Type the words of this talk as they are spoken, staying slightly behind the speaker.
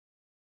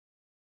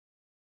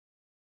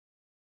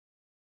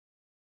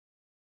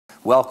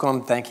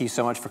Welcome. Thank you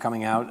so much for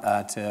coming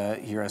out to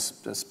hear us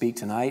speak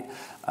tonight.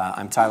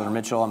 I'm Tyler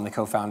Mitchell. I'm the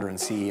co-founder and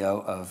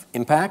CEO of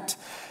Impact,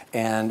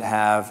 and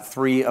have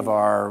three of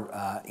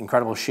our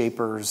incredible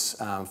shapers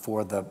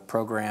for the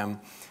program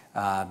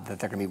that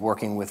they're going to be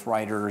working with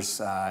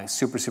writers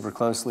super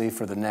closely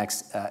for the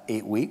next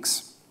 8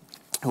 weeks,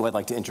 who I'd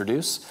like to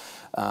introduce.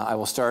 I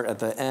will start at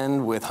the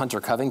end with Hunter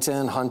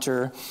Covington.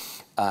 Hunter,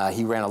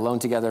 he ran Alone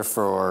Together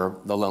for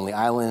The Lonely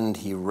Island.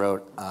 He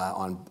wrote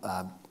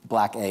on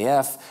Black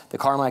AF, The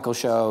Carmichael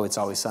Show, It's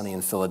Always Sunny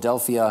in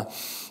Philadelphia,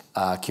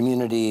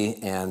 Community,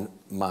 and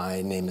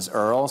my name is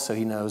Earl, so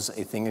he knows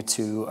a thing or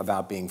two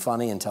about being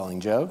funny and telling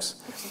jokes,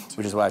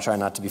 which is why I try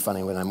not to be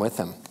funny when I'm with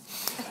him.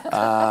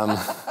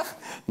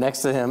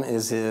 Next to him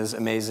is his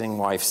amazing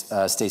wife,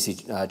 Stacy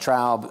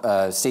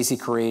Traub. Stacy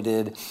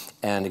created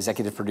and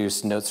executive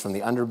produced Notes from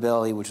the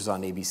Underbelly, which was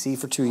on ABC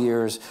for 2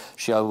 years.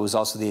 She was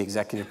also the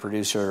executive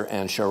producer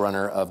and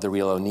showrunner of The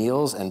Real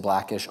O'Neills and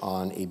Blackish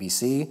on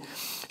ABC.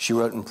 She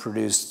wrote and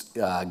produced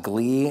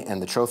Glee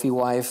and The Trophy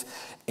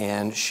Wife,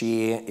 and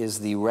she is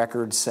the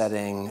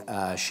record-setting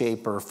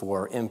shaper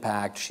for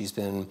Impact. She's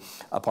been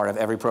a part of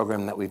every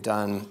program that we've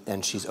done,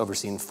 and she's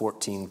overseen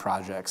 14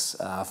 projects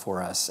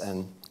for us,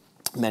 and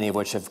many of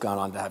which have gone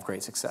on to have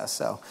great success.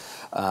 So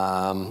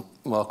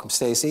welcome,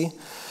 Stacy.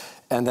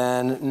 And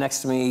then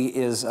next to me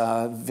is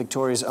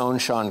Victoria's own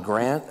Shaun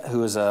Grant,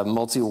 who is a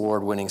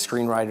multi-award winning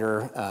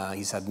screenwriter.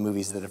 He's had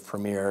movies that have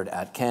premiered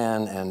at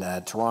Cannes and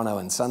at Toronto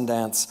and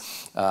Sundance.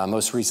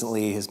 Most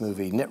recently, his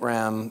movie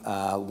Nitram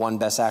won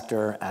Best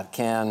Actor at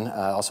Cannes,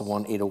 also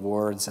won 8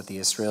 awards at the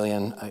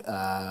Australian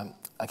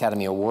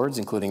Academy Awards,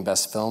 including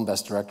Best Film,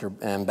 Best Director,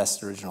 and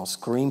Best Original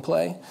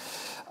Screenplay.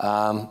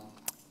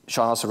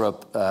 Shaun also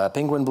wrote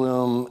Penguin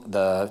Bloom,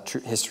 The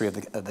History of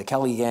the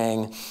Kelly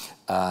Gang,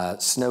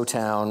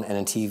 Snowtown, and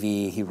in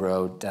TV he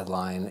wrote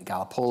Deadline,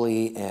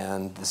 Gallipoli,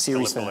 and the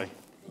series. Gallipoli.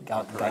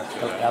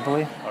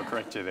 Gallipoli? I'll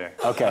correct you there.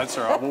 Okay. That's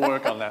all right. We'll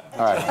work on that.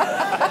 All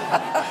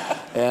right.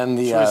 And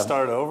the, should we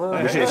start over?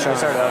 We should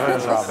start over.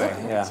 That's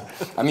Robbie. Yeah.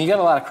 I mean, you got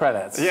a lot of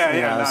credits. No,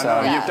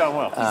 you've done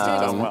well.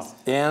 You've done well.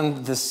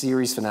 And the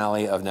series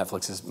finale of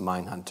Netflix's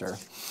Mindhunter.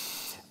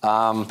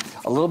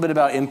 A little bit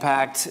about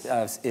Impact,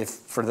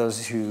 for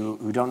those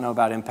who don't know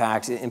about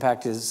Impact.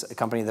 Impact is a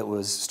company that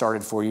was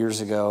started 4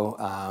 years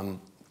ago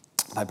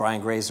by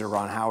Brian Grazer,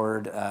 Ron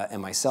Howard,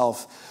 and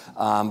myself.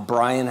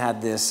 Brian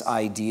had this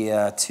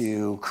idea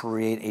to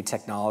create a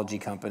technology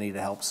company to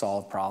help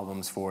solve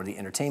problems for the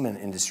entertainment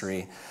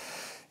industry.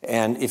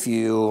 And if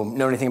you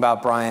know anything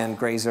about Brian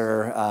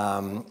Grazer,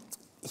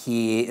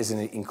 he is an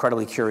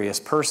incredibly curious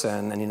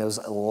person, and he knows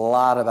a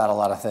lot about a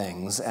lot of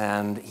things.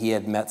 And he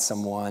had met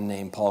someone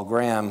named Paul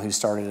Graham, who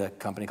started a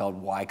company called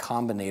Y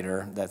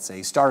Combinator, that's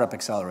a startup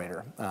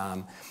accelerator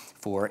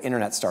for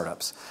internet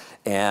startups.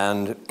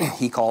 And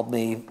he called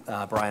me,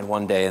 Brian,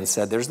 one day and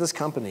said, there's this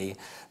company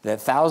that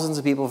thousands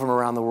of people from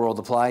around the world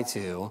apply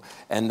to,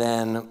 and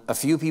then a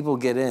few people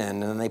get in,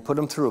 and then they put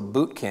them through a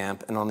boot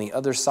camp, and on the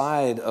other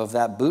side of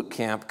that boot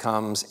camp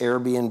comes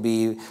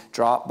Airbnb,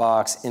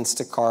 Dropbox,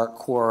 Instacart,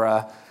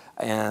 Quora,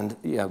 and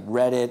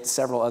Reddit,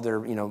 several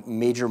other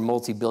major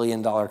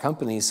multi-billion-dollar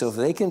companies. So if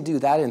they can do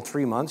that in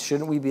 3 months,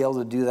 shouldn't we be able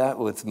to do that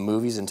with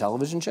movies and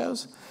television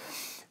shows?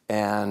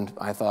 And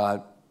I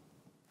thought,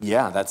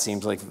 yeah, that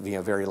seems like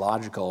very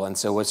logical. And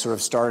so what sort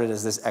of started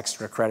as this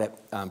extra credit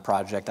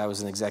project, I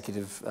was an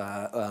executive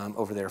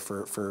over there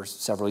for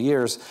several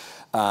years,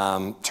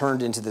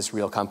 turned into this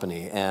real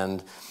company.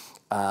 And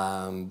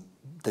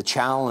the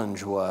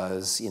challenge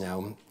was,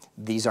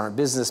 these aren't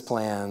business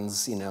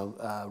plans,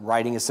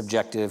 writing is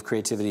subjective,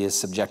 creativity is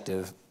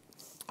subjective,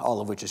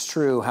 all of which is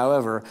true.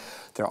 However,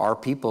 there are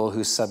people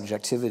whose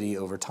subjectivity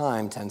over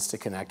time tends to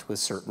connect with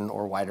certain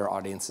or wider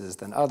audiences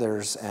than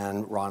others,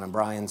 and Ron and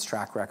Brian's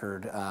track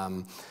record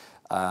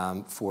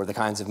for the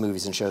kinds of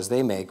movies and shows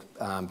they make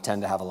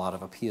tend to have a lot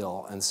of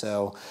appeal. And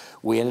so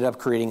we ended up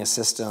creating a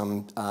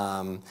system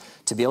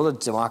to be able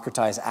to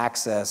democratize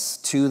access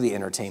to the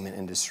entertainment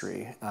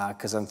industry,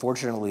 because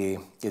unfortunately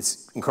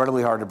it's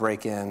incredibly hard to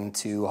break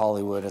into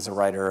Hollywood as a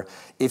writer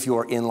if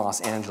you're in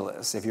Los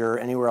Angeles. If you're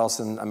anywhere else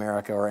in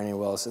America or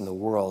anywhere else in the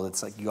world,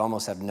 it's like you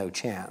almost have no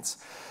chance.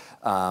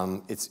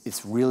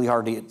 It's really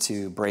hard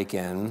to break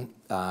in.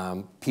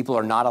 People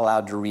are not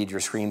allowed to read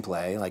your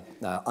screenplay. Like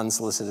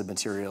unsolicited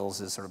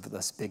materials is sort of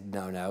this big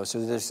no-no.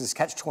 So there's this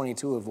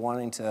catch-22 of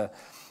wanting to,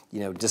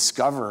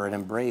 discover and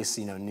embrace,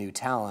 new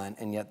talent,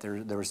 and yet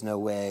there was no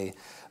way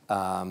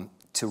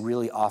to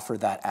really offer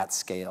that at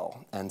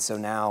scale. And so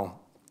now,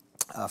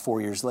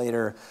 4 years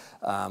later,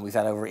 we've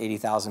had over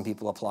 80,000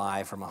 people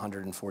apply from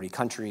 140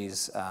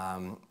 countries.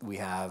 We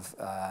have,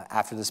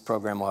 after this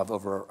program, we'll have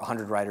over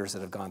 100 writers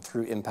that have gone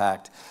through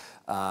Impact,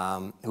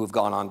 who have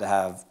gone on to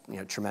have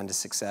tremendous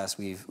success.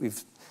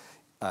 We've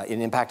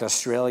in Impact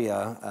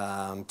Australia,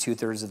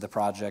 2/3 of the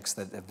projects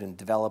that have been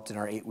developed in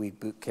our 8-week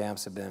boot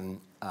camps have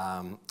been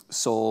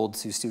sold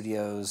to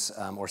studios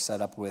or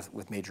set up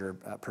with major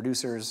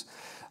producers.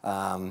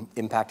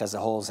 Impact as a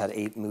whole has had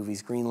 8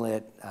 movies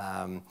greenlit.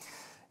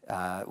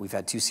 We've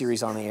had 2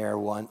 series on the air.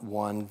 One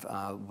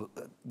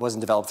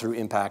wasn't developed through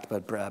Impact,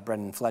 but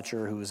Brendan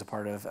Fletcher, who was a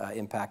part of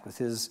Impact with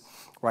his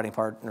writing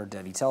partner,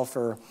 Debbie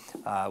Telfer,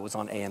 was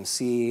on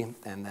AMC.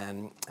 And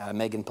then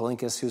Megan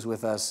Palinkas, who's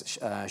with us,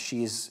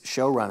 she's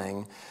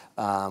showrunning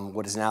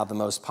what is now the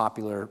most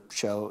popular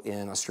show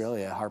in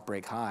Australia,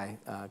 Heartbreak High.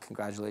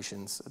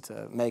 Congratulations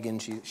to Megan.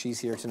 She's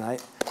here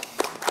tonight.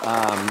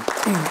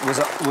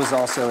 Was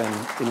also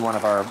in one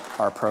of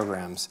our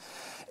programs.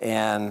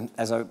 And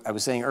as I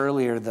was saying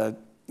earlier,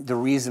 the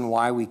reason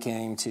why we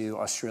came to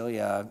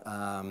Australia,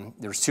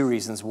 there's 2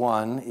 reasons.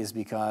 One is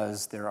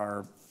because there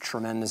are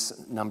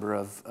tremendous number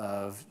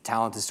of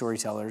talented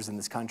storytellers in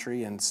this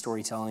country, and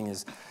storytelling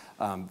is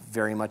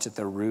very much at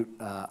the root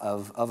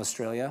of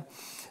Australia.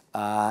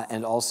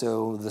 And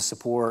also the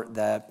support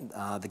that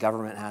the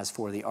government has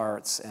for the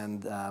arts,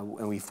 and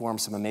we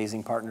formed some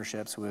amazing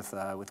partnerships with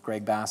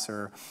Greg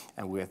Basser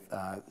and with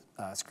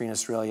Screen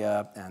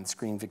Australia and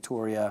Screen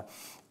Victoria,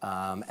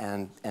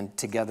 and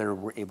together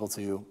we're able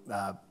to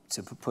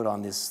put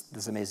on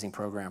this amazing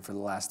program for the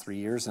last 3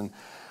 years. And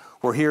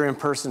we're here in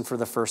person for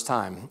the first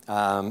time.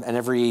 And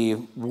every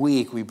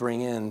week we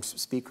bring in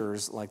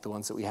speakers like the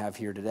ones that we have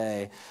here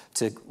today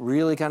to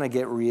really kind of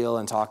get real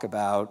and talk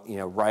about,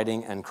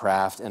 writing and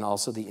craft, and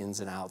also the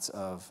ins and outs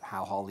of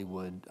how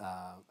Hollywood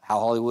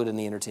and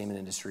the entertainment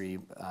industry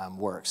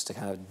works, to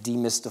kind of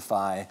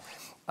demystify,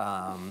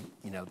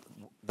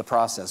 the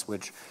process,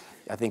 which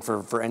I think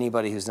for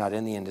anybody who's not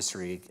in the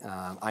industry,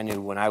 I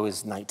knew when I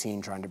was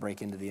 19 trying to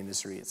break into the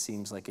industry, it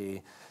seems like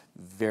a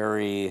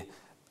very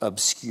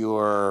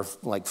obscure,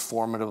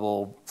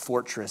 formidable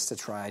fortress to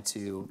try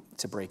to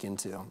break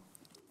into.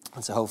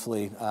 And so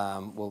hopefully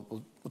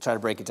we'll try to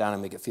break it down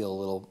and make it feel a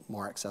little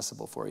more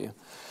accessible for you.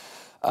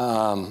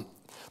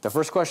 The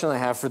first question I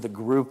have for the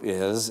group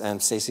is,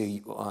 and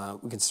Stacy,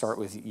 we can start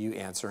with you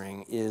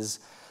answering, is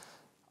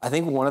I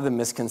think one of the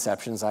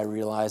misconceptions I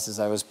realized as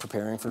I was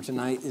preparing for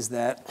tonight is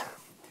that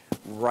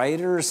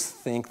writers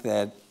think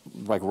that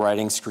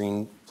writing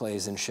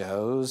screenplays and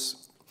shows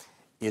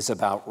is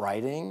about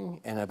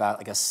writing and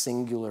about a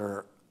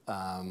singular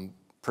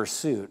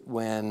pursuit,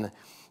 when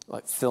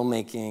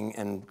filmmaking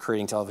and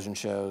creating television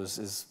shows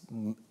is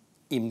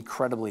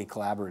incredibly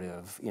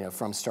collaborative,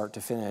 from start to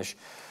finish.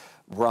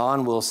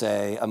 Ron will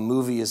say a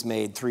movie is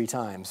made 3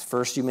 times.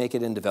 First you make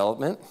it in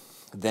development,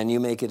 then you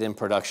make it in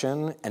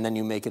production, and then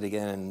you make it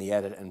again in the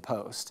edit and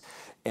post.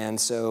 And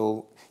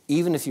so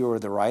even if you're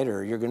the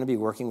writer, you're going to be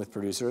working with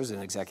producers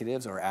and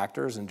executives or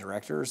actors and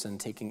directors and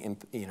taking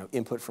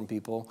input from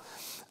people.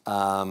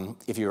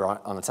 If you're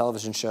on a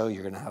television show,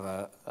 you're going to have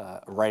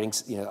a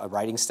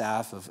writing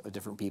staff of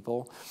different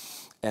people.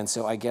 And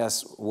so I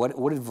guess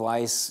what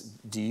advice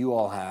do you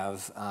all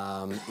have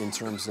in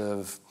terms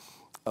of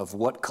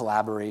what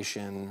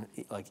collaboration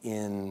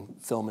in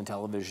film and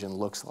television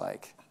looks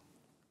like?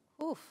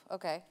 Oof,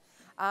 okay.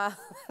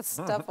 That's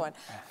a tough one.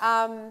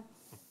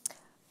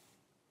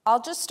 I'll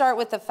just start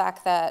with the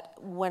fact that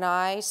when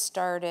I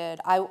started,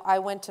 I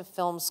went to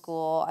film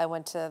school, I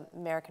went to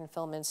American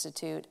Film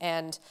Institute,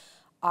 and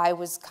I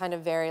was kind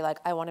of very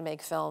I want to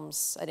make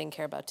films. I didn't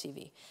care about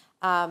TV.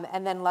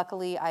 And then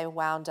luckily I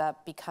wound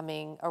up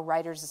becoming a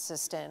writer's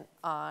assistant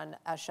on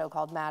a show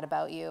called Mad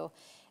About You.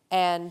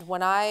 And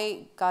when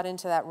I got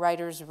into that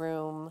writer's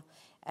room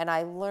and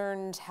I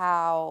learned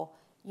how,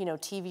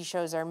 TV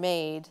shows are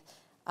made,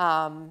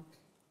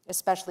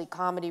 especially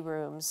comedy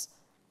rooms,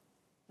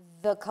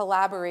 the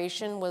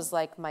collaboration was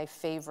my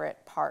favorite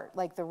part.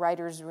 The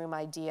writer's room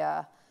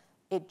idea,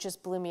 it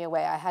just blew me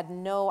away. I had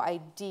no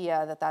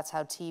idea that that's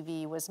how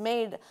TV was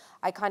made.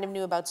 I kind of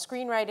knew about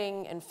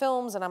screenwriting and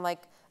films, and I'm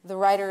the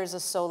writer is a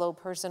solo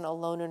person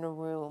alone in a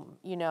room,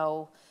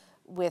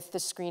 with the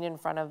screen in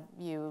front of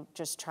you,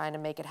 just trying to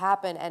make it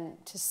happen.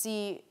 And to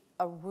see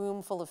a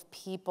room full of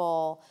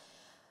people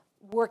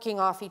working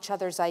off each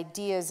other's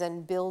ideas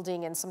and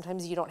building, and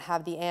sometimes you don't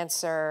have the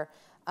answer,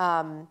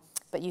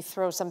 but you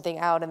throw something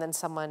out and then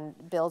someone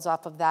builds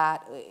off of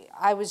that.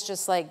 I was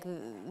just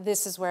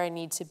this is where I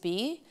need to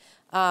be.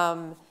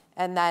 And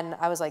then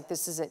I was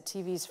this is it,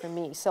 TV's for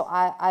me. So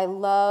I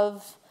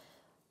love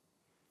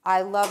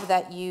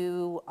that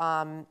you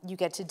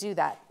get to do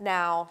that.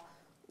 Now,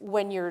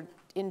 when you're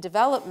in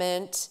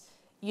development,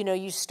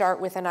 you start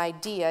with an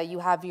idea, you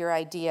have your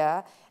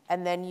idea,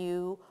 and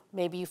then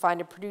maybe you find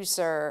a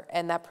producer,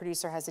 and that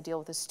producer has a deal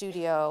with a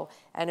studio,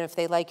 and if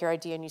they like your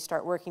idea and you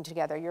start working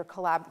together,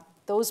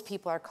 those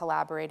people are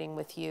collaborating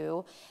with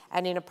you.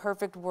 And in a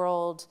perfect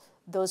world,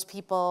 those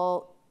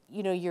people,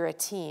 you're a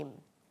team.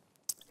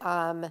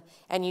 And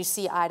you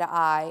see eye to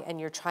eye,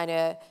 and you're trying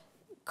to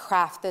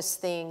craft this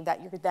thing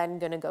that you're then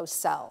going to go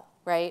sell,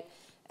 right?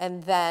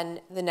 And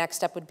then the next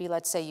step would be,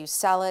 let's say you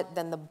sell it,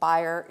 then the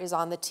buyer is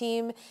on the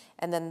team,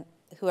 and then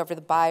whoever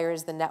the buyer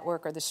is, the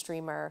network or the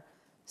streamer,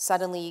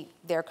 suddenly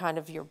they're kind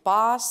of your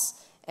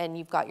boss, and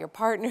you've got your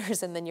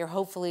partners, and then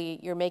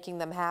you're making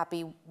them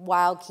happy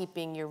while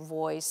keeping your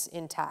voice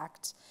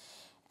intact.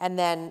 And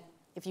then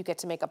if you get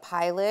to make a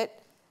pilot,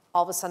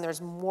 all of a sudden there's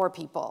more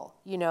people,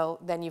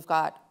 then you've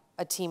got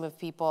a team of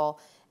people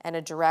and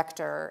a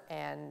director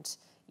and,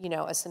 you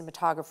know, a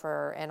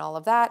cinematographer and all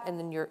of that, and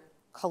then you're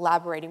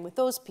collaborating with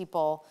those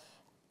people,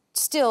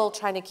 still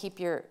trying to keep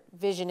your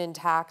vision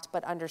intact,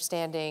 but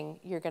understanding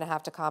you're going to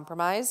have to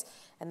compromise.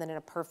 And then in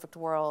a perfect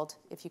world,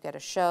 if you get a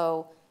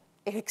show,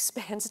 it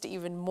expands to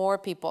even more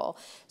people.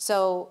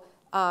 So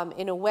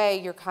in a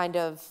way, you're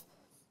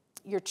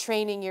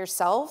training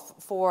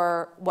yourself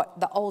for what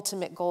the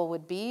ultimate goal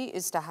would be,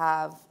 is to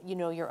have, you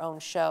know, your own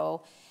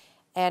show.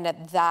 And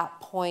at that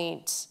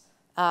point,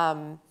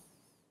 I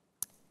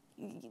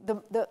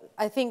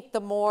think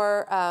the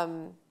more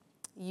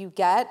you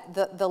get,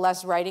 the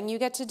less writing you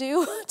get to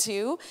do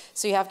too.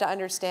 So you have to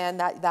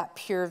understand that that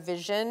pure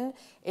vision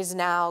is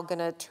now going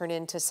to turn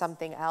into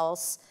something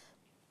else.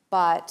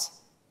 But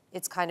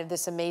it's kind of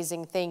this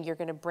amazing thing. You're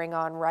going to bring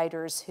on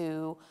writers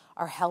who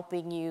are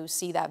helping you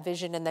see that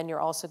vision, and then you're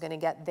also going to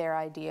get their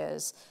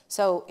ideas.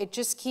 So it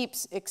just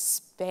keeps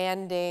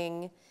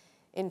expanding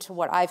into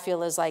what I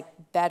feel is like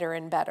better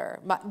and better.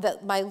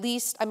 My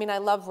least, I mean, I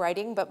love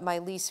writing, but my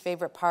least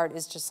favorite part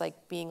is just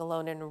like being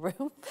alone in a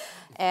room.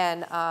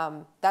 And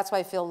that's why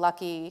I feel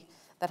lucky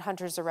that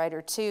Hunter's a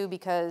writer too,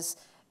 because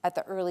at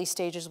the early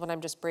stages when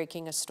I'm just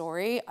breaking a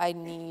story,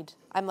 I'm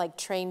like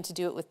trained to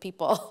do it with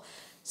people.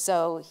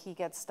 So he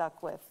gets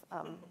stuck with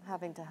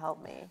having to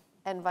help me,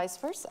 and vice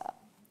versa.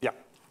 Yeah.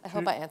 I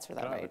hope I answered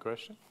that Can I have right. a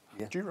question?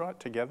 Yeah. Do you write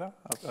together?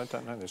 I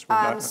don't know this.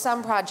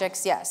 Some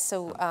projects, yes.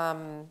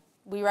 So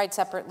we write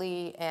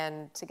separately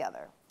and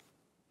together.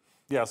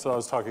 Yeah, so I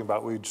was talking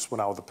about, we just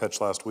went out with a pitch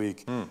last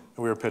week, and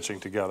we were pitching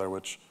together,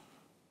 which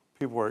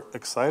people were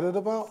excited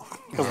about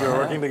because we were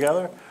working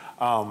together.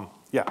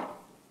 Yeah.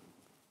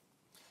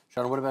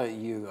 Shaun, what about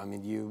you? I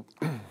mean,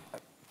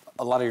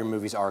 a lot of your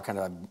movies are kind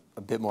of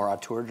a bit more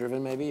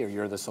auteur-driven, maybe, or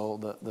you're the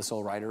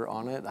sole writer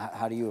on it.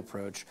 How do you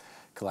approach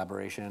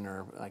collaboration,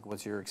 or like,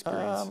 what's your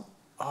experience?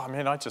 I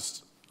mean,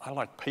 I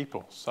like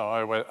people. So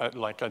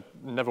I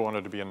never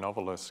wanted to be a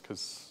novelist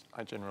because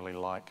I generally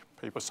like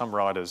people. Some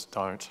writers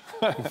don't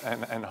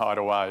and hide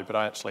away, but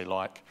I actually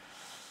like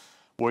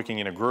working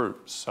in a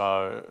group.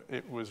 So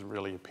it was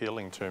really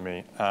appealing to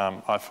me.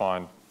 I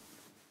find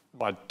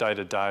my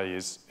day-to-day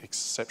is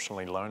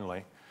exceptionally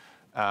lonely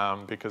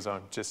because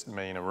I'm just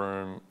me in a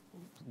room,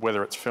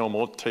 whether it's film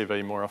or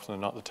TV, more often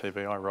than not the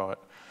TV I write.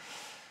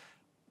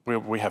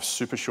 We have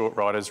super short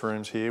writers'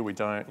 rooms here. We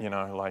don't, you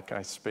know, like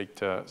I speak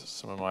to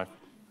some of my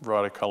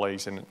writer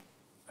colleagues in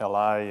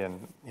LA,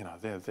 and you know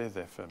they're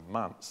there for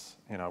months.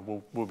 You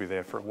know, we'll be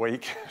there for a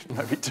week,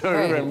 maybe two,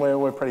 right. And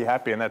we're pretty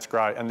happy, and that's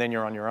great. And then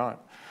you're on your own.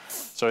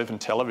 So even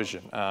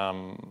television.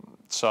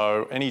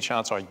 So any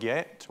chance I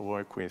get to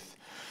work with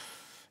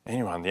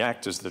anyone, the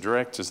actors, the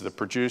directors, the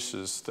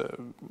producers, the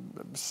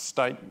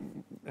state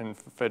and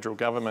federal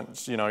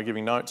governments, you know,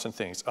 giving notes and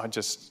things, I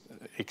just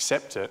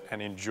accept it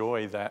and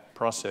enjoy that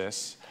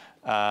process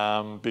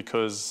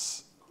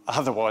because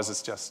otherwise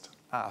it's just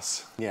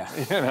us. Yeah.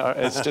 You know,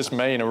 it's just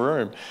me in a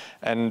room.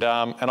 And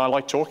I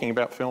like talking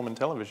about film and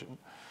television.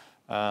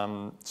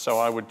 So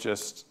I would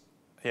just,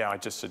 I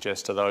just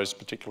suggest to those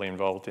particularly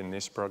involved in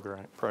this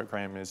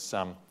program is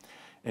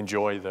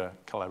enjoy the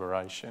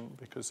collaboration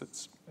because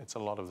it's a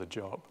lot of the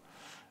job.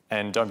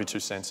 And don't be too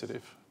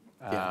sensitive.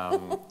 I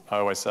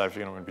always say if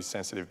you're going to be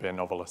sensitive, be a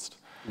novelist.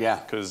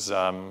 Yeah. Because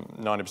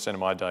 90% of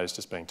my day is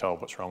just being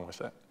told what's wrong with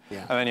it.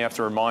 Yeah. And then you have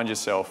to remind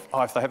yourself,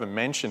 if they haven't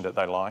mentioned it,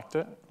 they liked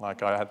it.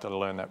 Like I had to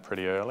learn that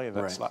pretty early.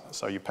 That's right.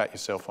 so you pat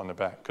yourself on the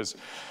back because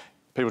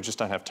people just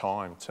don't have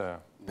time to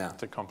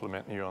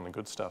compliment you on the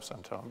good stuff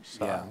sometimes.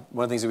 So. Yeah,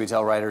 one of the things that we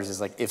tell writers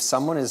is like, if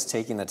someone is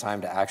taking the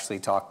time to actually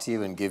talk to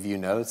you and give you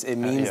notes, it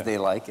means they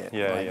like it.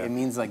 Yeah, like, It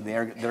means like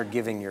they're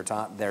giving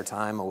their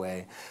time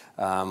away.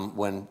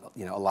 When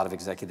you know a lot of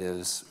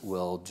executives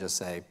will just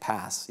say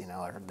pass, you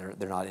know, or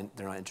they're not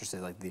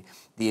interested. Like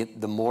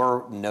the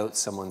more notes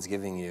someone's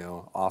giving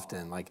you,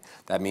 often like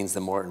that means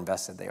the more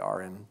invested they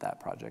are in that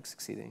project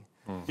succeeding.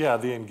 Yeah,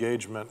 the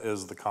engagement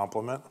is the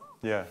compliment.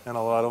 Yeah. In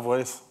a lot of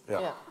ways.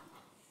 Yeah.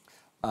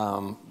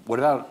 What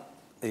about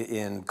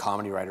in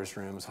comedy writers'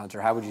 rooms, Hunter?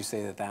 How would you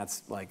say that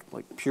that's like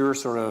pure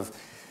sort of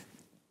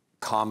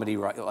comedy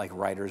like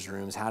writers'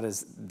 rooms? How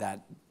does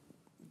that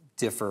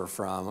differ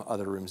from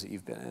other rooms that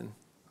you've been in?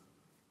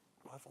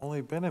 I've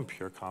only been in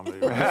pure comedy.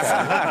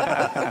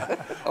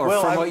 Or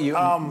from what you...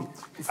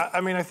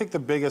 I mean, I think the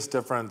biggest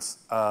difference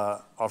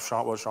of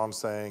what Shaun's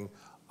saying,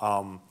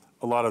 a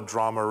lot of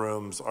drama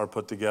rooms are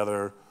put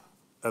together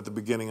at the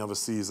beginning of a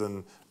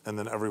season, and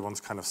then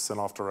everyone's kind of sent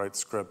off to write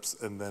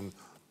scripts, and then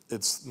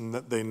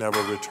they never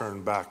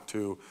return back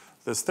to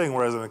this thing.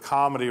 Whereas in a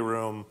comedy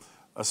room,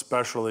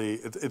 especially,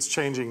 it's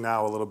changing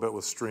now a little bit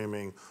with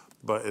streaming,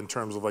 but in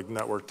terms of like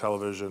network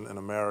television in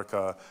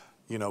America,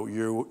 you know,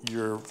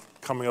 you're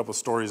coming up with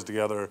stories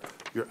together,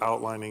 you're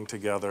outlining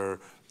together,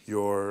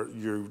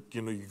 you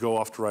go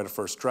off to write a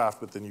first draft,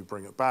 but then you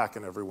bring it back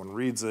and everyone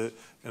reads it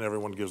and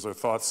everyone gives their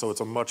thoughts. So it's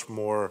a much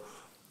more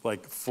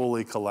like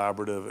fully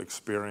collaborative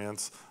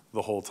experience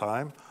the whole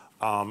time.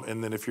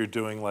 And then if you're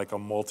doing like a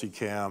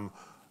multicam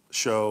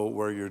show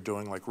where you're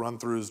doing like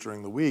run-throughs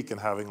during the week and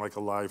having like a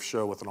live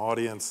show with an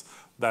audience,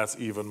 that's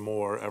even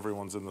more,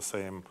 everyone's in the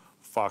same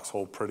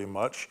foxhole pretty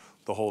much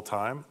the whole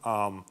time,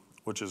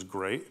 which is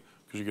great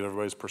because you get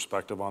everybody's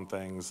perspective on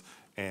things.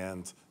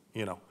 And,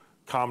 you know,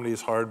 comedy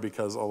is hard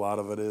because a lot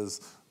of it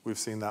is, we've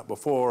seen that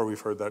before, we've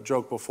heard that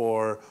joke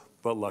before,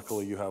 but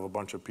luckily you have a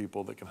bunch of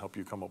people that can help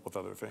you come up with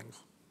other things.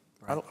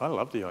 Right. I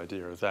love the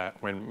idea of that.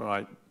 When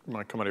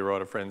my comedy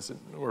writer friends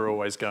were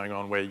always going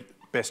on where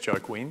best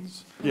joke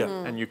wins,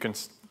 and you can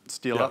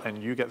steal it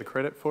and you get the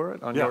credit for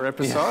it on your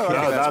episode.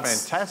 I think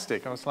that's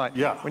fantastic. I was like,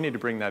 we need to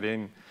bring that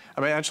in.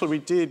 I mean, actually, we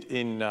did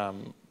in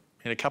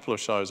a couple of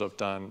shows I've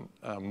done,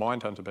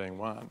 Mindhunter being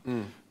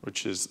one,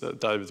 which is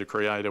David, the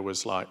creator,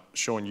 was like,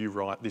 Shaun, you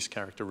write this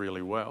character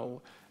really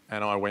well.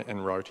 And I went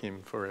and wrote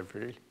him for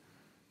every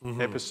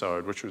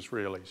episode, which was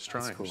really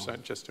strange. Cool. So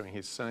just doing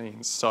his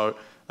scenes. So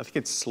I think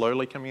it's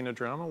slowly coming into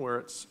drama where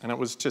it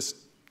was just,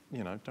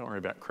 you know, don't worry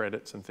about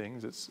credits and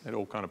things. It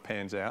all kind of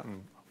pans out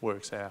and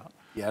works out.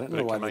 Yeah, I don't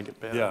know why make it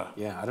better.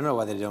 Yeah, I don't know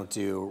why they don't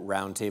do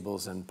round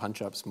tables and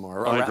punch-ups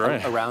more. I agree.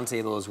 A round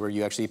table is where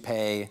you actually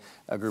pay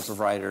a group of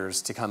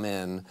writers to come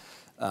in.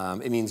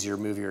 It means your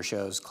movie or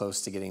show is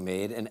close to getting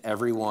made, and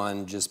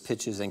everyone just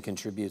pitches and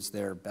contributes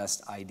their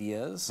best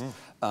ideas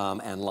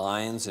and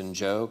lines and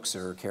jokes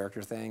or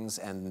character things,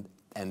 and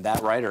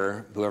that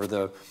writer, whoever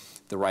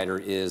the writer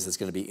is that's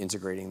going to be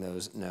integrating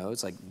those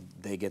notes, like,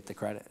 they get the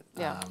credit.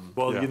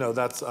 Well, you know,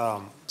 that's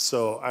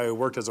so I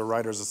worked as a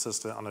writer's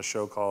assistant on a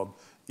show called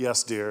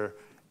Yes, Dear,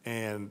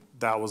 and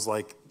that was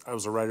like, I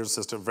was a writer's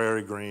assistant,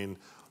 very green,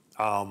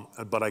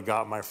 but I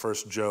got my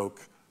first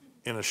joke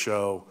in a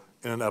show,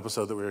 in an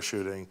episode that we were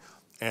shooting,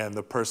 and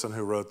the person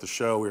who wrote the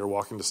show, we were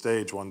walking to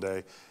stage one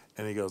day,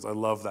 and he goes, I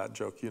love that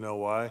joke. You know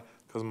why?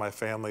 Because my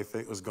family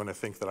was going to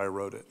think that I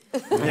wrote it.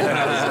 And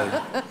I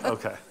was like,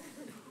 okay.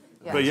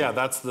 But yeah,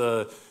 that's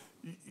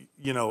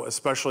you know,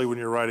 especially when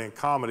you're writing a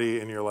comedy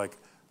and you're like,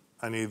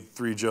 I need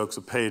 3 jokes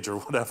a page or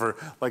whatever,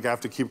 like I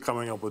have to keep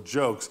coming up with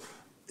jokes.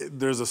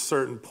 There's a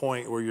certain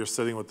point where you're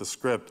sitting with the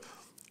script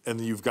and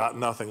you've got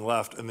nothing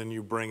left, and then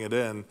you bring it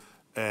in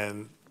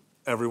and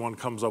everyone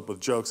comes up with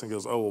jokes and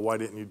goes, oh, well, why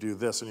didn't you do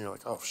this? And you're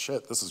like, oh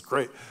shit, this is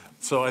great.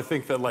 So I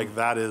think that, like,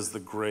 that is the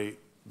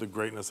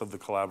greatness of the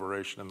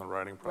collaboration in the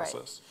writing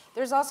process. Right.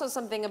 There's also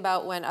something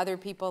about when other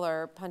people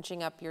are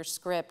punching up your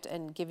script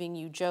and giving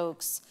you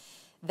jokes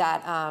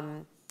that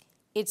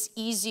it's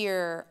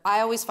easier.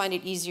 I always find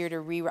it easier to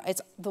rewrite.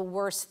 It's the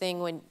worst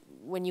thing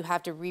when you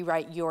have to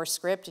rewrite your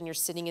script and you're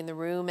sitting in the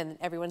room and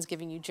everyone's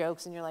giving you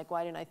jokes and you're like,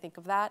 why didn't I think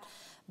of that?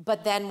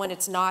 But then when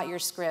it's not your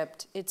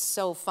script, it's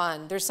so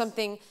fun. There's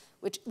something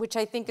which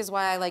I think is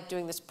why I like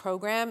doing this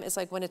program, is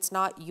like when it's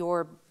not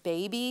your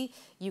baby,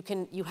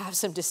 you have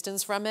some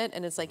distance from it,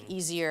 and it's like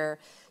easier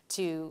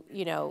to,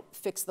 you know,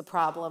 fix the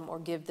problem or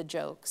give the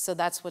joke. So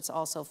that's what's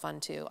also fun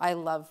too. I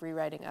love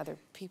rewriting other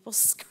people's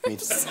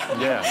scripts.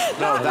 Yeah.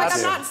 No, like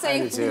I'm not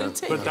saying you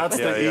too. But that's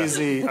the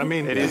easy, I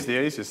mean. It is the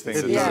easiest thing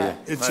to do.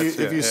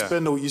 If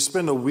you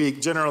spend a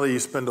week, generally you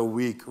spend a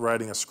week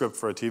writing a script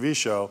for a TV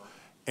show,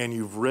 and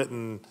you've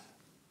written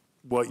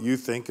what you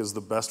think is the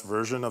best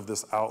version of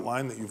this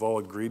outline that you've all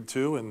agreed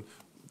to, and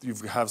you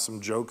have some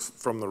jokes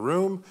from the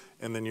room,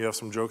 and then you have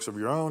some jokes of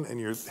your own, and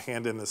you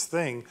hand in this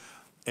thing.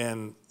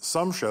 And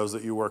some shows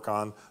that you work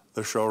on,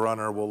 the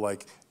showrunner will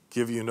like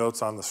give you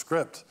notes on the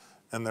script,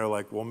 and they're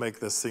like, we'll make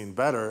this scene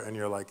better, and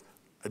you're like,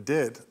 I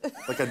did.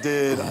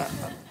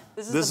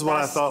 This is what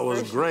I thought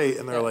was great,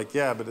 and they're like,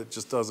 yeah, but it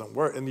just doesn't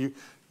work. And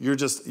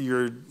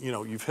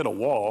you've hit a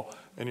wall,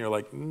 and you're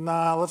like,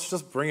 nah, let's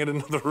just bring it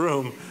into the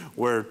room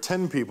where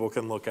 10 people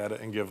can look at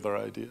it and give their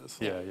ideas.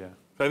 Yeah.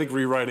 I think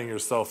rewriting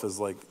yourself is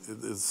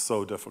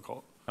so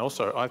difficult.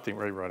 Also, I think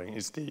rewriting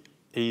is the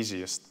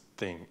easiest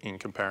thing in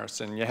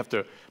comparison. You have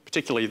to,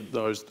 particularly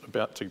those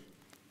about to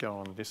go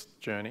on this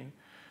journey,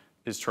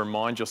 is to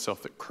remind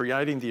yourself that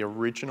creating the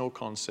original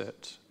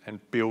concept and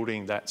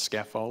building that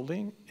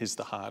scaffolding is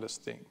the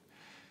hardest thing.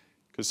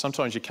 Because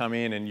sometimes you come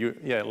in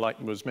and like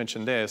was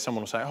mentioned there,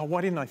 someone will say, oh,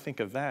 why didn't I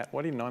think of that?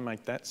 Why didn't I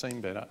make that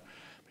scene better?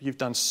 But you've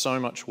done so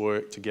much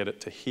work to get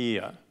it to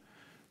here.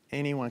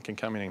 Anyone can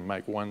come in and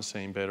make one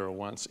scene better or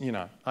once. You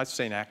know, I've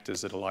seen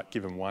actors that are like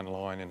given one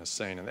line in a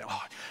scene and they're,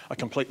 oh, I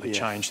completely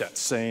changed that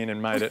scene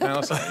and made it. And I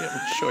was like,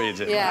 yeah, sure you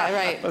did. Yeah,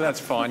 right. But that's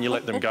fine, you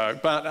let them go.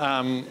 But,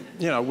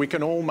 you know, we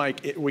can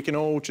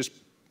all just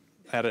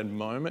add a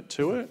moment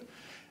to it.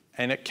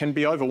 And it can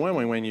be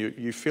overwhelming when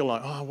you feel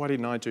like, oh, why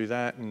didn't I do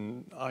that?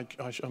 And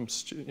I'm,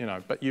 you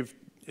know, but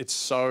it's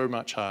so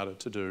much harder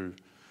to do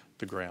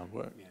the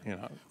groundwork, you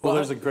know. Well,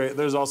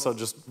 there's also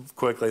just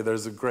quickly,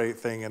 there's a great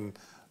thing in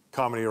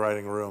comedy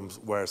writing rooms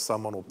where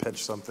someone will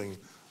pitch something,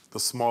 the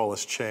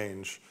smallest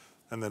change,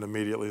 and then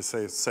immediately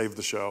say, save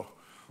the show.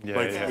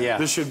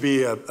 This should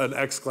be an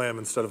exclam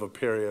instead of a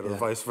period, or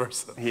vice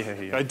versa.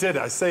 I did,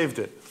 I saved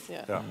it.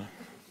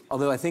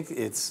 Although I think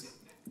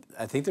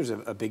there's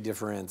a big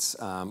difference.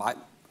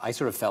 I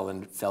sort of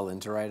fell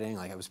into writing.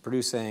 Like, I was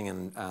producing,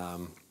 and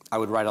I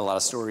would write a lot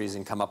of stories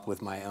and come up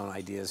with my own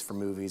ideas for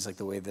movies, like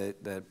the way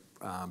that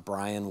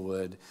Brian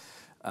would.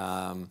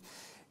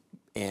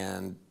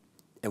 And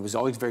it was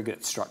always very good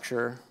at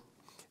structure.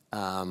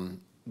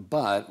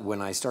 But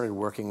when I started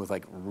working with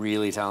like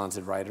really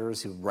talented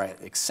writers who write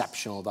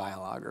exceptional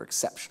dialogue or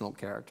exceptional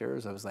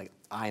characters, I was like,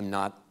 I am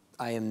not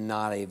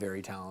a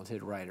very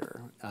talented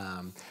writer,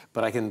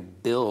 but I can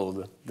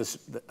build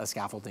a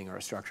scaffolding or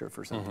a structure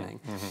for something.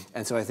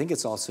 And so I think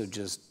it's also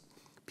just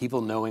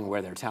people knowing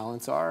where their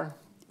talents are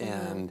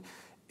and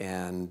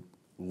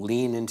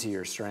lean into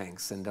your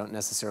strengths and don't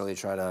necessarily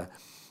try to.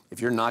 If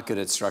you're not good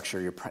at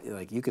structure,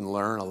 you can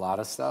learn a lot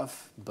of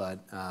stuff, but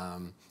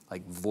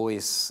like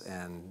voice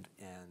and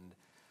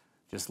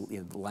just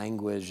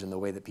language and the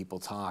way that people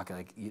talk,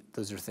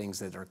 those are things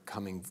that are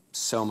coming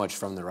so much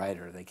from the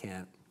writer. They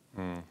can't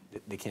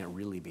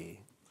really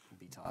be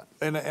taught.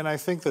 And I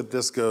think that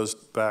this goes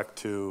back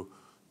to,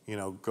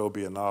 go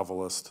be a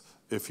novelist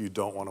if you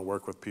don't want to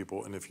work with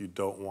people and if you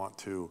don't want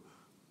to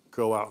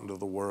go out into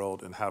the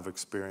world and have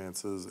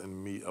experiences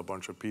and meet a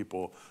bunch of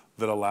people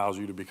that allows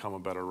you to become a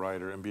better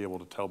writer and be able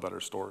to tell better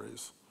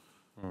stories,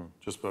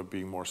 just by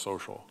being more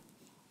social.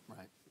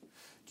 Right.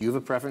 Do you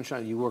have a preference,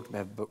 Sean? You worked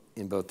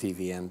in both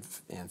TV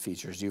and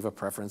features. Do you have a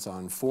preference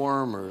on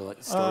form or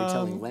like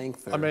storytelling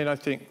length? Or? I mean, I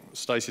think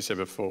Stacy said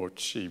before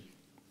she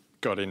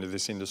got into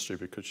this industry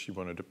because she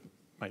wanted to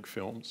make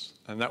films,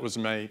 and that was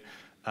me.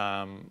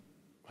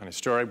 Funny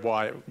story.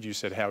 Why you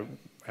said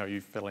how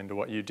you fell into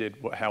what you did,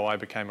 how I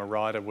became a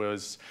writer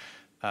was,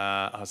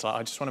 I was like,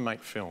 I just want to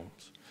make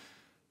films.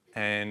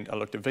 And I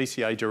looked at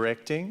VCA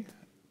directing,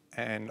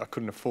 and I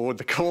couldn't afford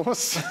the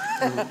course.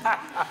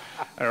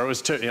 Or it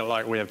was too,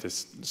 like we have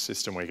this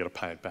system where you got to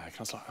pay it back. I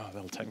was like, oh,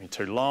 that'll take me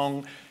too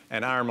long.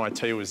 And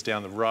RMIT was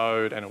down the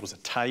road, and it was a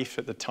TAFE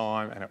at the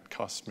time, and it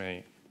cost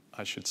me,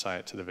 I should say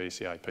it to the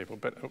VCA people,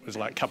 but it was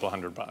like a couple of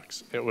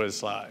 $100. It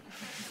was like,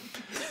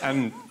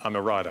 and I'm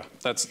a writer.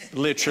 That's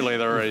literally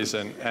the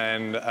reason.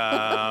 And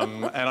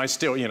I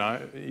still,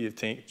 you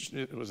think,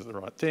 was it the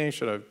right thing?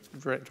 Should I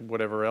have read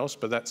whatever else?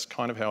 But that's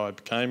kind of how I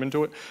came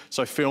into it.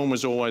 So film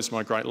was always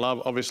my great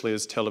love. Obviously,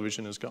 as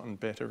television has gotten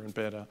better and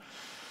better,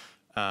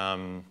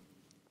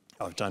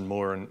 I've done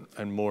more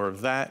and more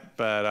of that.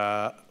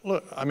 But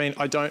look, I mean,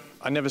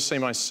 I never see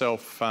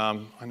myself, I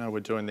know we're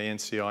doing the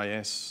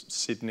NCIS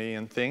Sydney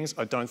and things.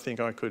 I don't think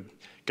I could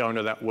go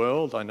into that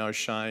world. I know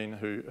Shane,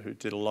 who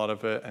did a lot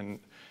of it, and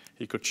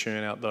he could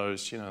churn out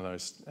those,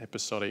 those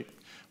episodic,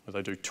 where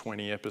they do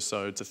 20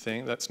 episodes a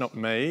thing. That's not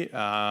me.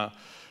 I'm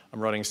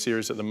writing a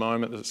series at the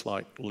moment that's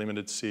like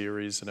limited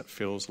series, and it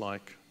feels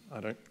like I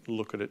don't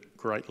look at it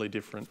greatly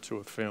different to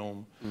a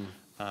film.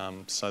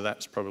 So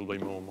that's probably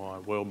more my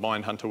world.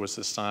 Mindhunter was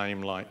the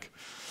same. Like,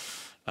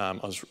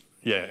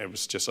 it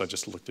was just I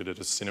just looked at it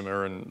as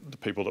cinema, and the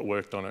people that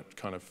worked on it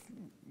kind of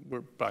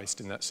were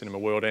based in that cinema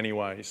world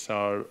anyway.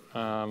 So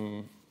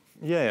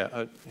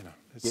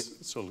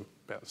it's all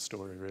about the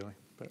story really.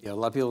 But. Yeah, a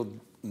lot of people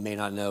may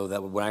not know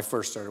that when I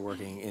first started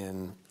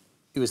working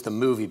it was the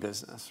movie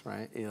business,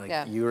 right?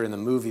 You were in the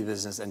movie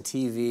business, and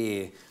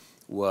TV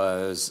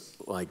was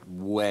like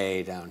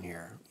way down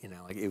here.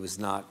 It was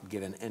not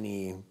given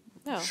any.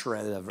 No.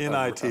 Shred of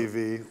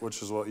NITV,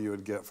 which is what you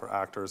would get for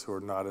actors who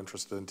are not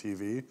interested in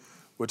TV,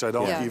 which I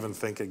don't even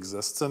think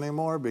exists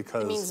anymore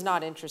because... It means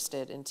not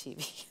interested in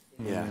TV.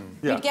 Yeah.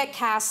 You'd get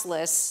cast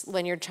lists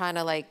when you're trying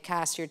to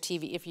cast your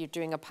TV, if you're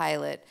doing a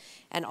pilot,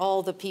 and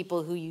all the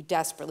people who you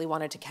desperately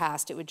wanted to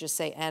cast, it would just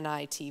say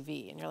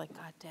NITV, and you're like,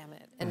 God damn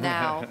it. And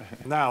now...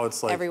 now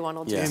it's like everyone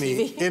will do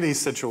TV. Any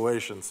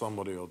situation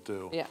somebody will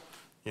do. Yeah.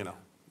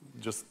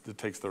 Just it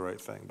takes the right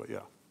thing, but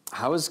yeah.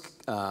 How has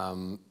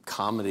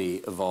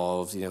comedy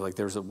evolved?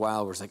 There was a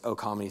while where it's like, oh,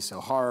 comedy's so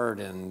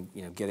hard, and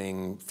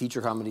getting feature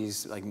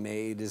comedies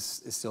made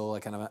is still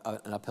kind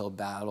of an uphill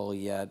battle.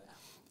 Yet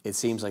it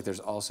seems like there's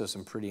also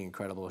some pretty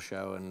incredible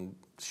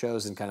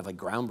shows and kind of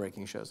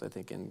groundbreaking shows, I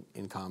think,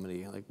 in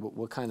comedy.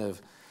 What kind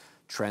of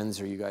trends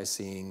are you guys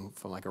seeing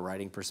from a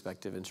writing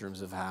perspective in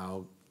terms of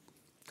how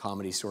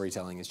comedy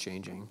storytelling is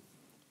changing?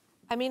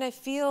 I mean, I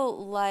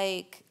feel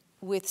like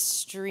with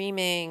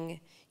streaming.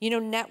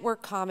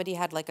 Network comedy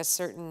had a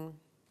certain,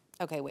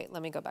 okay, wait,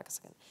 let me go back a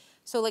second.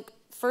 So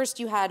first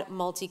you had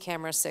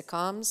multi-camera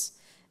sitcoms,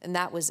 and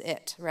that was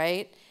it,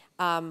 right?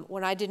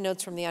 When I did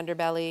Notes from the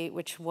Underbelly,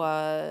 which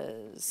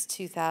was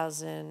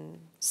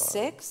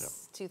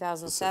 2006,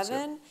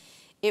 2007,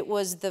 it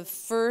was the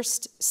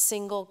first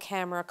single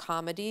camera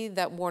comedy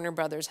that Warner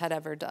Brothers had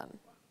ever done.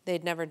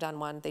 They'd never done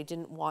one. They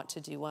didn't want to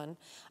do one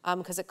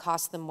because it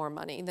cost them more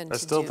money than to do. I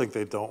still think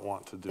they don't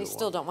want to do one. They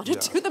still don't want to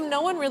do them.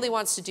 No one really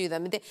wants to do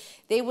them.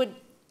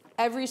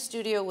 Every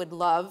studio would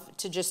love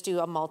to just do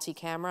a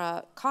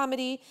multi-camera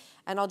comedy.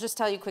 And I'll just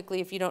tell you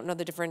quickly, if you don't know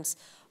the difference,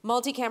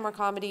 multi-camera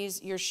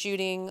comedies, you're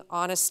shooting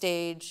on a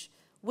stage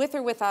with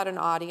or without an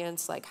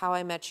audience. Like How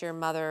I Met Your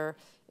Mother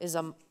is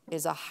a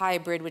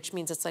hybrid, which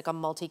means it's like a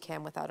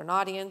multi-cam without an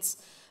audience.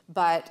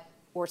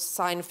 Or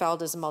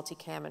Seinfeld is a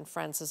multi-cam and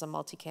Friends is a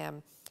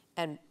multi-cam.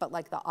 But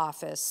like The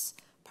Office,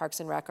 Parks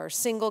and Rec are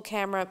single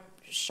camera,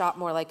 shot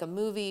more like a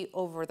movie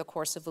over the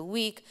course of a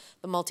week.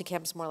 The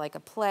multicam's more like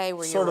a play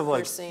where you're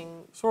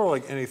rehearsing. Sort of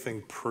like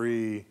anything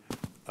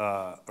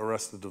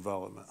pre-Arrested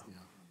Development. Yeah.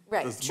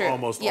 Right, it's true.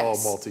 almost all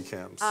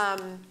multicams.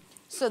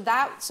 So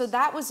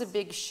that was a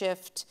big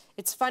shift.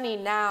 It's funny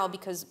now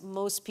because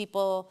most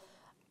people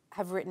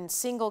have written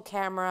single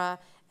camera,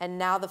 and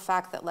now the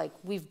fact that like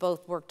we've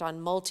both worked on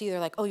multi,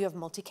 they're like, oh, you have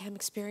multicam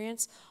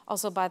experience?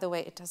 Also, by the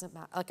way, it doesn't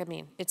matter. Like, I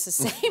mean, it's the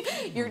same.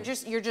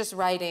 You're just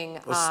writing.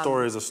 A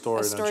story is a story,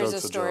 a story is a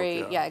story.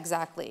 joke, yeah,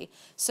 exactly.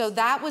 So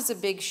that was a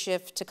big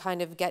shift to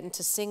kind of get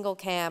into single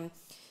cam.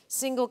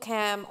 Single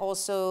cam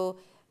also,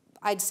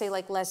 I'd say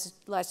like less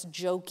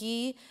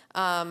jokey.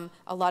 A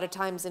lot of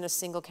times in a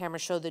single camera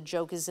show, the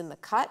joke is in the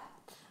cut.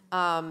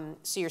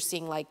 So you're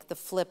seeing like the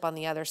flip on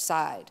the other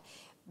side.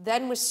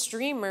 Then with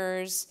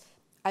streamers,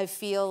 I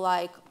feel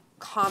like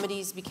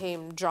comedies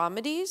became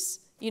dramedies,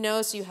 you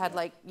know? So you had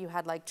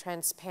like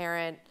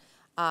transparent,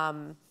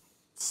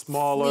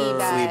 smaller,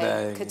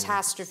 Fleabag,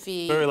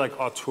 catastrophe. very like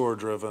auteur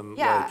driven.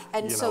 Yeah, like,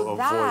 and you so know, a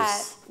that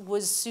voice.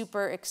 was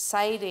super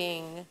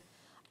exciting.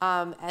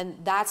 And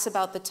that's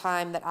about the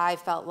time that I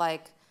felt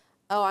like,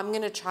 oh, I'm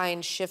gonna try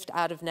and shift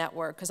out of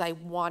network because I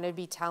wanna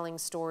be telling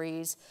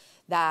stories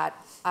that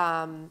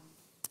are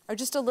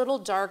just a little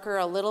darker,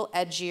 a little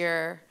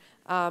edgier.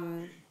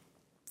 And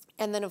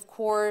then of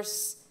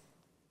course,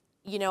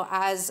 you know,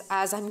 as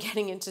I'm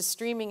getting into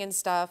streaming and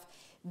stuff,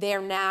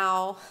 they're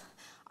now,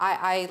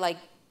 I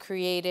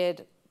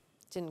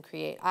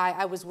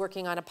was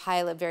working on a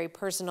pilot, very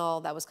personal,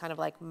 that was kind of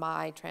like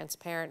my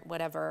transparent,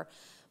 whatever,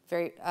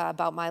 very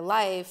about my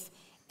life,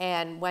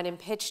 and went and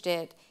pitched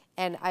it,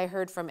 and I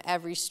heard from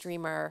every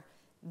streamer,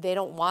 they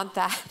don't want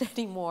that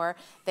anymore.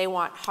 They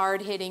want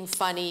hard-hitting,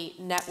 funny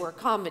network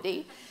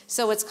comedy.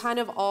 So it's kind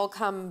of all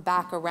come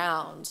back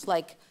around.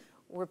 Like,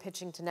 we're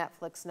pitching to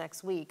Netflix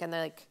next week, and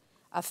they're like,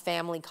 a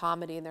family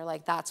comedy, and they're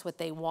like, that's what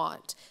they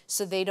want.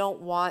 So they don't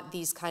want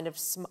these kind of,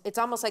 it's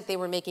almost like they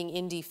were making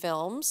indie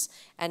films,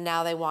 and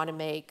now they want to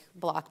make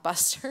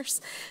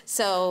blockbusters.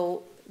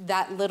 So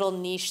that little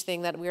niche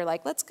thing that we were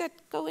like, let's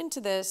go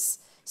into this.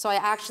 So I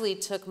actually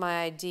took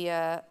my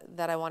idea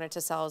that I wanted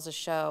to sell as a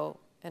show,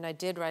 and I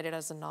did write it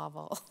as a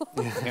novel.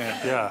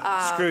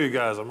 Screw you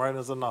guys, I'm writing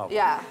as a novel.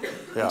 Yeah.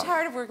 I'm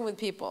tired of working with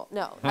people.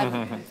 No,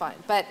 I'm fine.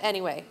 But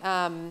anyway,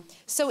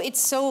 so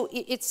it's,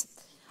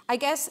 I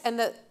guess, and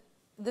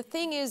the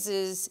thing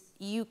is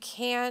you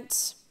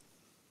can't,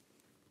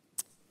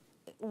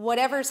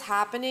 whatever's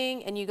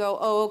happening and you go,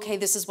 oh, okay,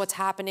 this is what's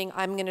happening,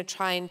 I'm gonna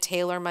try and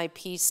tailor my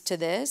piece to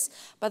this.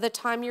 By the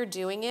time you're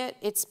doing it,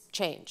 it's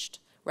changed,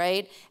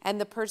 right? And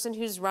the person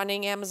who's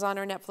running Amazon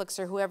or Netflix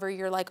or whoever,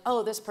 you're like,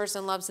 oh, this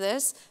person loves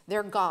this,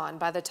 they're gone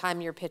by the time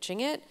you're pitching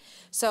it.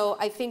 So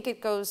I think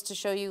it goes to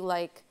show you,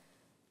 like,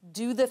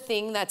 do the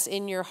thing that's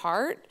in your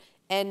heart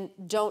and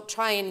don't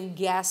try and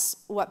guess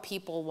what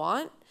people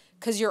want,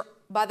 because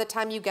by the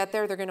time you get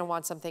there, they're gonna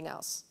want something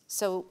else.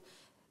 So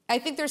I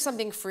think there's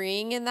something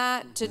freeing in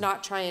that, to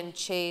not try and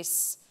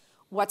chase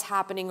what's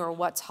happening or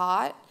what's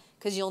hot,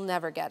 because you'll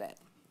never get it,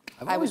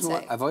 I would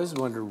say. I've always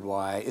wondered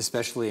why,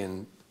 especially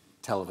in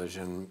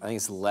television, I think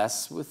it's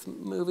less with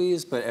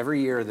movies, but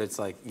every year that's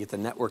like, you get the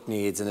network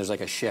needs and there's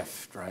like a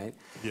shift, right?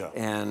 Yeah.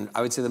 And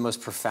I would say the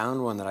most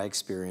profound one that I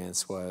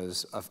experienced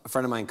was a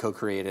friend of mine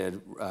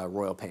co-created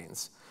Royal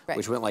Pains,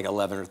 which went like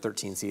 11 or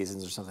 13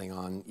 seasons or something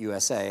on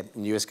USA.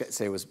 And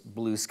USA was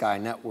Blue Sky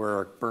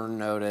Network, Burn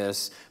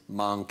Notice,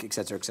 Monk, et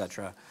cetera, et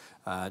cetera.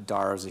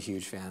 Dara's a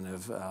huge fan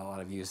of a lot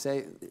of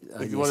USA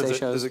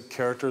shows. Is it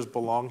Characters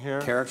Belong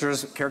Here?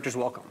 Characters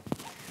Welcome.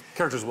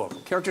 Characters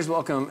Welcome. Characters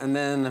Welcome, and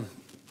then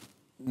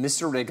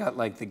they got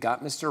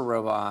Mr.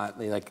 Robot,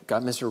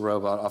 got Mr.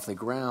 Robot off the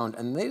ground,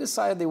 and they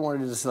decided they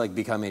wanted to like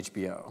become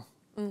HBO.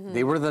 Mm-hmm.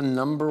 They were the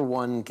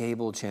 #1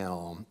 cable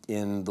channel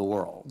in the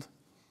world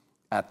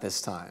at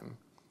this time,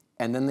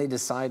 and then they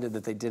decided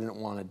that they didn't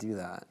want to do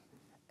that.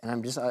 And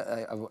I'm just,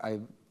 I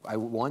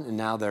want, and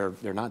now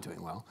they're not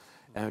doing well.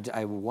 And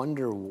I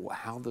wonder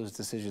how those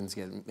decisions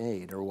get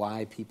made, or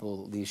why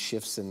these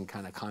shifts in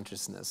kind of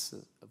consciousness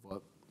of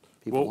what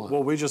people want.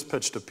 Well, we just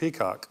pitched to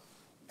Peacock,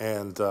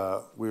 and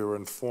we were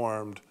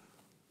informed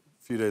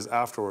a few days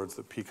afterwards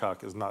that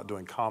Peacock is not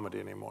doing comedy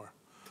anymore,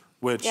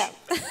 which... Yeah.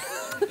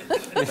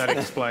 That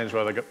explains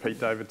why they got Pete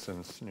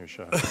Davidson's new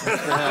show.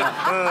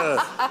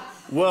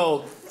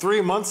 Well,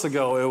 3 months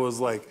ago, it was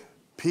like,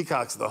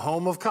 Peacock's the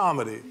home of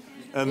comedy.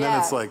 And then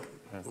it's like,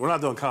 we're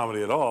not doing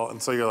comedy at all.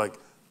 And so you're like,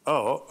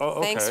 oh,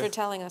 okay. Thanks for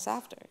telling us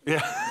after.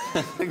 Yeah,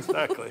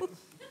 exactly.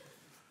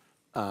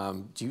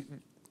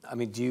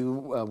 Do you,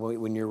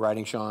 when you're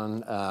writing,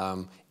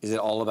 Shaun, is it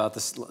all about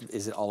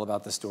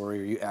the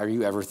story? Are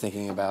you ever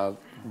thinking about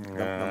the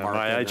market?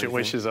 My agent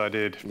wishes I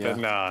did, but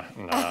no,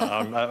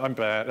 I'm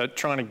bad at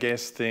trying to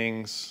guess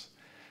things.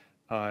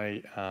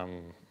 I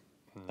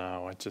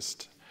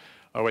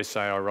always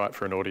say I write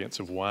for an audience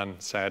of one,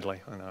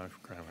 sadly. I know,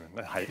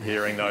 I hate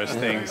hearing those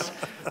things.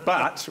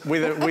 But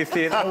with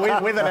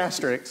an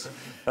asterisk,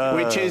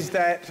 which is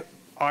that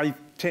I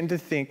tend to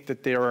think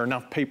that there are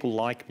enough people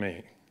like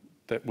me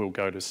that will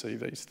go to see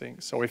these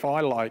things. So if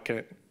I like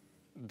it,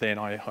 then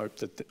I hope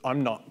that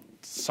I'm not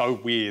so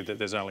weird that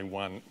there's only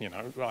one, you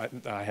know,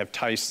 I have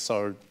taste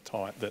so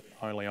tight that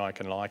only I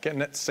can like it,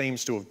 and it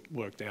seems to have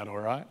worked out all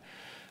right.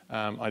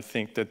 I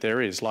think that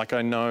there is. Like,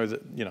 I know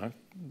that, you know,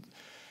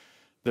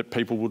 that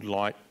people would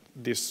like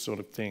this sort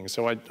of thing.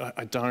 So I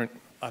don't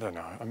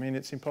know. I mean,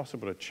 it's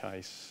impossible to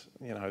chase.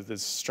 You know,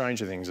 there's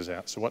Stranger Things is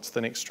out. So what's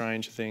the next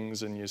Stranger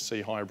Things? And you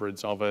see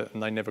hybrids of it,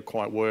 and they never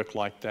quite work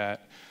like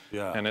that.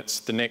 Yeah. And it's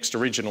the next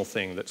original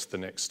thing that's the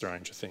next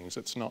Stranger Things.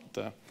 It's not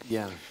the...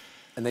 Yeah.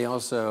 And they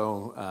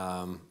also,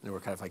 we're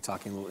kind of like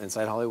talking a little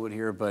inside Hollywood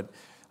here, but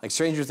like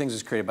Stranger Things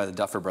was created by the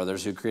Duffer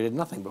Brothers, who created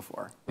nothing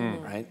before,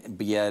 right?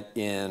 But yet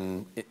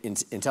in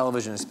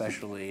television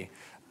especially,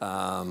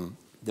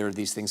 there are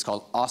these things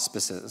called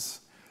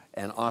auspices.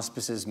 And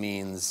auspices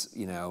means,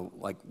 you know,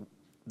 like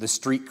the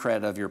street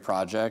cred of your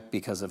project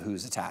because of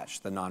who's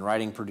attached. The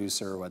non-writing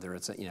producer, whether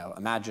it's, you know,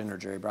 Imagine or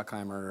Jerry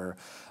Bruckheimer, or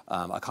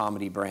a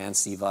comedy brand,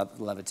 Steve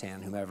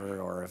Levitan, whomever,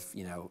 or if,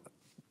 you know,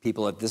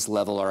 people at this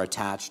level are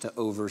attached to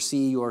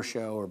oversee your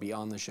show or be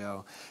on the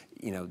show,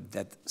 you know,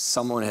 that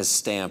someone has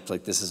stamped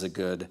like this is a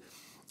good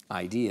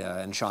idea.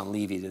 And Sean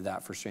Levy did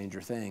that for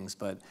Stranger Things,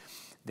 but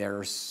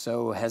they're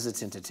so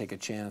hesitant to take a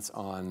chance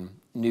on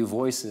new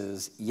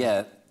voices,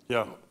 yet,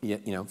 you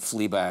know,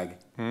 Fleabag,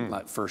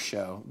 first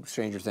show,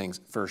 Stranger Things,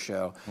 first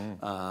show,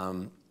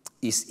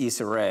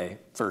 Issa Rae,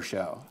 first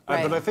show.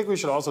 Right. But I think we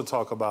should also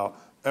talk about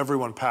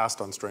everyone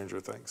passed on Stranger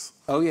Things.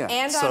 Oh, yeah.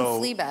 And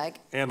on Fleabag.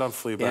 And on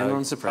Fleabag. And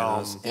on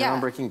Sopranos, and on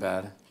Breaking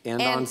Bad,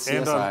 and on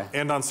CSI.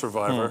 And on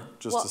Survivor,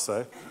 just to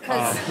say.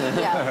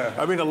 Yeah.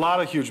 I mean, a lot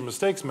of huge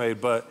mistakes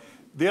made, but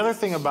the other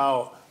thing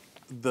about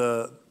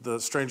the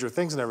Stranger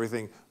Things and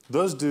everything,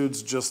 those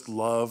dudes just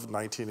love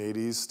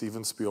 1980s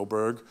Steven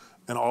Spielberg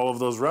and all of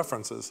those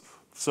references.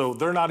 So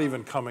they're not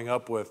even coming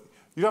up with,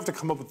 you have to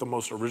come up with the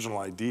most original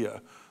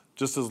idea,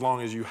 just as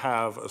long as you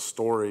have a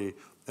story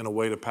and a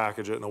way to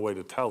package it and a way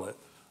to tell it.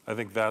 I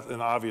think that,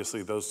 and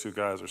obviously those two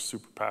guys are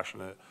super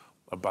passionate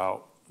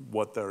about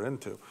what they're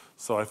into.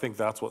 So I think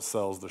that's what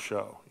sells the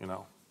show, you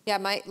know? Yeah,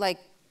 my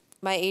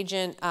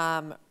agent,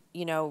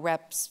 you know,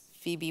 reps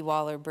Phoebe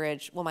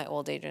Waller-Bridge. Well, my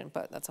old agent,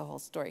 but that's a whole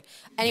story.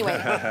 Anyway,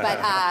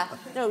 but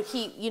no,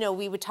 you know,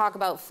 we would talk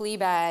about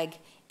Fleabag,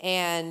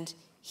 and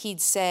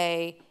he'd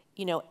say,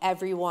 you know,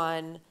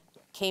 everyone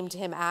came to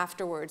him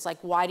afterwards, like,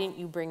 why didn't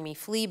you bring me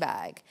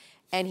Fleabag?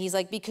 And he's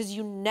like, because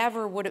you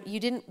never would have,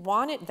 you didn't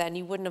want it then,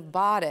 you wouldn't have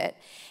bought it.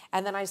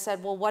 And then I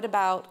said, well, what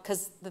about,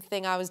 because the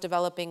thing I was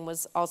developing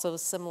was also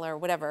similar,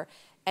 whatever.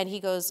 And he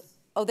goes,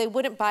 oh, they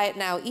wouldn't buy it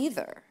now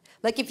either.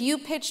 Like, if you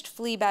pitched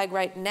Fleabag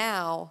right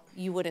now,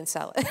 you wouldn't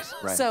sell it.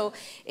 Right. So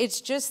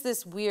it's just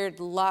this weird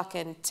luck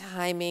and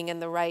timing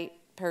and the right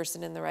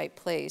person in the right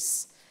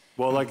place.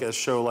 Well, like a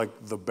show like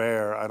The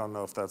Bear, I don't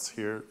know if that's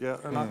here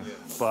yet or not,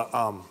 but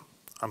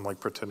I'm like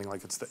pretending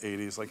like it's the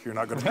 80s, like you're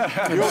not gonna,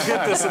 you'll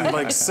get this in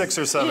like 6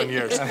 or 7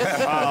 years.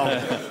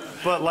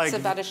 But like, It's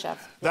about a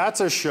chef. That's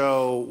a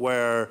show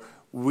where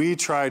we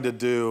tried to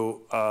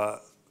do a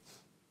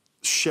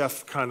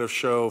chef kind of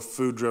show,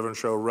 food-driven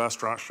show,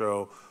 restaurant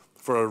show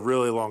for a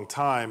really long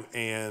time,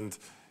 and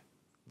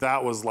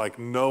that was like,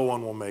 no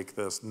one will make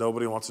this.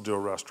 Nobody wants to do a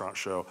restaurant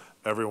show.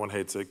 Everyone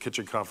hates it.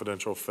 Kitchen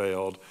Confidential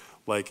failed.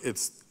 Like,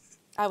 it's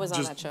I was on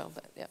just, that show,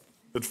 but yeah.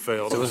 It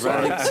failed. So was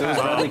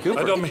Bradley Cooper.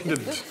 I don't mean to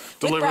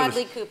deliver With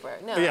Bradley Cooper.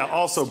 No. Yeah,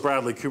 also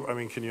Bradley Cooper. I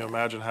mean, can you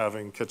imagine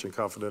having Kitchen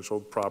Confidential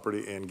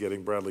property and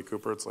getting Bradley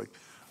Cooper? It's like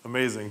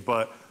amazing.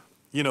 But,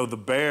 you know, The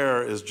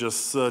Bear is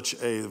just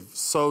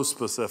so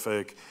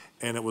specific,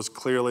 and it was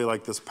clearly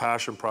like this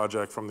passion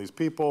project from these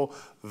people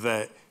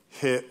that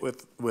hit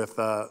with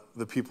the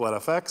people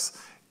at FX.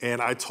 And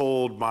I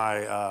told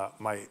my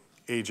my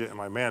agent and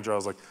my manager, I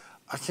was like,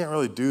 I can't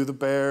really do The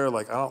Bear.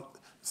 Like,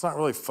 it's not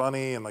really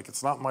funny, and like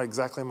it's not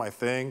exactly my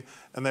thing.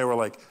 And they were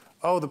like,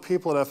 oh, the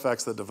people at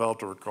FX that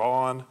developed it are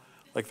gone.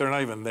 Like, they're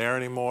not even there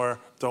anymore.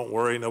 Don't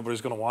worry,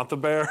 nobody's gonna want The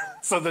Bear.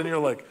 So then you're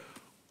like,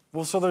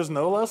 well, so there's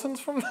no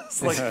lessons from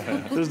this? Like,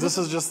 this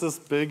is just this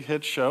big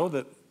hit show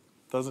that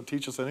doesn't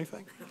teach us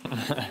anything?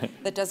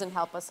 That doesn't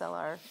help us sell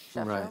our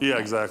chef Right. show. Yeah,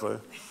 exactly.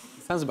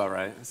 Sounds about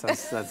right.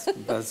 That's kind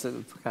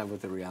of what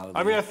the reality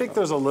I mean, is. I think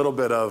there's a little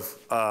bit of,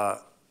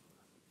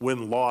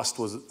 when Lost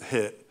was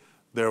hit,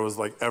 there was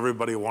like,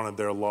 everybody wanted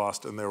their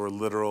Lost, and there were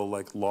literal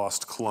like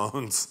Lost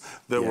clones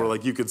that were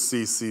like, you could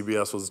see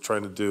CBS was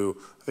trying to do,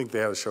 I think they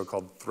had a show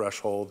called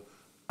Threshold.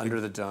 Under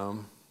the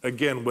Dome.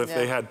 Again,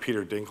 they had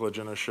Peter Dinklage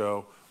in a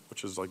show,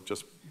 which is like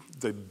just,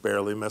 they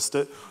barely missed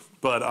it.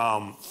 But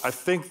I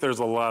think there's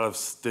a lot of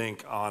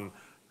stink on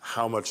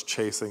how much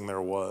chasing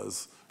there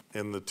was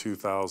in the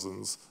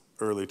 2000s,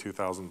 early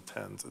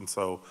 2010s. And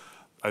so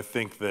I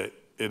think that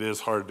it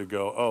is hard to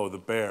go, oh, The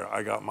Bear,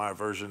 I got my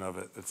version of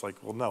it. It's like,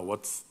 well, no,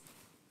 what's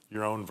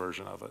your own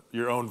version of it?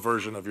 Your own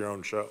version of your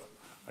own show,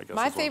 I guess.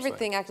 My favorite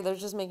thing, actually, that was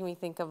just making me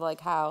think of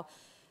like how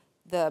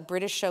the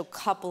British show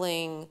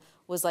Coupling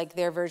was like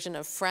their version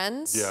of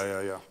Friends.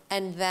 Yeah.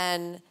 And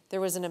then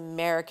there was an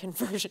American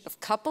version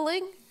of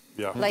Coupling.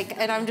 Yeah. Like,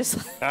 and I'm just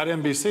like, At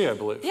NBC, I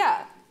believe.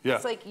 yeah. Yeah.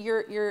 It's like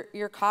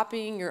you're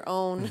copying your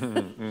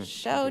own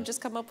show. Just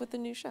come up with a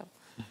new show.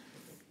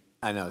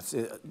 I know.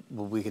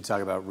 Well, we could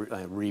talk about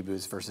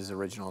reboots versus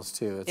originals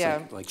too. It's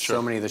Yeah. like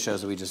so many of the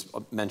shows that we just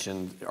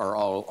mentioned are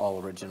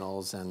all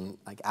originals, and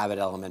like Abbott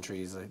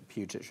Elementary is a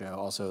huge hit show,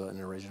 also an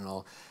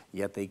original.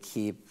 Yet they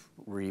keep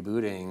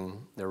rebooting.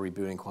 They're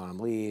rebooting Quantum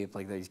Leap.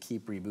 Like they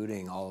keep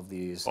rebooting all of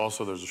these.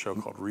 Also, there's a show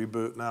called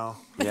Reboot now.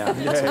 Yeah.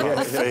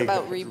 It's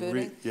about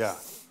rebooting. Yeah.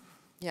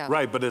 Yeah.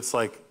 Right, but it's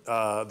like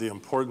the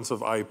importance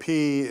of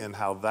IP and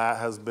how that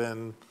has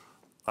been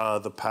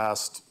the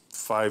past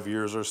 5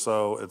 years or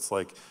so. It's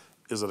like,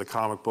 is it a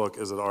comic book?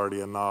 Is it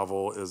already a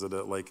novel? Is it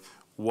like,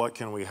 what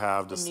can we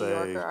have to say?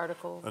 A New Yorker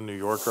article. A New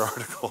Yorker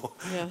article.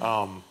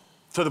 Yeah.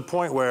 To the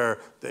point where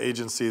the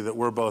agency that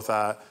we're both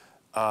at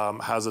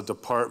has a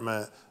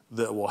department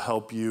that will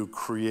help you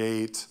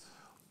create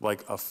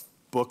like a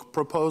book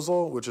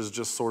proposal, which is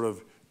just sort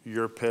of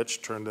your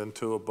pitch turned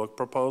into a book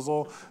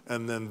proposal,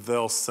 and then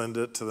they'll send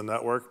it to the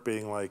network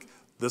being like,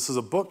 this is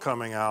a book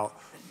coming out,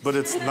 but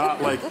it's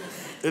not like,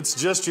 it's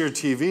just your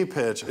TV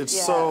pitch.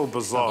 It's so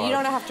bizarre. You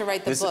don't have to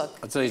write the book.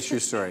 I'll tell you a true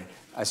story.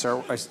 I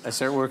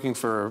started working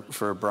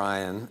for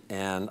Brian,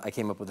 and I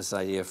came up with this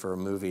idea for a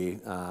movie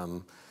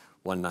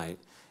one night,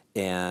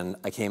 and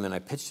I came and I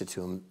pitched it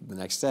to him the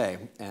next day,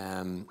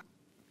 and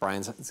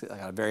Brian's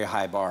got a very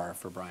high bar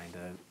for Brian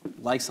to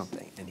like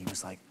something, and he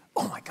was like,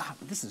 "Oh my God,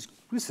 this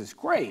is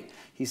great."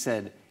 He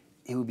said,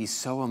 "It would be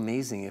so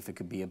amazing if it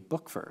could be a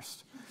book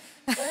first."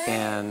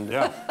 And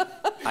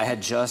I had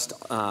just,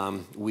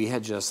 we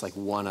had just like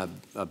won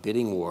a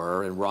bidding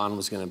war, and Ron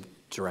was going to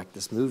direct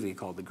this movie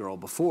called The Girl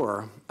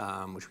Before,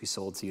 which we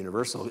sold to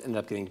Universal. It ended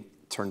up getting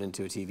turned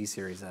into a TV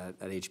series at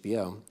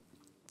HBO.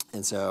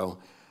 And so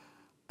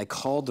I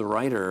called the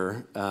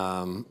writer,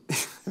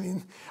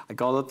 I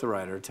called up the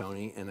writer,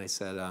 Tony, and I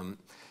said,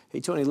 "Hey,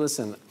 Tony,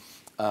 listen,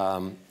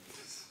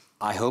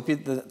 I hope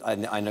I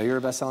know you're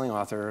a best-selling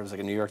author." It was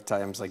like a New York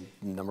Times like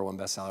 #1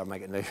 bestseller. I'm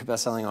like, "I know you're a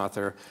best-selling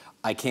author.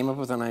 I came up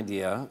with an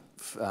idea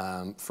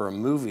for a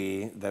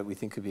movie that we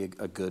think could be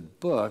a good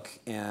book,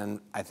 and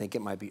I think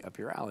it might be up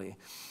your alley."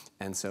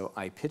 And so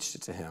I pitched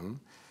it to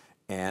him,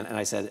 and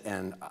I said,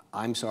 "And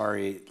I'm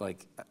sorry,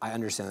 like I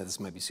understand that this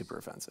might be super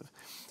offensive."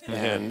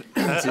 And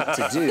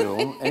to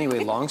do, anyway,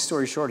 long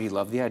story short, he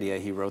loved the idea.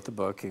 He wrote the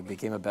book. It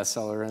became a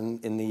bestseller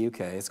in the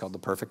UK. It's called The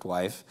Perfect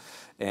Wife,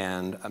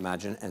 and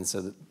Imagine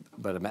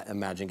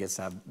gets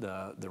to have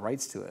the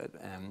rights to it,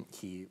 and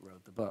he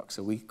wrote the book.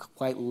 So we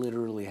quite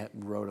literally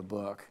wrote a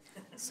book.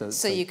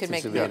 So you could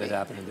make a movie. movie. It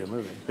happen into a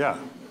movie. Yeah.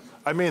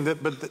 I mean,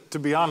 but to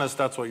be honest,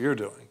 that's what you're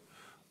doing.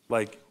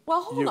 Like.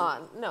 Well, hold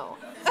on. No.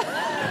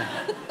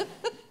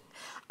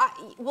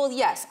 Well,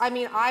 yes. I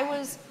mean, I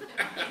was.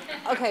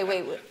 Okay,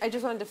 wait. I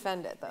just want to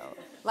defend it though.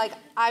 Like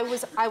I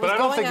was. But I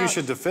don't think you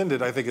should defend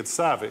it. I think it's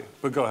savvy.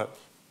 But go ahead.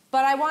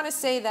 But I want to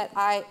say that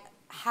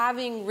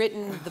having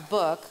written the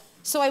book,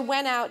 so I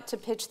went out to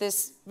pitch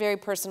this very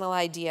personal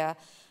idea.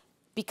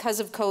 Because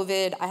of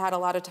COVID, I had a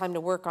lot of time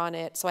to work on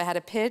it. So I had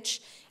a pitch,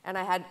 and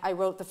I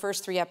wrote the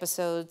first 3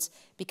 episodes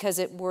because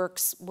it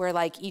works where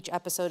like each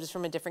episode is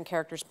from a different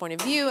character's point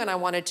of view, and I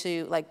wanted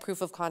to like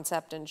proof of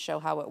concept and show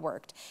how it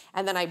worked.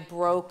 And then I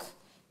broke,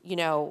 it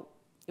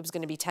was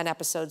going to be 10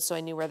 episodes, so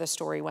I knew where the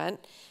story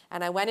went.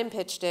 And I went and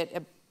pitched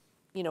it,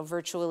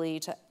 virtually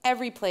to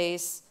every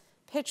place.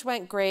 Pitch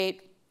went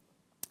great.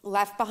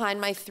 Left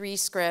behind my 3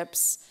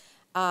 scripts,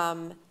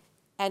 and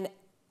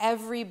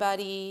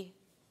everybody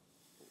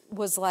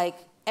was like,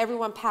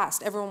 everyone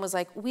passed. Everyone was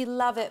like, "We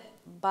love it,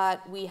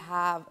 but we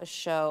have a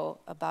show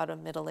about a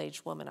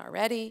middle-aged woman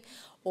already,"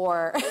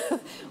 or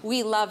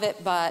 "We love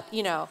it, but,"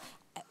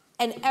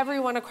 and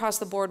everyone across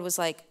the board was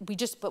like,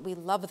 but we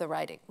love the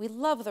writing. We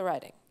love the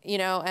writing,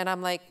 and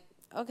I'm like,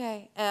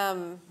 okay,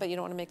 but you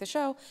don't want to make the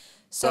show.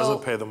 So,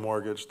 doesn't pay the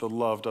mortgage. The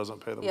love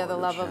doesn't pay the mortgage. Yeah, the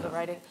love of the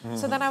writing.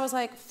 So then I was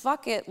like,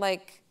 fuck it,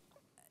 like,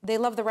 they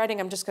love the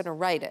writing, I'm just gonna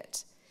write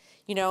it,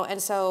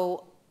 and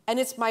so, and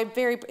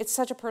it's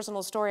such a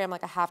personal story, I'm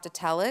like, I have to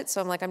tell it,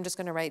 so I'm like, I'm just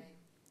gonna write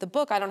the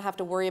book. I don't have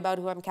to worry about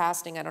who I'm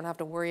casting, I don't have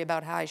to worry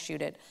about how I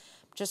shoot it.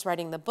 I'm just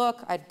writing the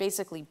book. I'd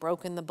basically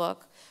broken the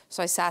book,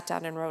 so I sat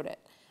down and wrote it.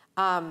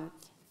 And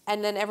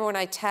then everyone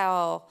I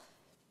tell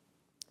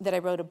that I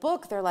wrote a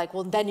book, they're like,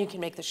 well, then you can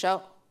make the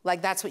show.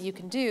 Like, that's what you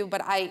can do,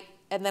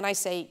 and then I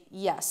say,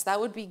 yes, that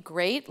would be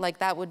great, like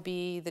that would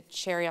be the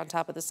cherry on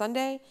top of the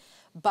sundae,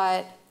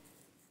 but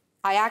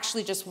I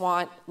actually just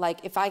want,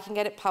 like, if I can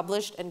get it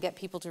published and get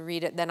people to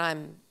read it, then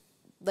I'm,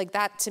 like,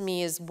 that to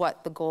me is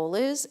what the goal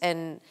is.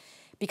 And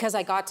because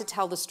I got to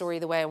tell the story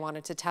the way I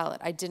wanted to tell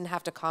it, I didn't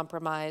have to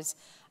compromise.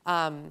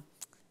 I don't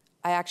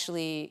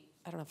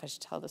know if I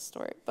should tell this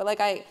story, but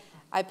like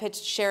I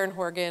pitched Sharon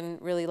Horgan,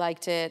 really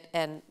liked it,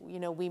 and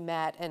we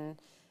met, and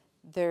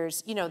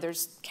there's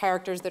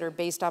characters that are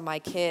based on my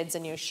kids,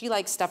 and she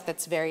likes stuff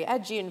that's very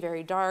edgy and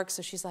very dark,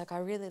 so she's like, I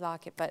really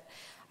like it, but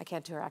I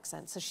can't do her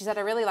accent. So she said,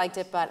 I really liked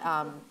it, but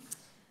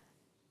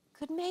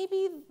could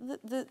maybe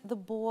the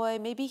boy,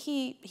 maybe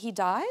he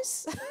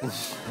dies?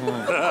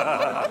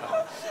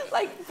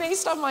 Like,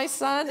 based on my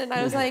son, and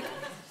I was like,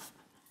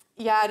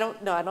 yeah, I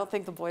don't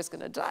think the boy's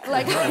gonna die.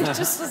 Like, I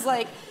just was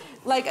like,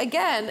 like,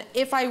 again,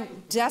 if I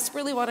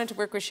desperately wanted to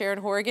work with Sharon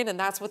Horgan and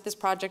that's what this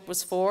project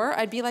was for,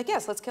 I'd be like,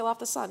 yes, let's kill off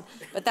the sun.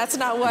 But that's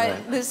not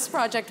what this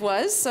project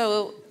was,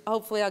 so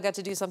hopefully I'll get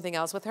to do something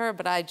else with her,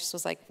 but I just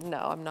was like, no,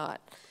 I'm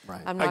not.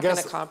 Right. I'm not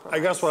gonna compromise.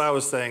 I guess what I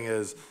was saying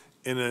is,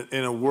 in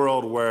a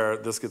world where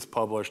this gets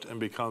published and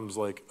becomes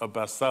like a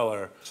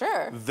bestseller,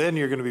 sure, then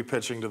you're gonna be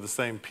pitching to the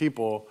same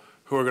people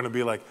who are gonna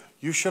be like,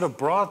 you should have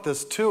brought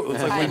this too.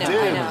 It's like,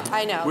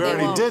 I know. We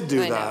already did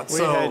do that.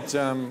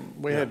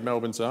 We had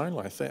Melbourne's own,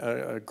 I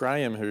think,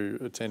 Graham, who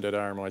attended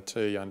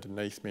RMIT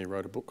underneath me,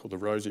 wrote a book called The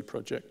Rosie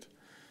Project.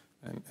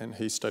 And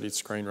he studied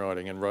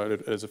screenwriting and wrote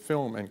it as a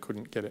film and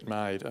couldn't get it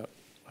made.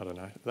 I don't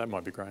know, that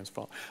might be Graham's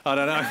fault. I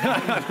don't know.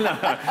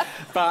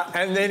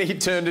 And then he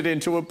turned it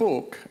into a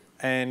book,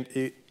 and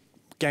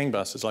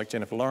gangbusters, like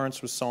Jennifer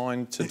Lawrence was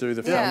signed to do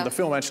the film. Yeah. The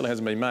film actually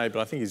hasn't been made,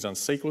 but I think he's done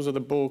sequels of the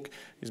book.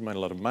 He's made a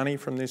lot of money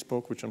from this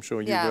book, which I'm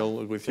sure you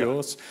will with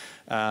yours.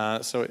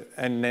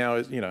 And now,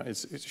 you know,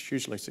 it's a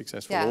hugely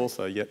successful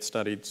author, yet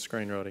studied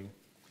screenwriting.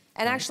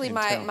 And actually,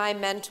 my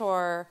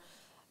mentor,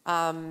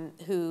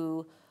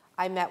 who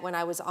I met when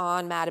I was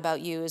on Mad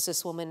About You, is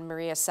this woman,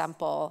 Maria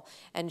Semple,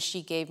 and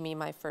she gave me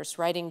my first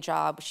writing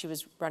job. She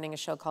was running a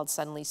show called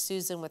Suddenly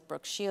Susan with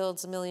Brooke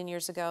Shields a million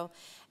years ago.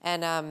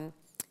 And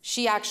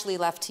she actually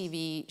left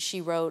TV. She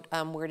wrote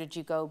Where Did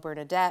You Go,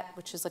 Bernadette,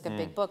 which is like a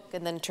big book,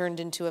 and then turned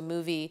into a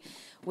movie,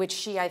 which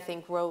she, I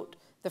think, wrote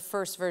the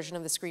first version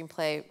of the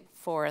screenplay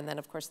for, and then,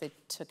 of course, they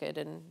took it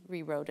and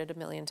rewrote it a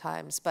million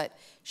times. But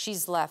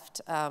she's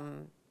left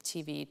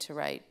TV to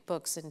write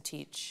books and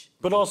teach.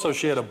 But also,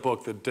 she had a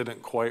book that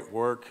didn't quite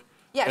work.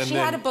 Yeah, and she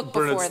had a book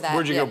before that.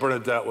 Where'd You Go,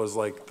 Bernadette was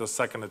like the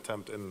second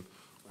attempt and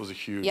was a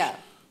huge,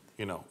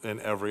 you know, in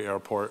every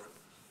airport.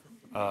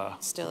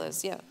 Still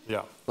is, yeah.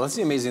 Yeah. Well, that's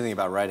the amazing thing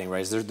about writing,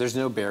 right? Is there's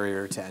no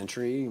barrier to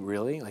entry,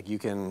 really. Like you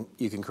can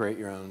create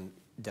your own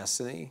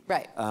destiny.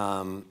 Right.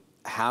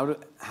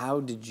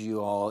 How did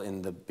you all,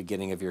 in the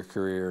beginning of your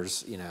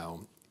careers, you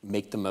know,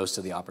 make the most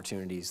of the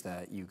opportunities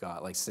that you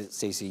got? Like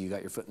Stacy, you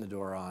got your foot in the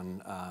door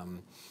on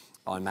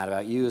Mad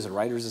About You as a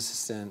writer's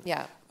assistant.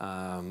 Yeah.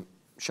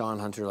 Shaun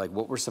Hunter, like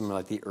what were some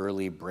like the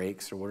early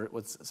breaks, or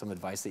what's some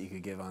advice that you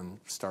could give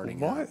on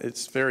starting out?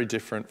 It's very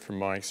different from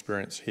my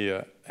experience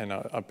here, and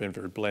I've been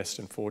very blessed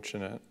and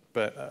fortunate.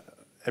 But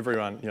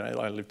everyone, you know,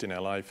 I lived in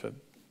LA for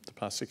the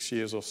past 6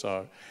 years or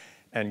so,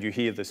 and you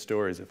hear the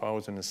stories. If I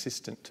was an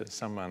assistant to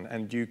someone,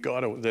 and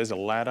there's a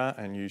ladder,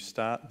 and you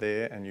start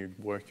there, and you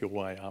work your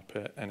way up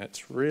it, and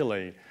it's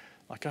really,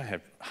 like I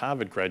have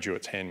Harvard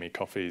graduates hand me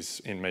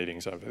coffees in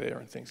meetings over there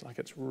and things like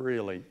it's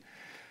really.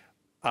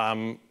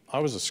 I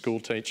was a school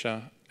teacher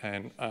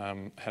and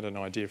had an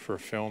idea for a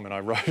film, and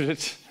I wrote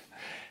it,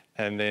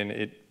 and then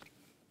it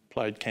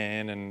played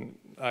Cannes, and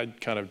I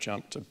kind of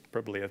jumped to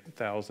probably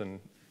 1,000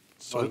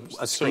 a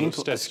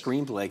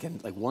screenplay can,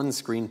 like one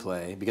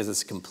screenplay, because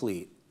it's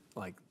complete,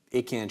 like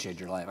it can change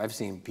your life. I've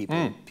seen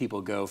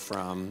people go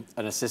from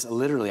an assistant.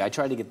 Literally, I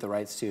tried to get the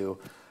rights to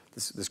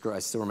this girl. I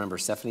still remember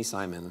Stephanie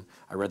Simon.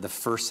 I read the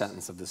first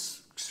sentence of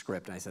this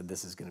script, and I said,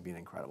 "This is going to be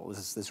incredible.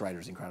 This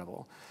writer's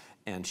incredible,"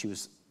 and she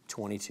was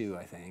 22,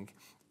 I think,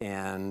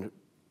 and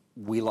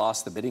we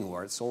lost the bidding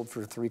war. It sold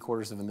for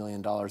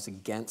 $750,000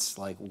 against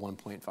like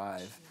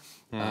 1.5,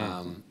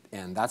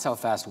 and that's how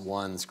fast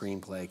one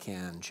screenplay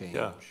can change.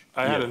 Yeah,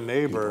 I had a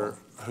neighbor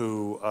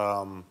who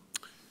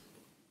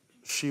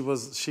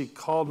she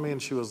called me and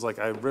she was like,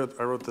 I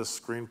wrote this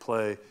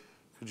screenplay.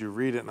 Could you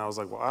read it? And I was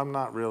like, well, I'm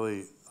not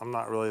really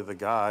the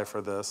guy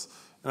for this.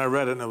 And I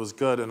read it and it was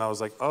good. And I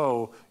was like,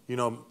 oh, you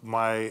know,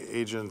 my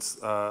agent's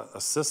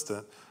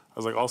assistant. I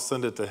was like, I'll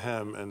send it to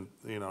him, and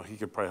you know, he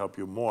could probably help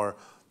you more.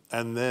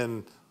 And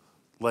then,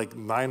 like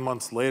 9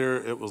 months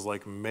later, it was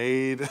like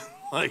made,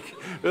 like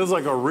it was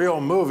like a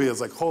real movie.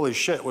 It's like holy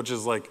shit, which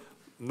is like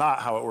not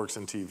how it works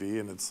in TV.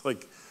 And it's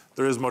like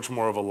there is much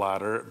more of a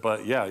ladder.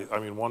 But yeah, I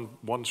mean, one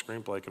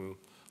screenplay can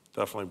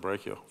definitely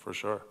break you for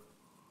sure.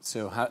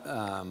 So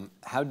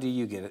how do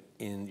you get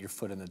your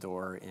foot in the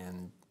door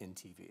in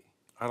TV?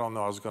 I don't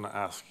know. I was going to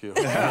ask you.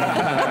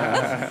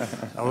 I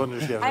wonder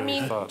if you have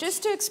any thoughts.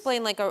 Just to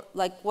explain, like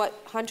what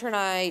Hunter and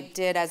I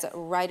did as a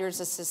writer's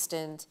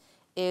assistant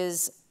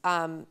is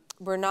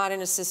we're not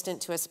an assistant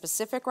to a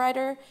specific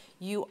writer.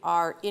 You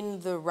are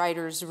in the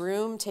writer's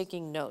room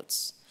taking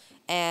notes.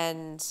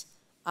 And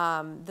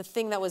the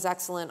thing that was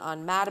excellent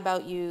on Mad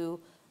About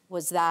You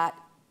was that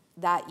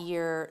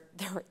year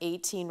there were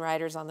 18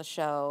 writers on the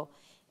show,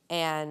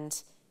 and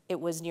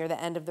it was near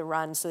the end of the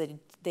run, so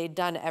they'd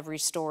done every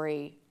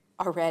story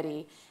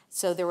already.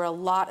 So there were a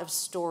lot of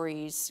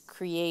stories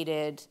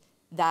created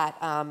that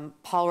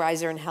Paul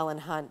Reiser and Helen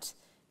Hunt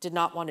did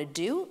not want to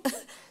do.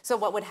 So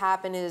what would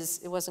happen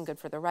is, it wasn't good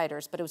for the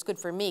writers, but it was good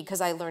for me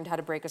because I learned how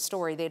to break a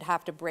story. They'd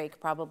have to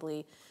break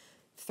probably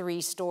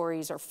 3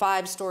 stories or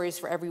 5 stories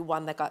for every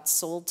one that got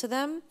sold to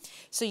them.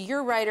 So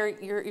you're a writer,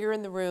 you're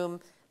in the room,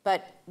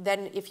 but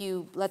then if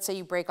let's say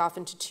you break off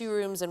into 2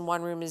 rooms and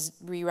one room is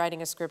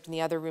rewriting a script and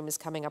the other room is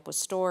coming up with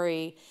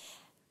story,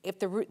 if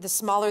the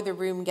smaller the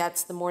room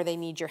gets, the more they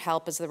need your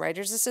help as the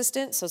writer's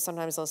assistant. So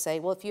sometimes they'll say,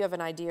 well, if you have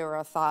an idea or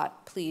a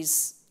thought,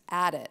 please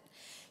at it.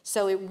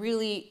 So it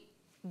really,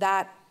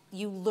 that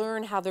you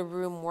learn how the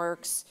room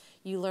works,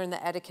 you learn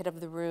the etiquette of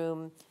the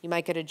room, you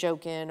might get a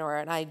joke in or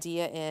an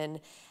idea in,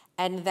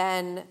 and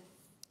then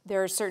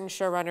there are certain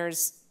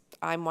showrunners,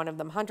 I'm one of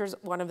them, Hunter's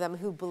one of them,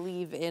 who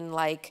believe in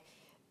like,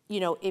 you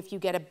know, if you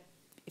get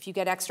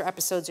extra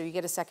episodes or you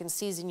get a second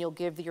season, you'll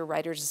give your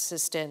writer's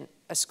assistant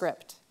a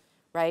script,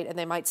 right? And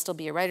they might still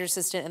be a writer's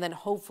assistant, and then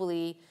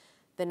hopefully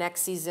the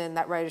next season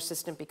that writer's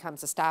assistant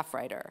becomes a staff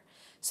writer.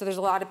 So there's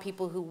a lot of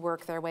people who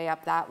work their way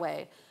up that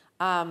way.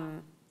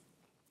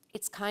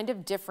 It's kind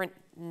of different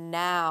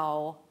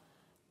now,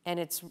 and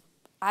it's,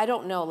 I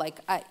don't know, like,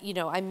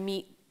 I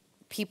meet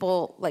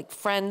people, like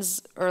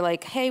friends, or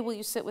like, hey, will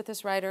you sit with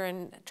this writer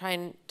and try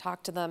and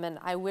talk to them? And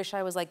I wish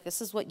I was like, this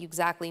is what you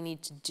exactly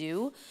need to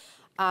do.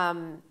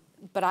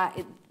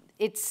 But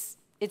it's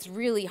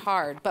really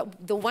hard.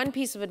 But the one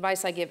piece of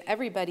advice I give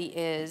everybody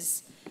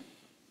is,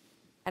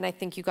 and I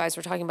think you guys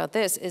were talking about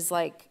this, is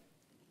like,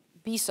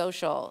 be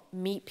social,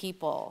 meet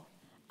people,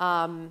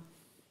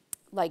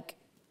 like,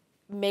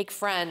 make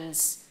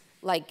friends,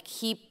 like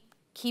keep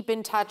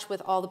in touch with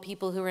all the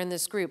people who are in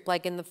this group.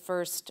 Like in the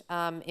first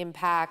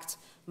Impact,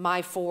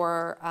 my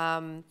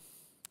 4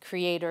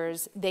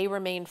 creators, they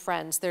remain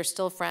friends. They're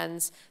still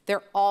friends.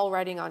 They're all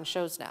writing on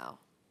shows now,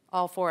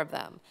 all 4 of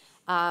them.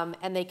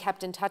 And they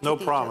kept in touch with each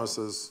other. No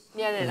promises.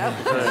 Yeah,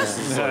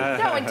 no.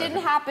 No, it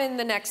didn't happen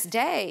the next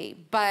day,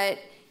 but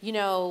you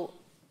know,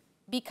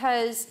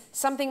 because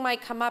something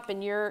might come up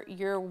and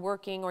you're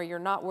working or you're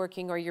not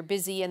working or you're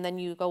busy, and then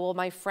you go, well,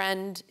 my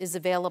friend is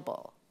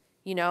available,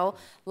 you know?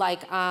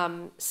 Like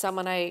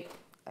someone I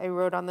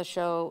wrote on the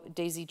show,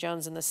 Daisy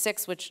Jones and the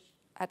Six, which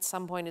at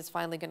some point is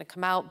finally gonna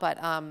come out, but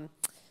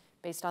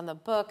based on the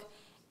book.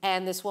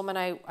 And this woman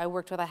I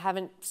worked with, I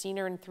haven't seen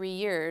her in 3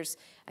 years,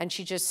 and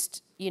she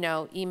just, you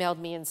know, emailed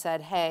me and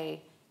said,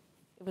 hey,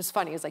 it was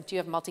funny. It was like, do you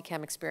have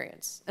multicam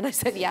experience? And I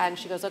said, yeah. And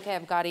she goes, okay,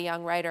 I've got a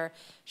young writer.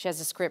 She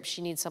has a script.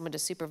 She needs someone to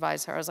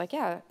supervise her. I was like,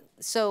 yeah.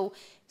 So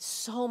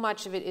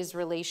much of it is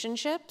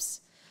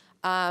relationships.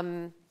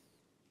 And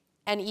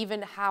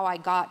even how I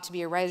got to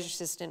be a writer's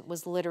assistant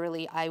was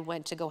literally, I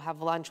went to go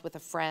have lunch with a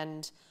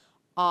friend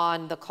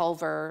on the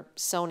Culver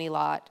Sony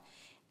lot.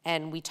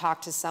 And we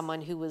talked to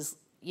someone who was,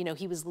 you know,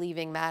 he was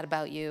leaving mad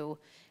about you.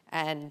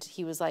 And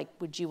he was like,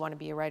 would you want to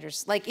be a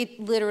writer's? Like, it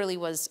literally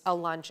was a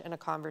lunch and a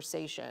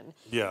conversation.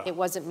 Yeah. It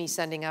wasn't me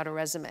sending out a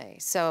resume.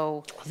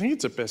 So I think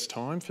it's the best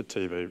time for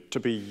TV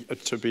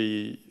to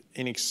be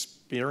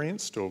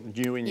inexperienced or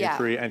new in your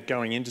career and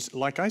going into,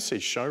 like I see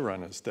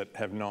showrunners that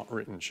have not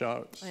written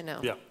shows. I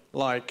know. Yeah.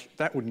 Like,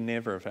 that would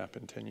never have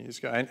happened 10 years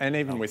ago. And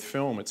even with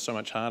film, it's so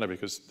much harder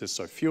because there's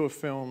so fewer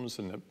films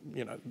and,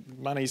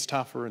 money's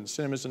tougher and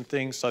cinemas and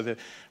things, so they're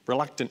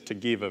reluctant to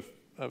give a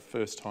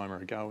first-timer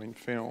a go in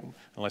film,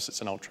 unless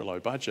it's an ultra-low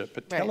budget.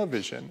 But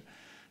television,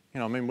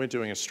 we're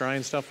doing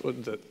Australian stuff,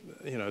 that,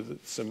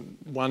 some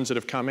ones that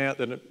have come out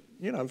that,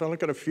 I've only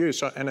got a few.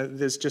 So, and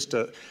there's just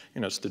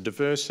it's the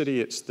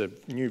diversity, it's the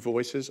new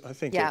voices. I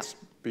think it's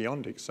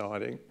beyond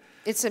exciting.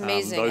 It's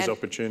amazing. Those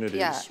opportunities.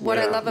 Yeah, what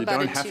I love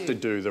about it too. You don't have to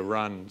do the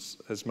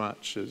runs as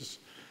much as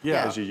you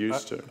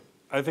used to.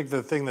 I think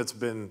the thing that's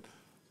been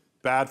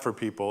bad for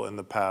people in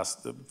the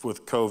past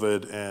with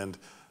COVID and,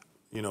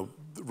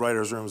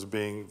 writers' rooms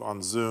being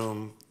on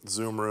Zoom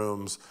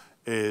rooms,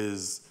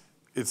 is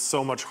it's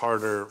so much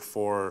harder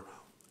for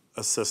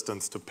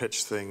assistants to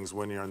pitch things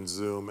when you're on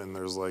Zoom and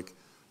there's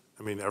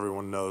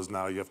everyone knows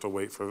now you have to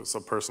wait for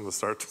some person to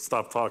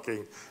stop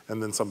talking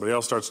and then somebody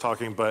else starts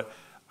talking. But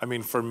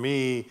for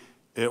me,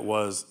 it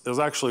was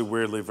actually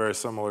weirdly very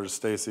similar to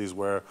Stacy's,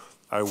 where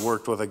I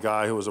worked with a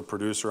guy who was a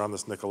producer on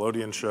this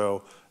Nickelodeon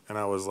show, and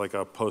I was like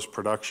a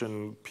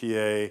post-production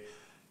PA.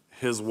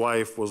 His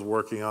wife was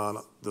working on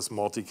this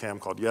multicam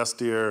called Yes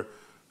Dear.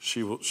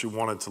 She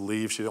wanted to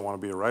leave. She didn't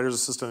want to be a writer's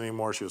assistant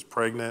anymore. She was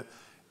pregnant.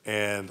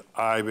 And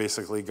I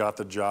basically got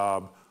the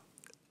job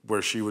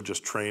where she would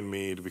just train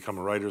me to become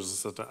a writer's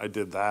assistant. I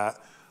did that.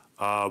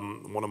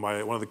 One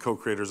of the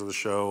co-creators of the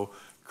show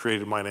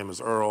created My Name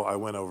is Earl. I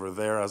went over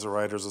there as a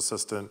writer's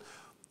assistant,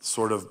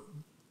 sort of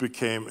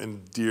became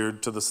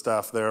endeared to the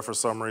staff there for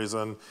some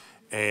reason.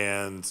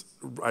 And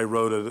I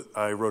wrote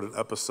an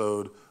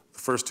episode the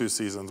first 2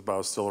 seasons, but I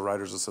was still a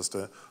writer's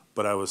assistant,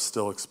 but I was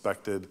still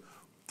expected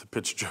to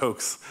pitch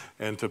jokes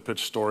and to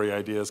pitch story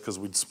ideas, because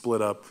we'd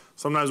split up.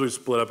 Sometimes we'd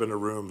split up into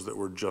rooms that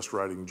were just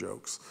writing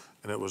jokes.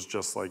 And it was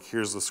just like,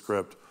 here's the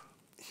script,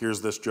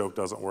 here's this joke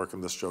doesn't work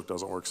and this joke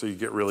doesn't work. So you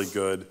get really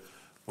good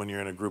when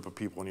you're in a group of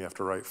people and you have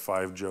to write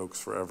 5 jokes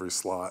for every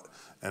slot.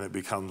 And it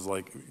becomes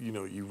like,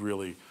 you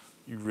really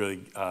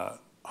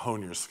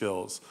hone your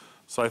skills.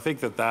 So I think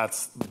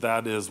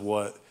that is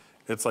what,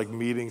 it's like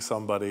meeting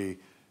somebody,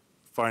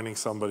 finding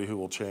somebody who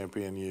will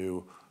champion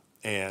you,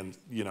 and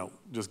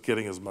just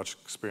getting as much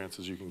experience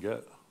as you can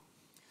get.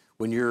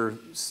 When you're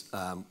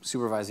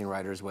supervising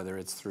writers, whether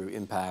it's through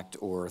Impact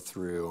or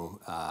through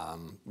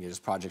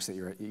just projects that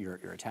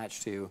you're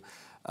attached to,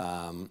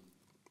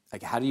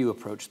 how do you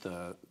approach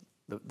the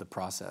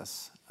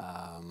process,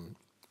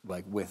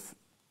 with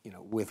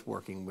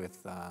working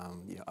with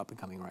up and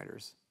coming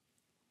writers?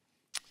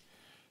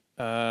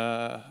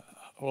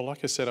 Well,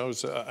 like I said,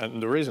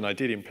 and the reason I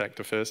did Impact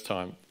the first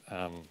time,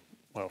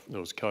 well, there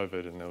was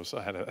COVID and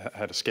I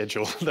had a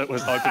schedule that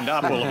was opened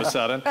up all of a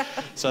sudden,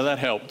 so that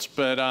helped.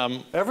 But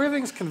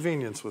everything's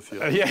convenience with you.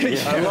 Yeah.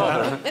 I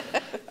love it.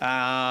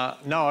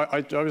 No,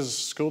 I was a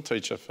school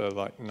teacher for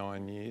like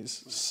 9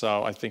 years,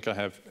 so I think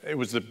it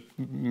was the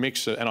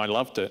mix, and I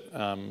loved it.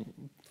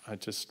 I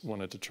just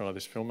wanted to try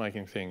this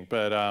filmmaking thing,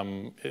 but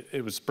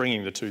it was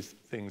bringing the two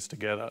things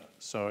together,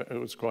 so it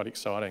was quite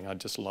exciting. I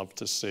just love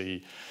to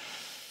see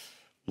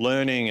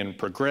learning and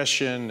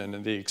progression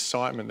and the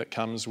excitement that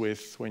comes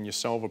with when you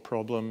solve a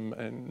problem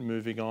and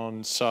moving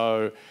on.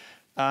 So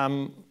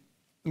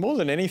more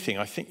than anything,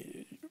 I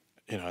think,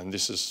 and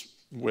this is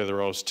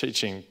whether I was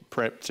teaching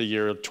prep to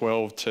year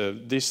 12 to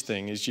this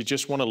thing, is you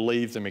just want to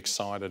leave them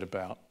excited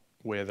about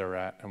where they're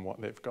at and what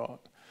they've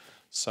got.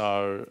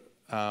 So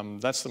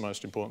that's the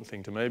most important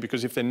thing to me,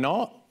 because if they're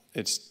not,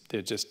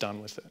 they're just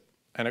done with it.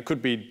 And it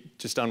could be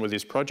just done with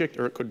this project,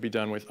 or it could be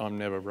done with I'm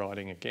never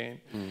writing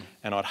again.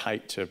 And I'd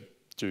hate to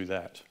do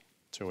that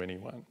to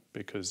anyone,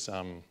 because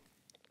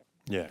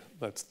yeah,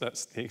 that's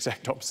the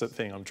exact opposite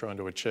thing I'm trying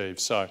to achieve.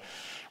 So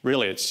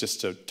really it's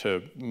just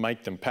to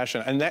make them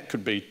passionate, and that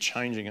could be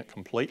changing it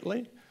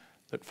completely,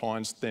 that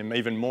finds them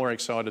even more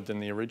excited than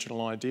the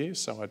original idea.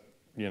 So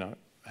I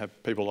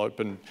have people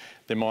open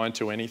their mind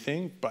to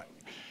anything, but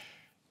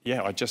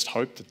yeah, I just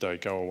hope that they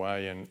go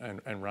away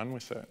and run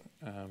with it,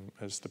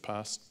 as the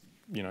past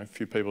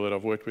few people that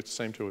I've worked with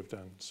seem to have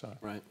done. So.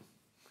 Right.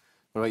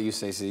 What about you,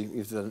 Stacey?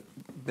 You've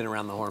been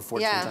around the horn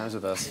 14 times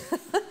with us.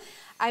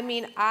 I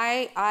mean,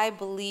 I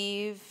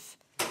believe,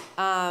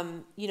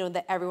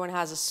 that everyone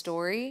has a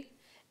story,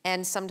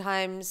 and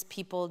sometimes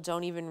people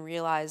don't even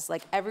realize,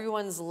 like,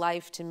 everyone's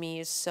life to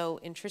me is so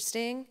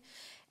interesting,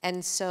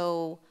 and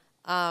so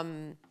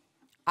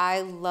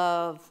I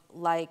love,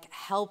 like,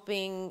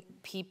 helping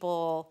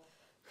people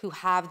who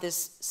have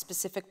this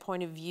specific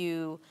point of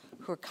view,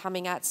 who are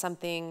coming at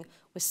something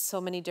with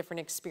so many different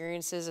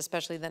experiences,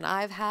 especially than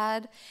I've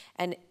had,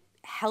 and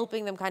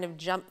helping them kind of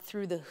jump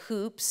through the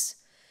hoops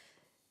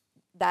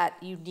that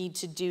you need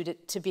to do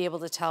to be able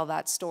to tell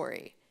that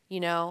story,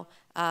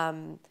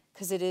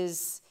 because it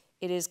is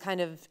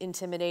kind of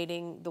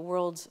intimidating. The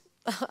world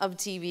of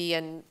TV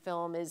and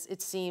film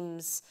it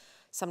seems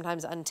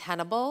sometimes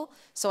untenable.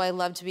 So I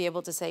love to be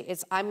able to say,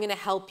 I'm gonna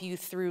help you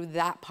through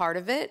that part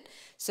of it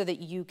so that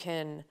you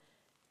can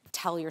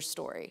tell your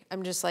story.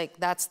 I'm just like,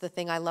 that's the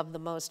thing I love the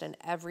most. And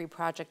every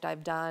project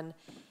I've done,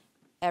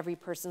 every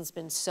person's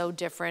been so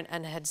different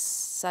and had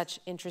such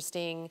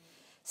interesting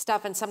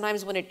stuff. And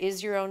sometimes when it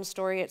is your own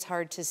story, it's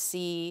hard to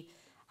see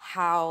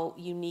how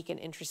unique and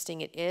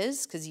interesting it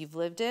is because you've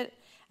lived it.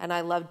 And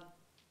I love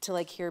to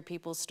like hear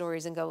people's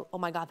stories and go, oh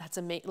my God, that's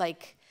amazing.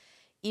 Like,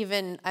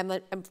 even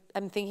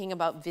I'm thinking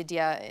about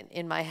Vidya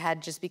in my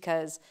head just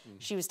because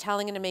she was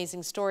telling an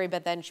amazing story,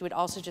 but then she would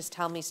also just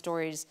tell me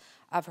stories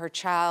of her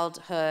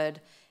childhood,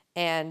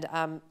 and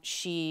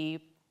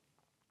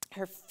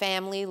her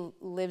family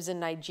lives in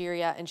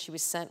Nigeria, and she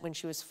was sent when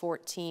she was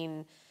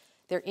 14.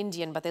 They're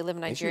Indian, but they live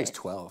in Nigeria. I think she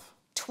was 12.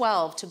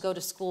 12 to go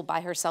to school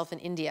by herself in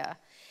India,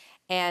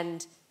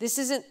 and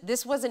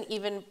this wasn't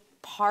even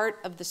part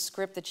of the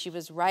script that she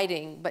was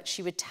writing, but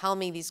she would tell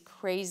me these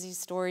crazy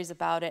stories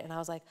about it, and I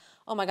was like,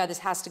 oh my God, this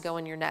has to go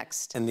in your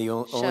next And the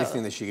only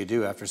thing that she could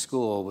do after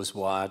school was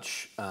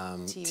watch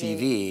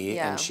TV,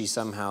 yeah. and she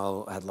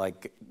somehow had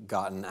like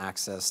gotten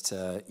access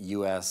to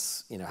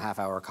U.S.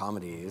 half-hour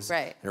comedies.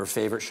 Right. And her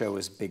favorite show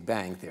was Big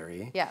Bang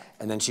Theory. Yeah.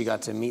 And then she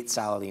got to meet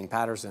Saladin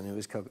Patterson, who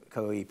was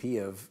co-EP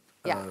of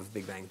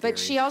Big Bang Theory. But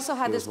she also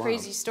had this was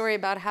crazy story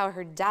about how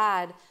her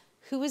dad,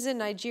 who was in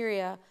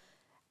Nigeria,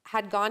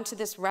 had gone to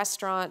this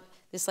restaurant,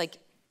 this like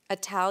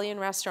Italian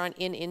restaurant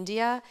in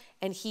India,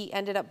 and he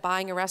ended up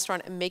buying a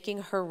restaurant and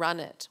making her run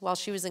it while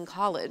she was in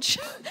college.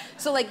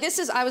 So like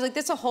I was like,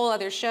 this is a whole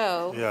other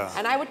show. Yeah.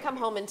 And I would come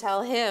home and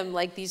tell him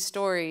like these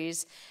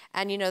stories.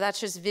 And that's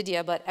just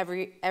Vidya, but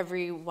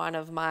every one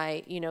of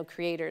my,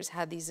 creators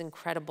had these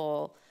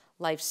incredible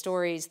life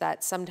stories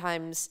that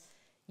sometimes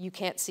you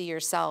can't see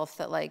yourself,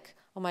 that like,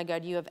 oh my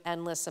God, you have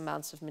endless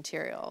amounts of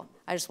material.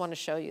 I just want to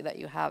show you that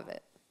you have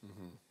it.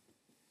 Mm-hmm.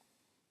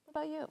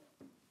 What about you?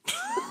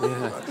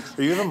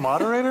 Are you the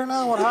moderator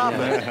now? What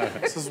happened? Yeah.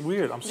 This is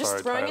weird. I'm sorry,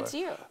 Just throwing Tyler. it to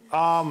you.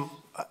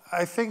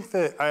 I think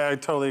that I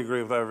totally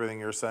agree with everything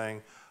you're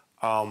saying.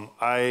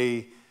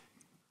 I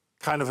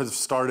kind of have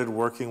started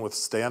working with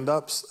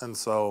stand-ups, and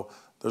so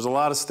there's a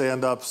lot of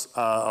stand-ups.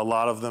 A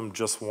lot of them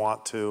just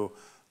want to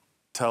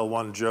tell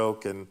one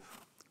joke and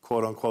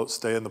quote-unquote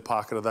stay in the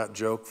pocket of that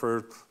joke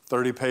for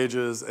 30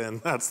 pages,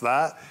 and that's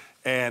that.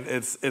 And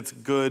it's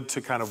good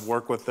to kind of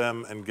work with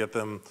them and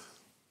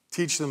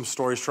teach them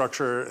story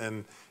structure.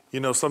 And,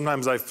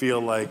 sometimes I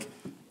feel like,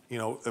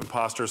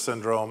 imposter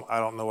syndrome. I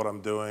don't know what I'm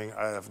doing.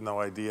 I have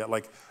no idea.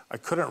 Like, I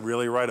couldn't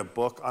really write a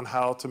book on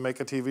how to make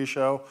a TV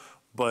show,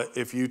 but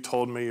if you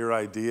told me your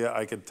idea,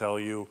 I could tell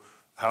you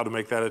how to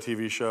make that a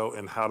TV show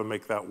and how to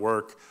make that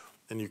work.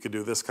 And you could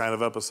do this kind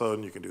of episode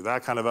and you could do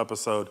that kind of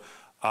episode.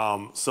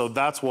 So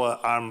that's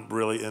what I'm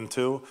really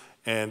into.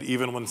 And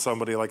even when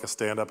somebody like a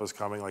stand-up is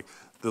coming, like,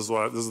 this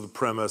is the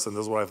premise and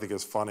this is what I think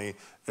is funny,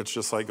 it's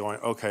just like going,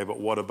 okay, but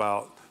what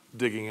about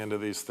digging into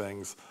these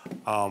things?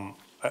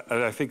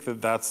 I think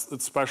that's,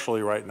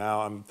 especially right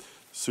now, I'm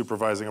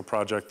supervising a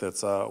project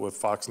that's with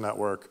Fox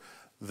Network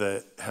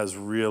that has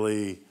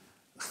really,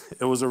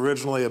 it was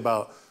originally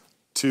about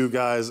two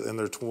guys in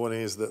their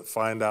 20s that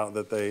find out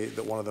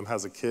that one of them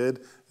has a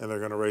kid and they're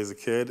gonna raise a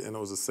kid, and it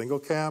was a single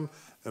cam,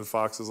 and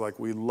Fox is like,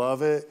 we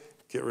love it,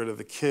 get rid of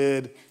the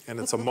kid, and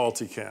it's a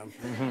multicam.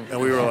 And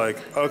we were like,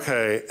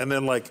 okay. And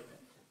then like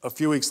a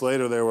few weeks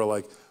later, they were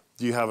like,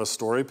 do you have a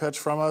story pitch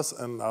from us?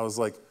 And I was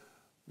like,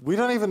 we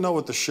don't even know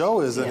what the show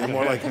is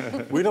anymore.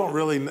 Like, we don't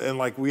really, and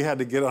like, we had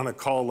to get on a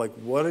call, like,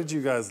 what did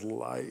you guys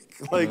like?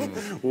 Like,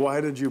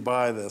 why did you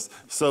buy this?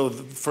 So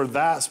for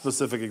that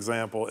specific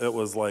example, it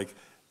was like,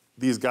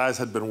 these guys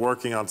had been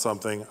working on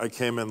something, I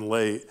came in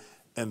late,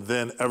 and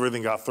then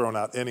everything got thrown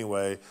out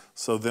anyway.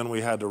 So then we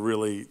had to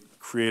really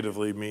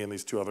creatively, me and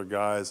these two other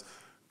guys,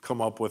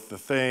 come up with the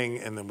thing,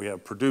 and then we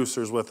have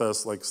producers with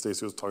us, like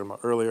Stacy was talking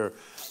about earlier.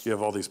 You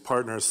have all these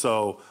partners.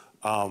 So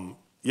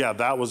yeah,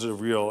 that was a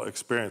real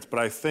experience. But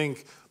I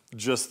think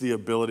just the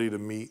ability to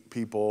meet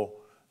people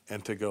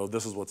and to go,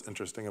 this is what's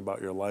interesting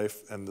about your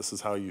life, and this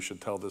is how you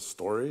should tell this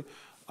story,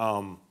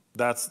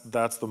 that's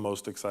the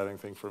most exciting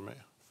thing for me,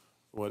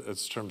 in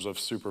terms of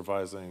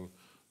supervising,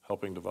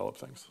 helping develop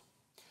things.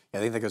 Yeah,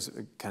 I think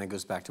that kind of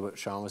goes back to what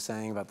Shaun was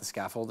saying about the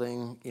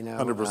scaffolding, you know?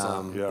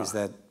 100%, yeah. Is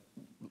that,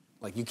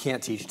 like, you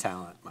can't teach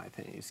talent, in my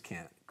opinion, you just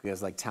can't.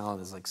 Because, like,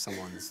 talent is like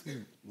someone's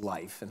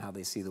life and how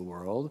they see the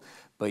world.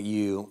 But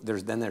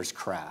then there's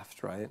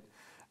craft, right?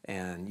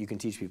 And you can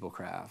teach people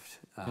craft.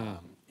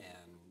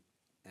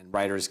 And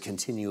writers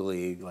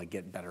continually, like,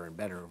 get better and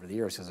better over the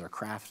years because their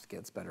craft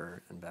gets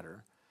better and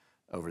better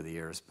over the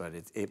years. But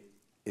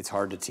it's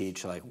hard to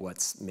teach, like,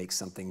 what makes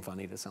something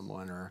funny to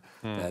someone, or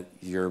that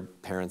your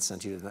parents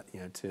sent you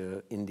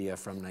to India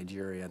from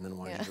Nigeria and then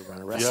wanted you to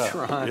run a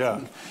restaurant. Yeah.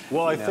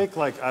 Well, I think,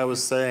 like I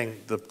was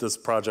saying, this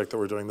project that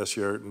we're doing this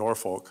year,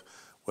 Norfolk,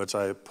 which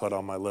I put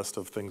on my list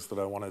of things that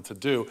I wanted to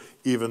do,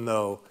 even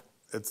though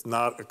it's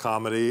not a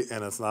comedy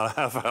and it's not a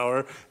half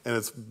hour and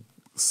it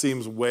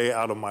seems way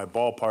out of my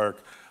ballpark,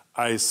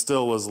 I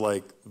still was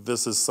like,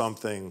 this is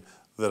something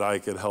that I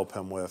could help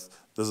him with.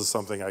 This is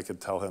something I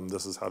could tell him,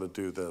 this is how to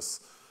do this.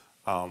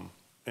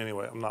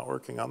 Anyway, I'm not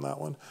working on that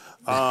one.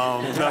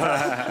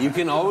 You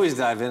can always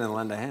dive in and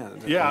lend a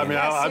hand. Yeah, I mean,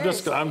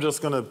 I'm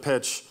just gonna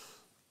pitch,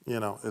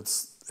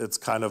 it's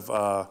kind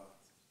of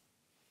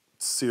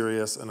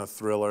serious and a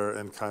thriller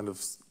and kind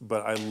of,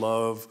 but I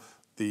love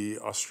the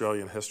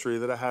Australian history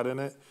that it had in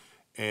it.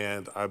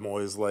 And I'm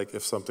always like,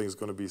 if something's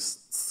gonna be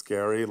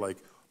scary, like,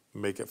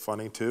 make it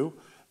funny too.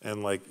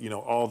 And like,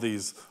 all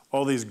these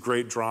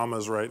great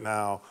dramas right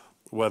now,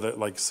 whether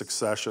like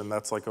Succession,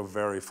 that's like a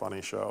very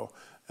funny show,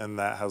 and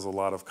that has a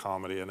lot of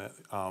comedy in it,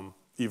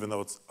 even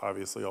though it's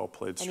obviously all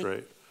played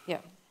straight. Yeah.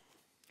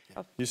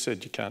 You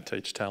said you can't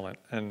teach talent,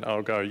 and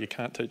I'll go, you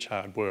can't teach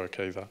hard work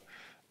either.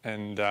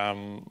 And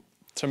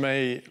to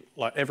me,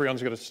 like,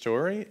 everyone's got a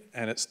story,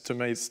 and to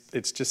me,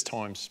 it's just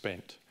time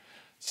spent.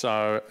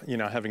 So,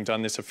 having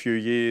done this a few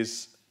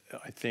years,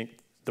 I think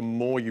the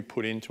more you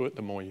put into it,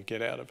 the more you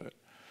get out of it.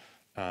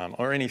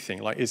 Or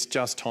anything, like, it's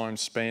just time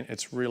spent.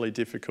 It's really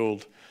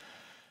difficult.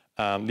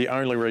 The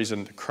only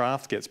reason the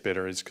craft gets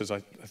better is because I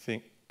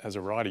think as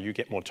a writer, you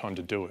get more time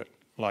to do it.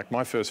 Like,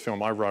 my first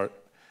film I wrote,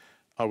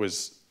 I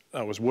was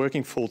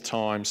working full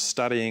time,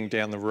 studying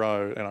down the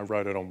road, and I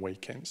wrote it on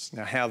weekends.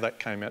 Now, how that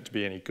came out to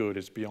be any good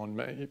is beyond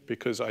me,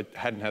 because I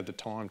hadn't had the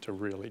time to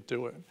really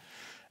do it.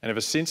 And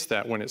ever since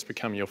that, when it's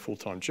become your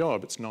full-time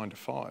job, it's 9 to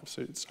 5.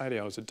 So it's 8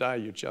 hours a day,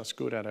 you're just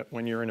good at it.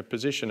 When you're in a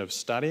position of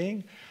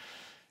studying,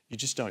 you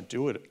just don't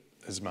do it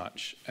as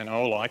much. And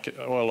all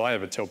I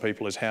ever tell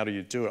people is, how do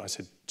you do it? I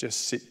said,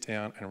 just sit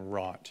down and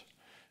write.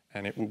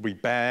 And it will be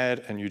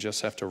bad, and you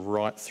just have to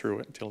write through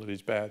it until it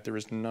is bad. There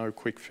is no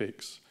quick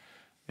fix.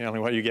 The only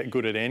way you get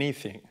good at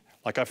anything,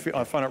 like, I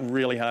find it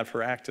really hard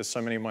for actors.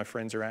 So many of my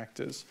friends are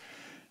actors,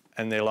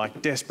 and they're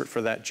like desperate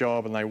for that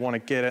job, and they want to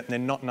get it, and they're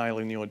not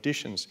nailing the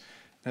auditions.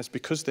 And it's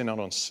because they're not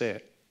on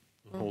set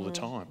all the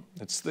time.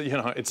 It's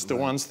the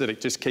ones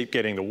that just keep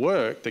getting the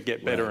work that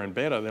get better and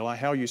better. They're like,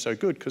 how are you so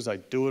good? Because they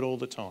do it all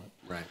the time.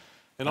 Right.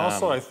 And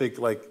also, I think,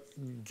 like,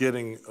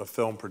 getting a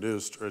film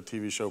produced or a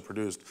TV show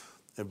produced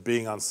and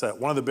being on set,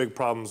 one of the big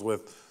problems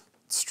with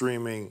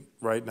streaming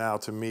right now,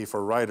 to me,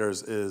 for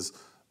writers, is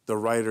the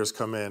writers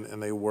come in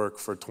and they work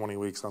for 20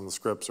 weeks on the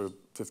scripts or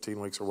 15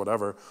 weeks or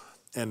whatever,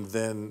 and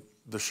then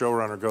the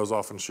showrunner goes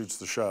off and shoots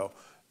the show.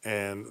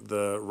 And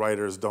the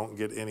writers don't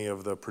get any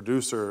of the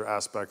producer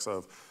aspects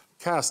of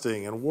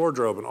casting and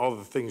wardrobe and all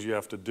the things you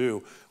have to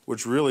do,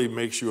 which really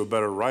makes you a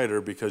better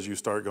writer, because you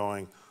start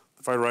going,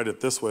 if I write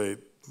it this way,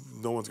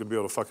 no one's gonna be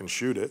able to fucking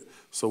shoot it.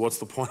 So what's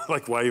the point?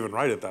 Like, why even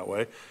write it that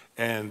way?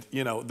 And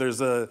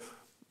there's a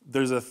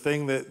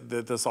thing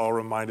that this all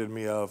reminded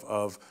me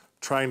of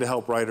trying to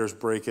help writers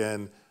break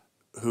in,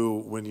 who,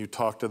 when you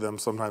talk to them,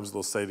 sometimes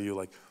they'll say to you,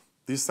 like,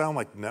 these sound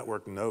like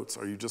network notes.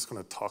 Are you just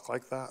gonna talk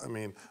like that? I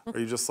mean, are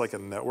you just like a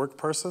network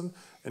person?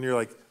 And you're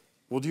like,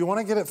 well, do you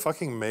wanna get it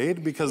fucking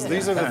made? Because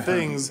these are the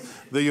things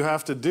that you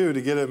have to do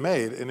to get it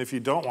made. And if you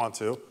don't want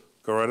to,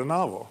 go write a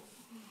novel.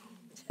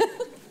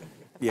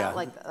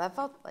 That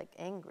felt like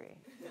angry.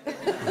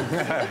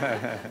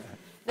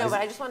 No,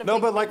 but I just want to. No,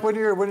 but like when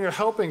you're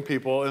helping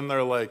people and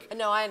they're like,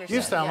 no, I understand.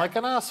 You sound like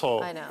an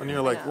asshole. I know. And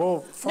you're like,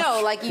 well, fuck.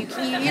 No, like you're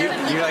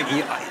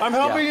like, I'm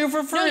helping you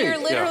for free. No, you're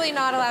literally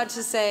not allowed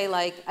to say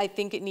like, I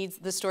think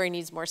the story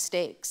needs more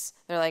stakes.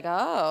 They're like,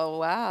 oh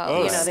wow.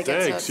 Oh, They get so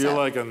stakes. upset. You're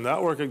like a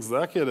network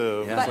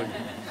executive. Yeah.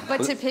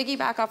 But to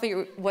piggyback off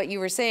of what you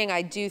were saying,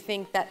 I do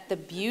think that the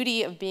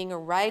beauty of being a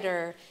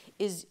writer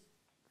is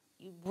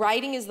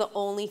writing is the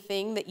only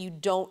thing that you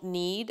don't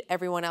need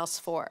everyone else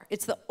for.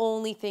 It's the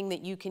only thing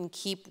that you can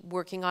keep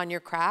working on your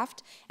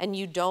craft, and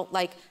you don't,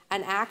 like,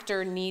 an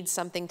actor needs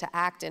something to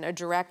act in, a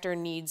director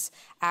needs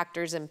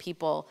actors and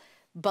people,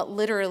 but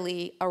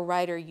literally a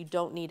writer, you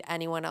don't need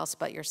anyone else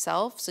but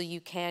yourself, so you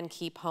can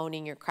keep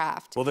honing your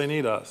craft. Well, they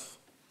need us.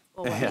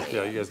 Well,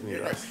 Yeah, you guys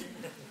need us.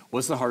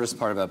 What's the hardest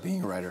part about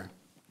being a writer?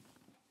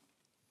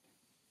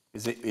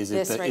 Is it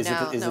the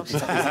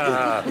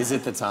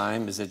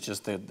time? Is it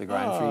just the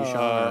grind for you,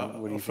 Sean?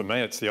 Or what do you For think?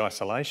 me, it's the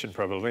isolation,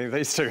 probably.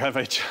 These two have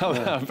each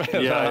other.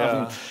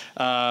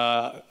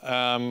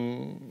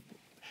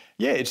 Yeah,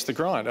 it's the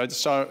grind.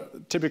 So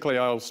typically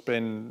I'll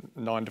spend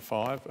 9 to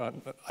 5. I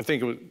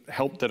think it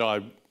helped that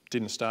I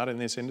didn't start in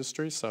this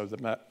industry, so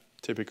that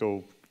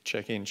typical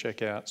check-in,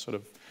 check-out sort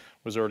of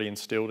was already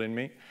instilled in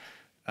me.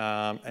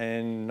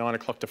 And 9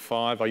 o'clock to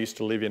 5, I used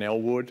to live in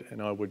Elwood,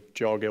 and I would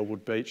jog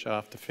Elwood Beach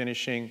after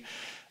finishing,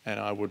 and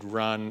I would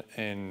run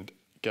and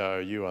go,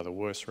 you are the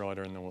worst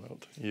writer in the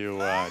world. You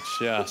are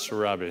just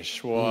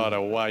rubbish. What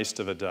a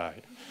waste of a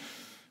day.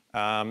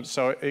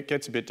 So it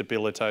gets a bit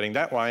debilitating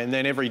that way, and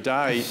then every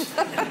day...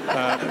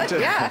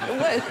 Yeah,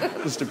 it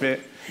would. Just a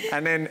bit.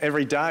 And then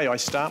every day I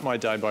start my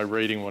day by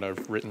reading what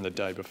I've written the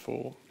day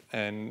before.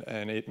 And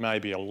it may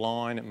be a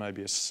line, it may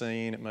be a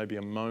scene, it may be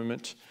a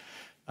moment.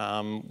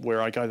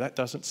 Where I go, that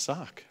doesn't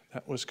suck.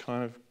 That was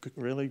kind of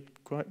really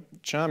quite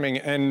charming.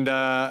 And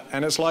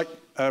it's like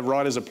a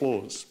writer's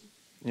applause,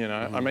 you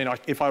know? I mean,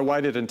 if I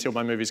waited until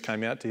my movies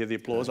came out to hear the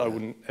applause, I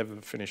wouldn't ever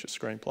finish a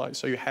screenplay.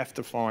 So you have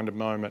to find a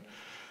moment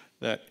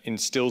that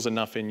instills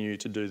enough in you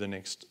to do the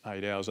next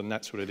 8 hours, and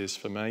that's what it is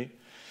for me.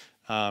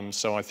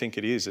 So I think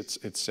it is.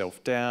 It's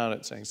self-doubt,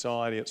 it's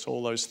anxiety, it's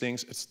all those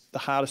things. It's the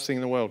hardest thing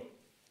in the world.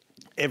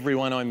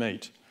 Everyone I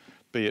meet,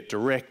 be it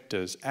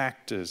directors,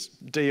 actors,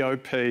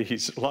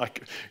 DOPs,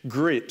 like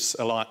grips,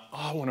 are like, oh,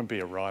 I want to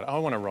be a writer, I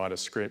want to write a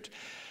script.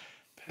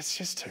 But it's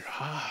just too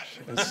hard.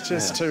 It's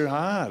just too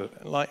hard.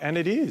 And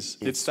it is.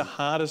 It's the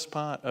hardest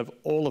part of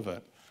all of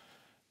it.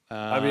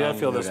 I mean, I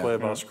feel this way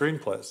about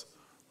screenplays.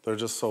 They're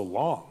just so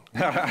long.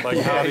 Like,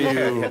 how do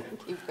you...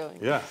 Keep going.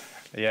 Yeah.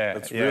 Yeah.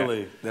 It's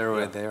really...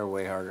 They're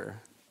way harder.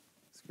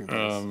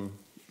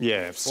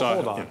 Yeah. So,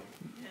 Well, hold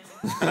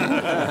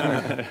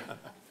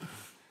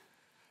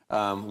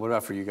on. What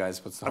about for you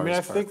guys? What's the I mean,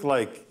 hardest I part? think,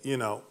 like, you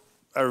know,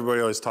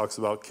 everybody always talks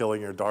about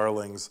killing your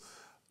darlings,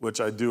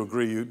 which I do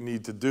agree you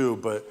need to do,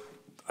 but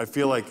I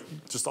feel like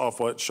just off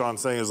what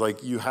Sean's saying is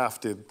like you have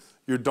to,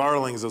 your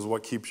darlings is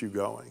what keeps you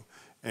going.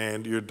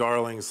 And your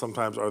darlings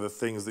sometimes are the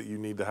things that you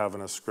need to have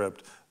in a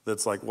script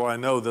that's like, well, I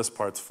know this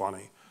part's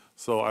funny,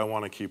 so I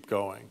want to keep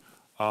going.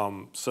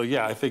 So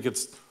yeah, I think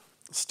it's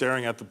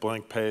staring at the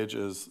blank page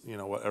is, you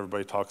know, what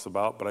everybody talks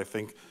about, but I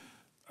think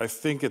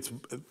it's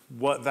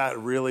what that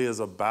really is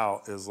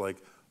about is like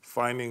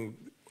finding,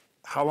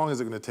 how long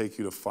is it going to take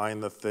you to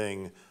find the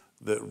thing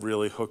that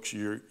really hooks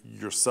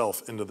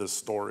yourself into this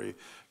story?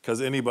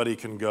 Because anybody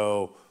can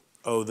go,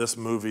 oh, this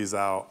movie's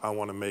out, I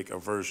want to make a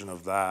version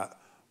of that.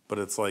 But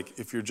it's like,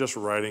 if you're just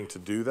writing to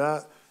do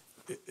that,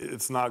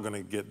 it's not going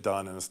to get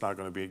done and it's not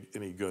going to be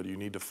any good. You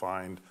need to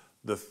find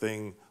the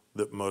thing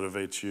that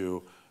motivates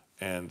you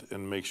and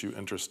makes you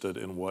interested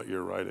in what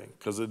you're writing.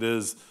 Because it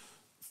is,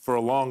 for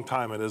a long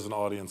time, it is an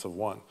audience of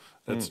one.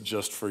 It's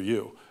just for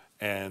you.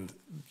 And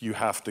you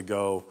have to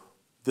go,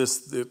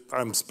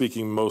 I'm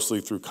speaking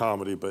mostly through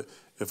comedy, but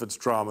if it's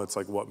drama, it's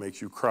like what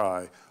makes you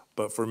cry.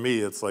 But for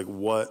me, it's like,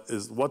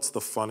 what's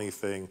the funny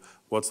thing?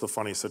 What's the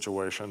funny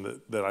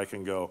situation that I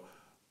can go,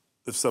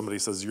 if somebody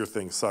says your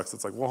thing sucks,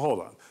 it's like, well, hold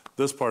on.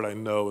 This part I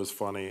know is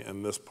funny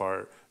and this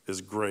part is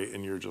great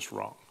and you're just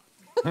wrong.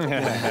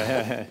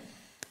 I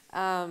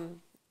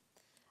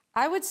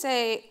would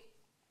say,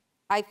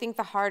 I think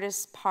the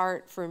hardest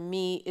part for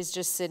me is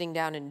just sitting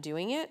down and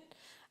doing it.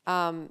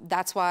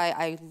 That's why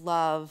I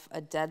love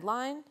a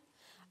deadline.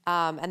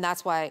 And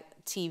that's why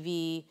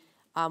TV,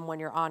 when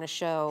you're on a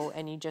show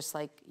and you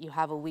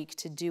have a week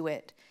to do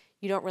it,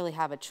 you don't really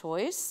have a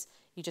choice.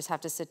 You just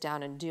have to sit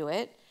down and do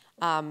it.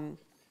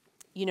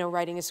 You know,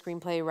 writing a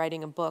screenplay,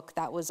 writing a book,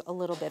 that was a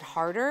little bit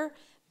harder.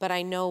 But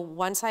I know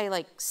once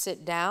I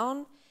sit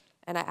down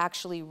and I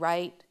actually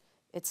write,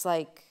 it's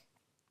like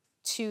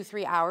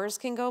 2-3 hours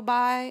can go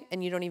by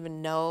and you don't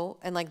even know.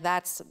 And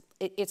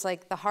it's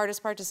like the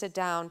hardest part to sit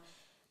down.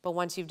 But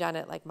once you've done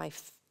it,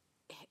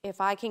 if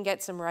I can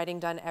get some writing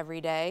done every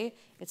day,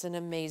 it's an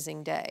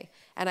amazing day.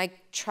 And I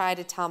try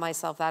to tell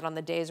myself that on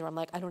the days where I'm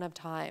like, I don't have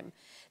time,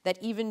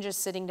 that even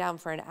just sitting down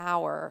for an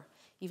hour,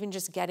 even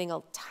just getting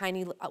a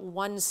tiny,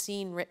 one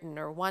scene written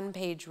or one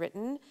page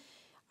written,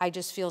 I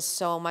just feel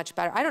so much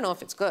better. I don't know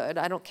if it's good,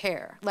 I don't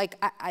care.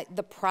 Like,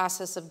 the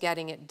process of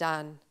getting it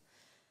done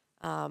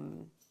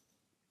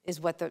is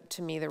what,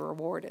 to me, the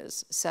reward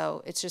is.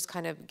 So it's just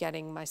kind of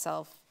getting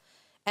myself,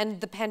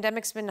 and the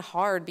pandemic's been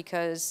hard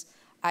because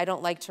I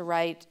don't like to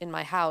write in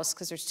my house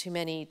because there's too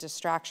many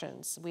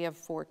distractions. We have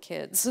 4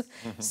 kids,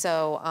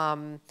 so,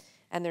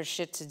 and there's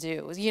shit to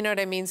do. You know what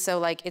I mean? So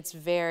like, it's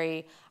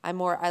very, I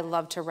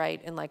love to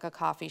write in like a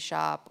coffee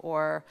shop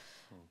or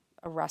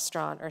a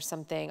restaurant or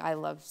something. I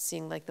love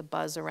seeing like the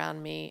buzz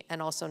around me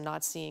and also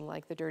not seeing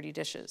like the dirty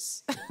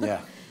dishes.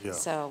 Yeah.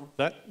 So.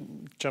 That,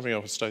 jumping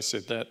off what Stacy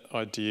said, that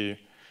idea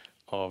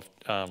of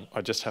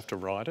I just have to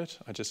write it,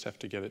 I just have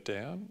to get it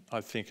down,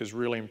 I think is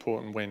really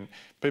important when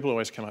people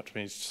always come up to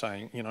me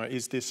saying, you know,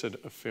 is this a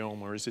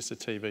film or is this a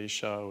TV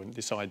show, and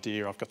this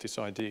idea, I've got this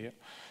idea.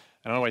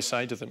 And I always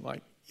say to them,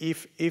 like,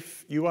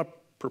 if you are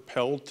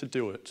propelled to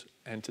do it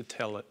and to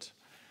tell it,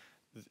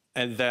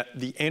 and that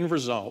the end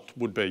result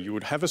would be you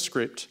would have a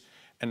script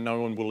and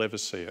no one will ever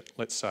see it,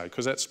 let's say,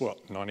 because that's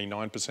what,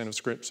 99% of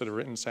scripts that are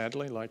written,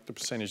 sadly, like the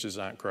percentages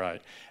aren't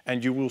great,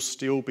 and you will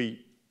still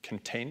be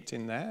content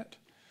in that,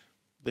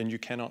 then you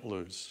cannot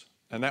lose.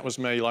 And that was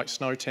me, like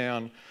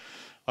Snowtown,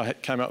 I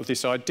came up with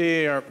this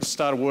idea,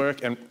 started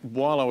work, and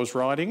while I was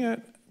writing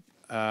it,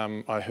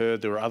 I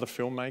heard there were other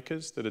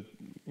filmmakers that had,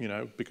 you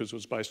know, because it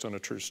was based on a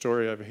true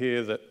story over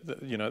here, that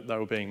you know, they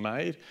were being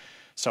made.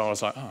 So I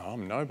was like, oh,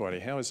 I'm nobody,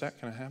 how is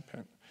that going to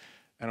happen?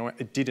 And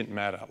it didn't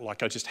matter,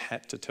 like I just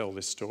had to tell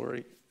this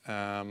story.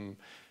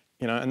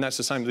 You know, and that's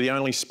the same, the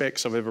only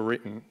specs I've ever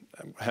written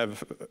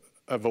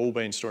have all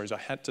been stories I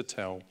had to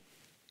tell.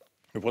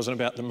 It wasn't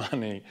about the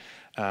money.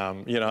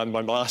 You know,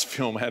 my last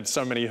film had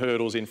so many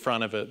hurdles in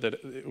front of it that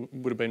it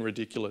would have been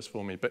ridiculous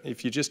for me. But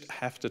if you just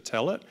have to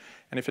tell it,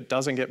 and if it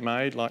doesn't get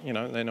made, like, you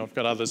know, then I've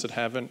got others that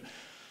haven't,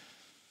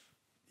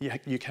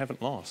 you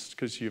haven't lost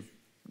because you've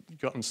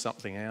gotten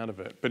something out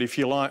of it. But if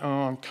you're like,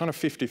 oh, I'm kind of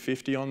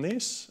 50-50 on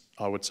this,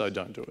 I would say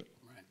don't do it.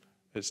 Right.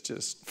 It's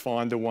just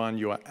find the one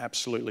you are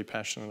absolutely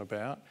passionate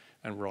about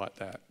and write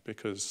that,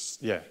 because,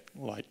 yeah,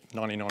 like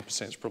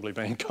 99% is probably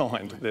being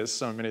kind. Right. There's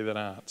so many that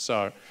aren't.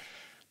 So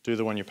do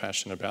the one you're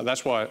passionate about.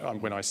 That's why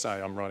when I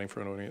say I'm writing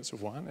for an audience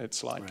of one,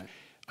 it's like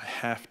I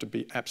have to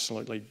be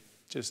absolutely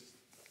just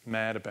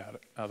mad about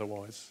it,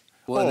 otherwise.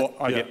 Well,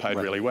 or I get paid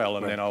really well,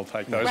 and then I'll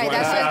take those ones. Right,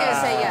 that's what I was going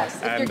to say, yes.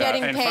 If you're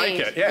getting and paid, fake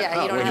it.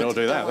 Yeah, you don't we can all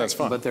do that, don't that's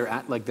fine.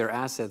 But they're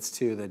assets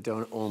too that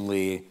don't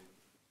only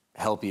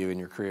help you in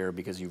your career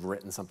because you've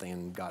written something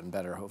and gotten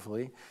better,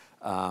 hopefully.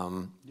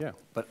 Yeah.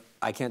 But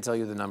I can't tell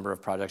you the number of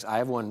projects. I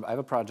have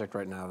a project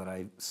right now that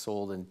I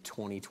sold in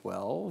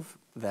 2012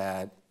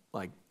 that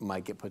like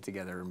might get put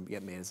together and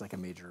get made as like a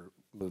major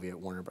movie at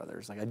Warner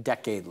Brothers, like a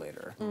decade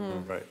later.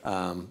 Right.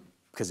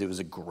 Because it was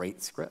a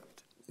great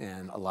script.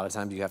 And a lot of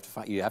times you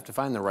have to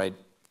find the right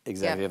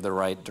executive, the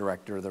right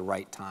director, the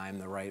right time,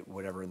 the right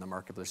whatever in the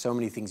market. There's so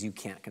many things you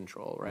can't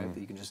control, right?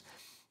 But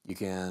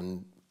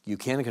you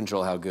can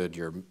control how good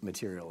your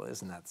material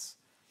is, and that's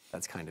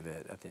kind of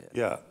it at the end.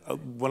 Yeah,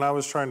 when I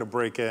was trying to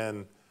break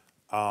in,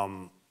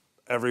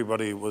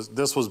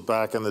 this was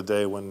back in the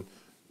day when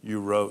you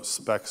wrote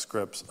spec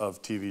scripts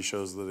of TV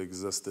shows that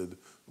existed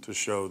to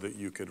show that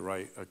you could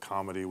write a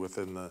comedy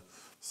within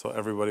so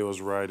everybody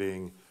was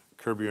writing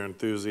Curb Your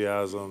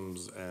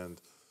Enthusiasms and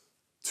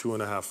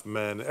 2.5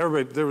 Men.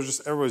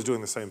 Everybody's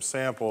doing the same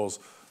samples.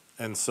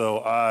 And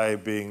so I,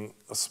 being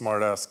a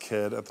smart-ass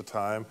kid at the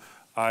time,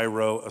 I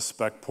wrote a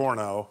spec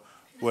porno,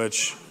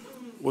 which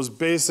was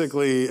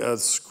basically a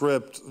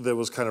script that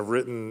was kind of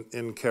written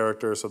in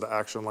character, so the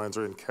action lines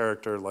are in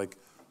character, like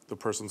the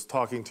person's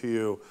talking to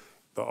you,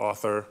 the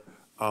author,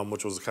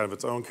 which was kind of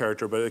its own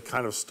character, but it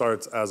kind of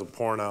starts as a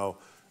porno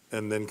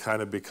and then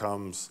kind of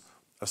becomes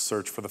a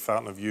search for the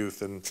fountain of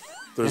youth, and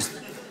there's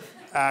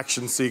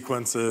action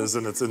sequences,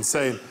 and it's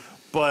insane.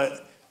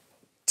 But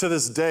to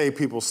this day,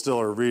 people still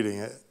are reading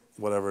it,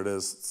 whatever it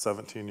is,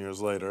 17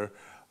 years later.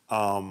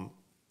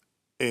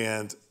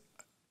 And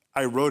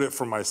I wrote it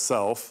for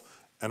myself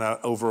and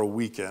over a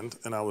weekend,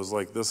 and I was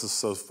like, this is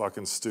so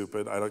fucking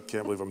stupid.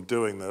 Can't believe I'm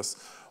doing this.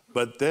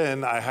 But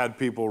then I had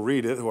people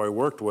read it who I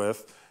worked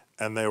with,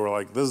 and they were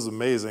like, this is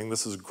amazing,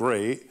 this is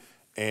great.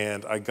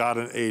 And I got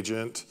an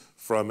agent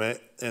from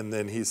it, and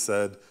then he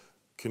said,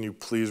 can you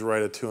please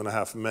write a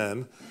 2.5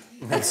 Men?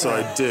 And so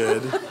I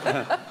did,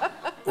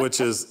 which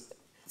is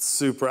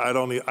super, I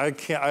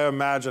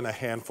imagine a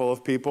handful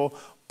of people,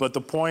 but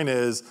the point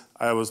is,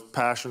 I was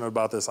passionate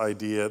about this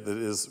idea that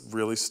is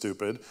really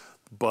stupid,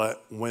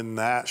 but when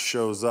that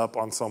shows up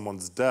on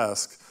someone's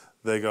desk,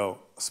 they go,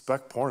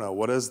 spec porno,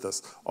 what is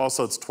this?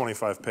 Also, it's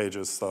 25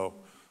 pages, so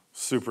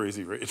super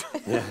easy read.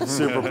 Yeah.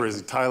 Super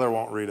easy. Tyler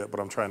won't read it, but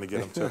I'm trying to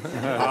get him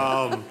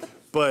to.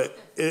 But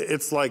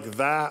it's like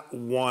that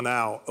won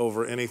out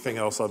over anything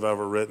else I've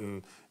ever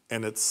written,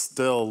 and it's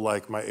still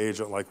like my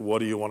agent, like, what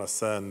do you want to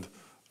send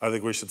I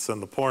think we should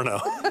send the porno.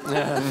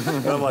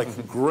 And I'm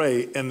like,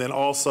 great. And then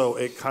also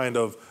it kind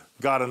of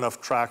got enough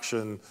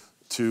traction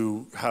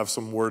to have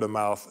some word of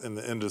mouth in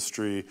the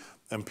industry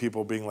and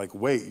people being like,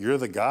 wait, you're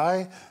the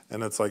guy?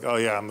 And it's like, oh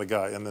yeah, I'm the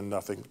guy. And then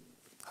nothing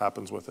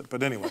happens with it.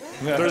 But anyway,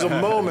 there's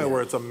a moment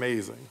where it's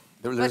amazing.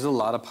 There's a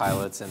lot of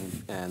pilots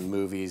and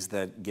movies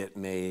that get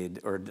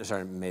made, or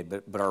sorry, made,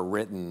 but are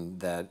written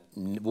that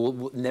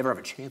will never have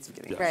a chance of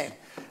getting made.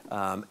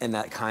 Right. And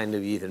that kind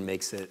of even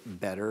makes it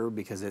better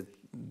because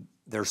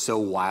they're so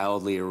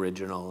wildly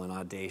original and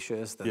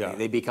audacious that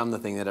they become the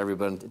thing that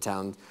everybody in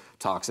town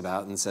talks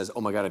about and says,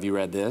 oh my God, have you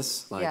read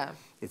this? Like,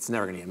 it's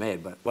never gonna get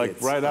made, but like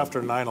right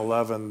after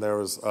 9/11, there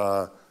was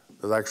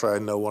actually, I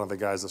know one of the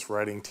guys, this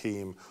writing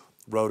team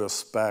wrote a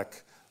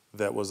spec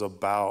that was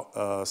about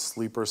a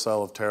sleeper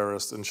cell of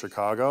terrorists in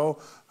Chicago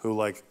who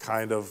like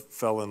kind of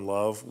fell in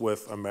love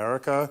with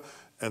America,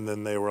 and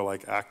then they were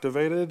like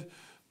activated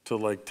to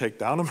like take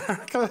down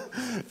America.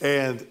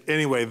 And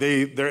anyway,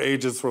 their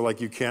agents were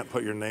like, you can't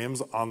put your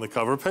names on the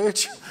cover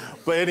page.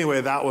 But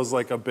anyway, that was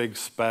like a big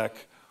spec.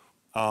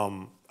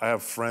 I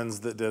have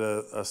friends that did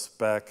a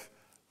spec,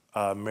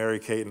 Mary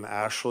Kate and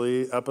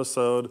Ashley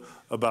episode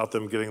about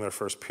them getting their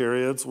first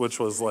periods, which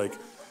was like,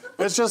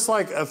 it's just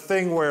like a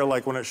thing where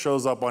like when it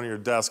shows up on your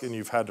desk and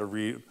you've had to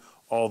read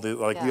all the,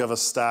 like you have a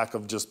stack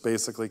of just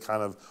basically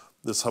kind of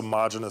this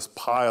homogenous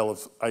pile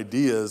of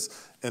ideas,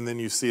 and then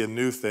you see a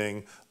new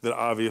thing that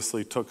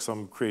obviously took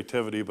some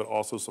creativity but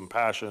also some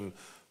passion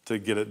to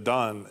get it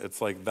done.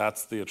 It's like,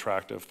 that's the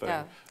attractive thing.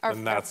 Yeah.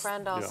 Our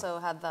friend also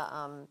had the,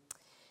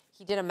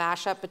 he did a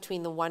mashup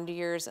between the Wonder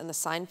Years and the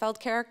Seinfeld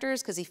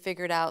characters because he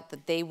figured out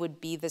that they would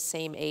be the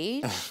same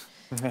age.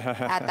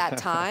 At that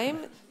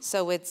time,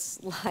 so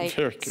it's like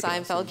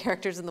Seinfeld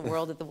characters in the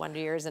world at the Wonder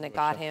Years, and it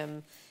got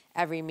him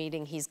every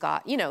meeting he's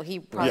got. You know, he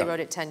probably wrote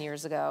it 10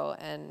 years ago,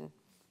 and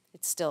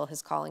it's still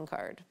his calling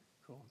card.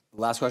 Cool.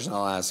 Last question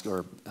I'll ask,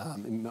 or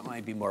it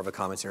might be more of a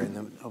commentary, and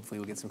then hopefully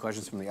we'll get some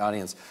questions from the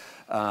audience.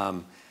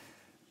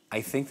 I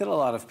think that a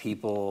lot of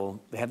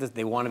people,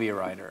 they want to be a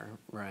writer,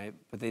 right?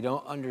 But they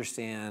don't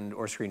understand,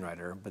 or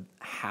screenwriter, but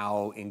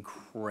how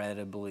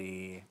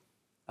incredibly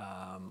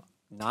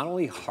not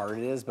only hard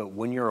it is, but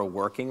when you're a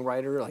working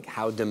writer, like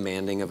how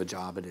demanding of a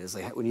job it is.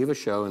 Like when you have a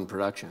show in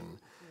production,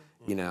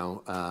 you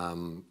know,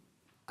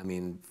 I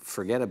mean,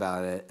 forget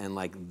about it. And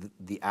like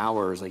the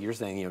hours, like you're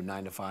saying, you know,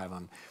 9 to 5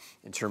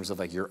 in terms of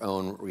like your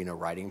own, you know,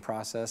 writing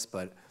process.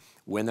 But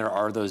when there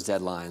are those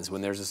deadlines,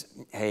 when there's this,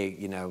 hey,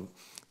 you know,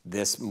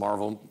 this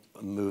Marvel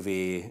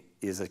movie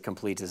is a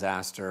complete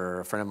disaster.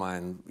 A friend of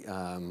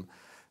mine,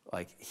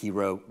 like he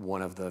wrote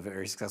one of the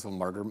very successful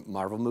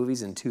Marvel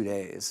movies in 2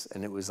 days,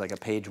 and it was like a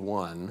page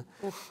one,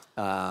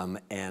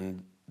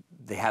 and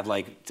they had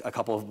like a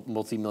couple of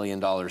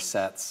multi-million-dollar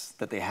sets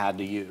that they had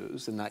to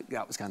use, and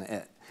that was kind of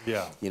it.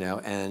 Yeah. You know,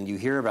 and you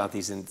hear about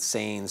these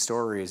insane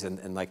stories,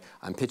 and like,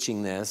 I'm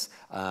pitching this,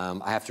 I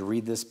have to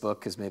read this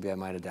book because maybe I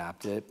might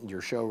adapt it.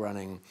 You're show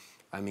running.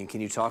 I mean, can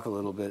you talk a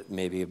little bit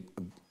maybe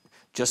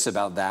just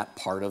about that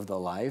part of the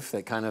life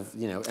that kind of,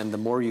 you know, and the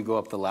more you go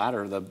up the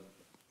ladder, the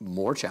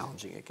more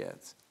challenging it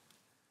gets.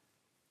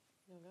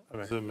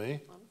 Is it me?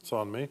 It's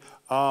on me.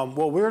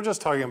 Well, we were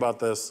just talking about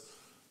this.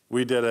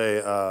 We did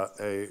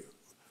a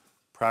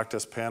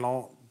practice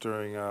panel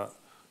during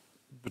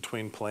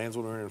between planes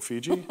when we were in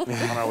Fiji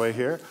on our way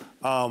here.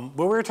 But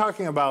we were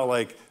talking about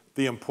like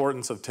the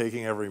importance of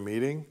taking every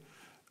meeting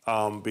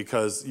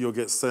because you'll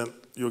get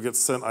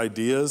sent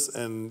ideas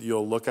and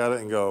you'll look at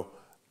it and go,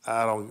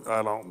 I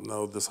don't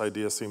know. This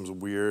idea seems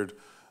weird.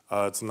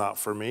 It's not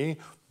for me.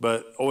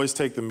 But always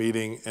take the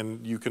meeting,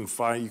 and you can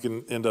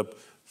end up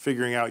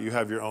figuring out you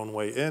have your own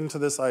way into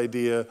this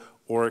idea,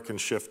 or it can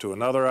shift to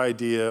another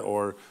idea,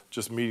 or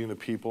just meeting the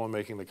people and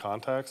making the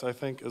contacts, I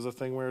think, is a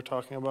thing we were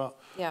talking about.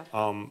 Yeah.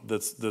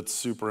 That's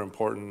super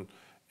important.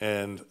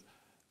 And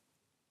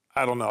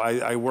I don't know,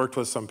 I worked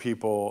with some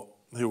people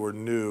who were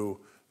new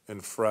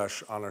and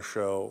fresh on a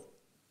show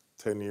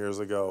 10 years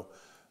ago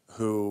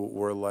who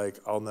were like,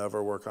 I'll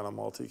never work on a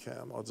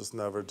multicam. I'll just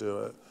never do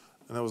it.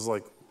 And it was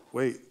like,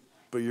 wait,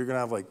 but you're gonna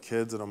have like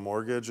kids and a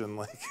mortgage and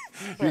like,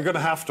 you're gonna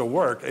have to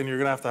work and you're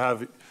gonna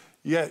have,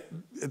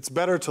 it's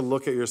better to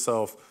look at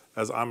yourself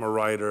as I'm a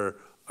writer,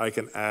 I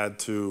can add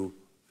to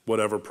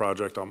whatever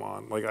project I'm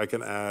on. Like I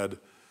can add,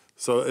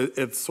 so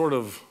it's sort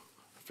of,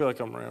 I feel like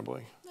I'm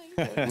rambling. No,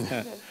 you're good.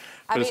 You're good.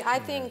 I mean, I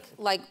think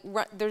like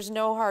there's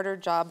no harder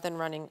job than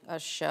running a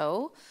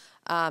show.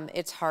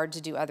 It's hard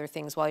to do other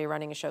things while you're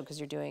running a show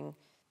because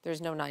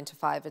there's no 9 to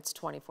 5, it's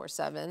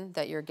 24/7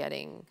 that you're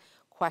getting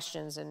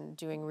questions and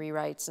doing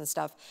rewrites and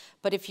stuff.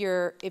 But if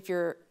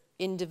you're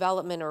in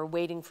development or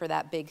waiting for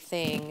that big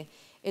thing,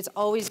 it's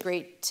always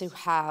great to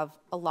have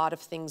a lot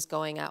of things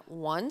going at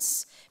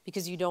once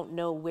because you don't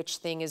know which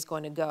thing is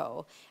going to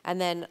go. And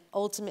then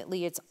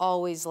ultimately it's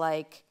always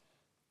like,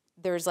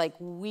 there's like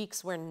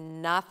weeks where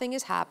nothing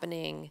is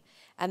happening.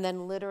 And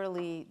then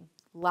literally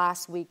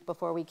last week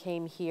before we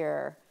came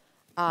here,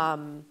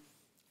 I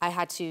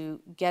had to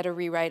get a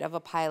rewrite of a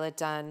pilot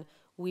done.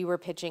 We were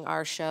pitching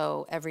our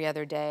show every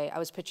other day. I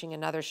was pitching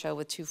another show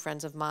with 2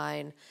 friends of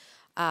mine.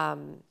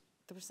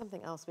 There was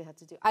something else we had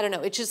to do. I don't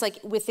know. It's just like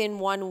within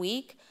 1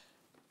 week,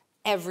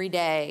 every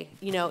day,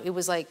 you know, it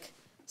was like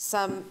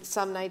some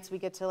nights we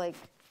get to like,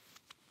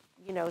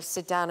 you know,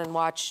 sit down and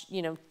watch,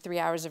 you know, 3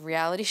 hours of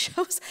reality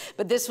shows.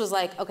 But this was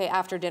like, okay,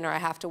 after dinner, I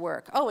have to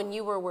work. Oh, and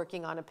you were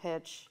working on a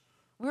pitch.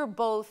 We were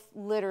both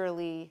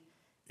literally,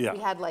 we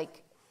had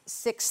like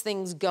 6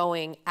 things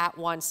going at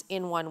once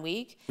in 1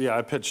 week. Yeah,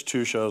 I pitched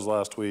 2 shows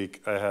last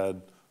week. I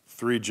had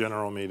 3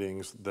 general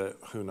meetings that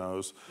who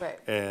knows. Right.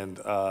 And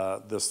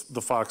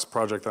the Fox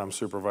project that I'm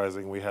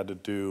supervising, we had to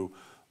do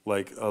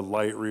like a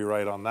light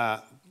rewrite on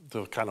that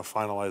to kind of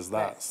finalize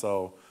that. Right.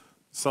 So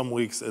some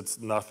weeks it's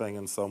nothing,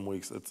 and some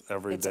weeks it's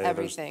every It's day.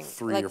 everything. There's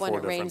 3 like or 4 when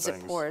it different rains,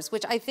 things. it pours,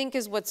 which I think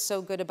is what's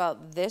so good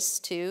about this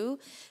too.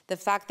 The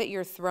fact that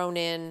you're thrown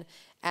in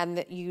and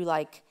that you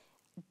like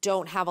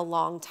don't have a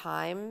long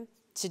time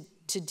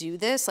to do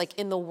this. Like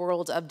in the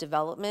world of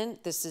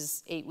development, this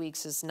is 8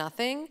 weeks is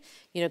nothing,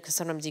 you know, because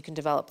sometimes you can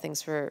develop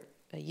things for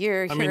a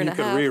year, I year mean, and you a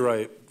could half.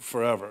 rewrite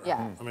forever. Yeah.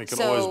 I mean, it can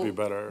So, always be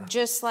better.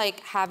 Just like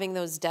having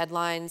those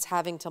deadlines,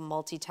 having to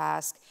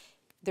multitask,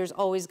 there's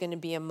always going to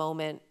be a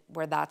moment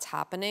where that's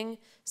happening.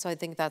 So I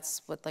think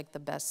that's what like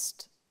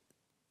this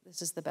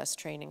is the best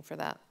training for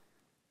that.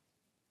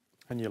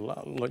 And you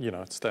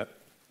know, it's that,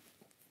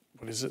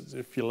 what is it?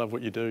 If you love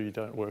what you do, you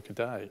don't work a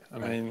day. I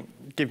mean,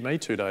 give me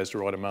 2 days to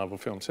write a Marvel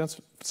film. Sounds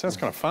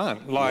kind of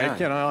fun. Like,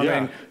 you know,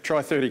 I mean,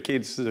 try 30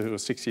 kids who are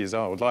 6 years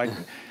old. Like,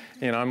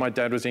 you know, my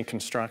dad was in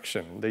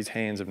construction. These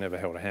hands have never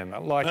held a hammer.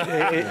 Like,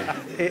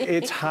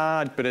 it's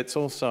hard, but it's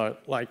also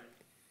like,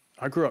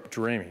 I grew up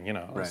dreaming, you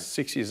know. I was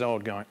 6 years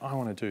old going, I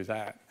want to do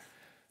that.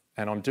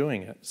 And I'm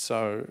doing it.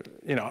 So,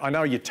 you know, I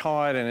know you're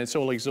tired and it's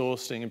all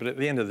exhausting, but at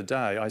the end of the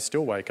day, I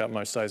still wake up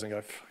most days and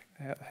go,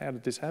 how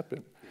did this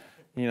happen?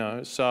 You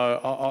know,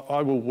 so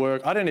I will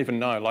work. I don't even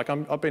know. Like,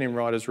 I've been in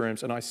writers'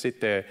 rooms and I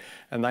sit there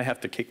and they have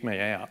to kick me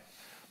out.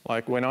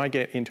 Like, when I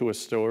get into a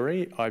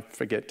story, I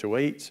forget to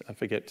eat, I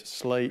forget to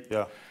sleep.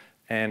 Yeah.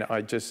 And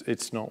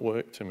it's not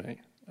work to me.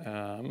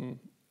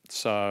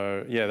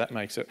 So, yeah, that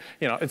makes it,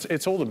 you know,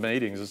 it's all the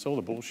meetings, it's all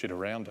the bullshit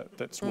around it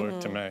that's work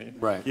to me.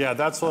 Right. Yeah,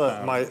 that's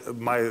what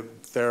my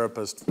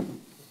therapist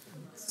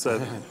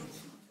said.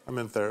 I'm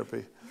in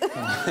therapy.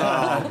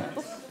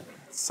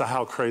 So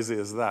how crazy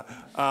is that?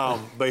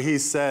 But he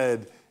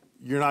said,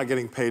 you're not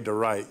getting paid to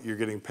write. You're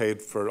getting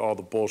paid for all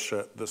the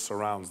bullshit that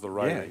surrounds the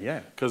writing.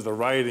 Yeah. Because the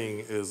writing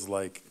is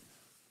like,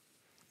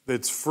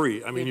 it's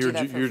free. I mean,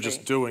 you're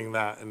just doing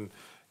that.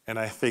 And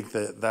I think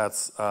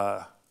that's,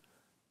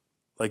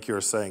 like you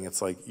were saying,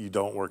 it's like you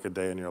don't work a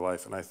day in your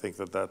life. And I think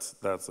that's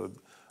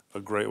a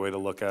great way to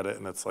look at it.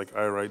 And it's like,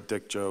 I write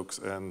dick jokes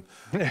and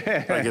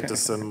I get to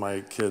send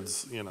my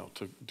kids, you know,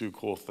 to do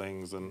cool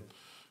things and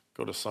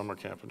go to summer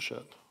camp and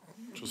shit,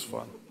 which is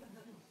fun.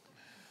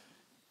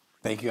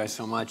 Thank you guys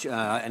so much.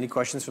 Any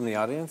questions from the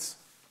audience?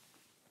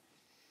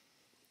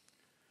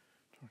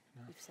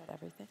 You've said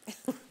everything.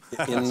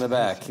 In the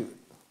back. I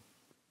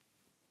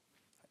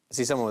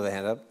see someone with a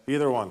hand up.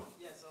 Either one.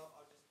 Yeah, so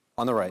I'll just...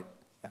 On the right.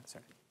 Yeah,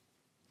 sorry.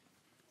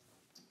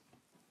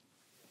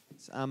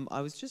 I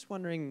was just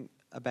wondering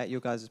about your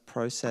guys'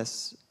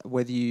 process,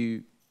 whether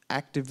you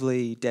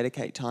actively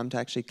dedicate time to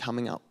actually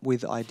coming up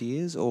with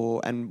ideas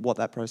and what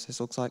that process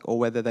looks like, or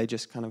whether they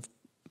just kind of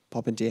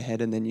pop into your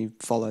head and then you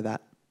follow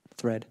that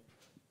thread.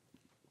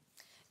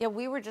 Yeah,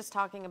 we were just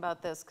talking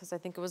about this because I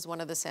think it was one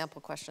of the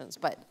sample questions,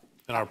 but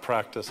In our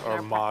practice,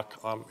 our mock,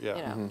 yeah.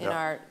 you know, in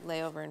our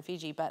layover in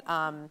Fiji. But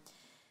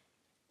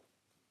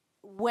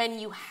when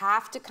you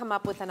have to come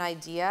up with an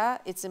idea,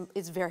 it's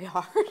very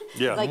hard.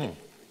 Yeah. Like,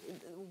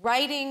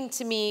 writing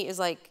to me is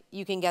like,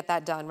 you can get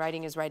that done.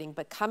 Writing is writing.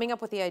 But coming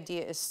up with the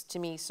idea is, to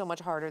me, so much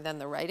harder than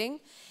the writing.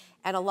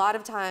 And a lot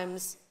of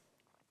times,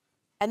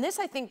 and this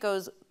I think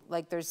goes,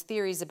 like there's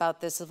theories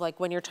about this of like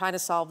when you're trying to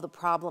solve the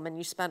problem and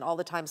you spend all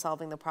the time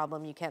solving the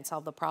problem, you can't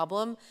solve the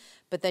problem.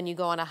 But then you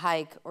go on a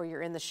hike or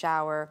you're in the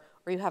shower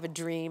or you have a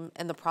dream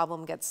and the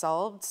problem gets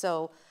solved.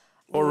 So.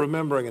 Or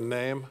remembering a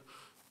name.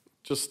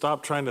 Just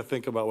stop trying to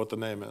think about what the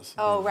name is.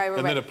 Oh, right.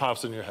 And then it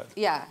pops in your head.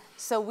 Yeah.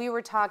 So we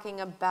were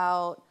talking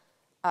about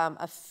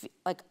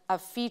a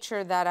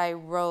feature that I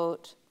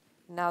wrote.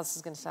 Now this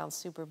is going to sound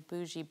super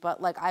bougie,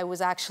 but like I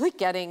was actually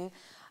getting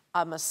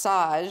a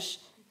massage,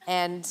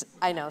 and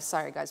I know,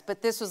 sorry guys,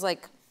 but this was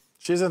like.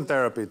 She's in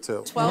therapy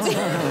too. 12.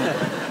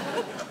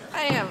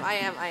 I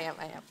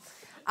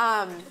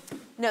am.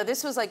 No,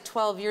 this was like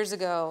 12 years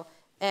ago,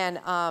 and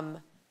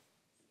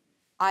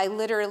I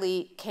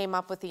literally came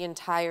up with the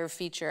entire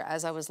feature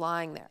as I was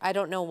lying there. I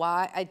don't know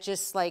why. I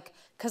just like,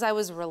 because I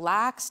was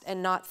relaxed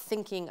and not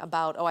thinking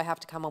about, oh, I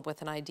have to come up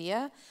with an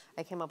idea.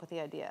 I came up with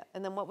the idea.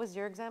 And then what was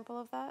your example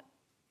of that?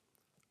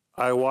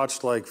 I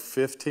watched like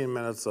 15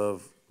 minutes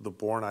of The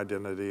Bourne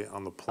Identity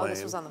on the plane. Oh,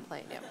 this was on the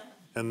plane, yeah.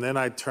 And then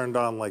I turned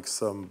on like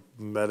some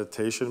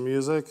meditation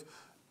music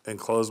and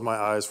closed my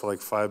eyes for like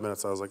 5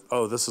 minutes. I was like,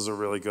 oh, this is a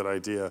really good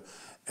idea.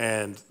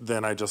 And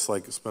then I just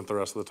like spent the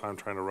rest of the time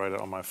trying to write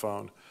it on my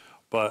phone.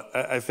 But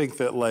I think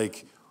that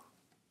like,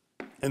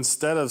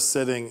 instead of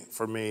sitting,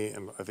 for me,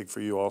 and I think for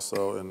you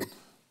also, and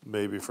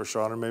maybe for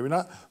Shaun or maybe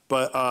not.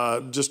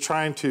 But just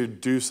trying to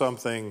do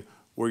something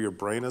where your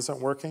brain isn't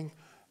working,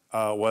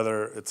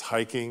 whether it's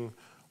hiking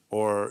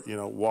or, you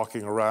know,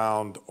 walking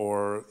around,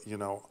 or, you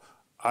know,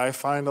 I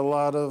find a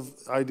lot of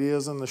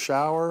ideas in the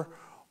shower,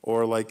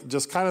 or like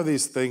just kind of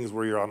these things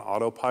where you're on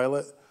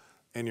autopilot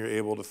and you're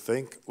able to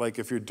think. Like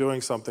if you're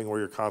doing something where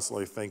you're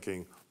constantly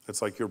thinking,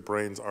 it's like your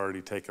brain's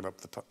already taken up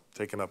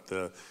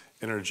the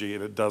energy,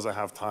 and it doesn't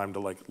have time to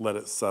like let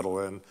it settle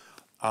in.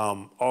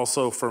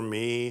 Also for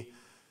me,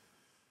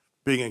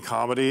 being in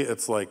comedy,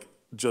 it's like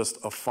just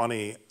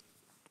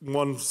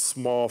one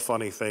small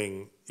funny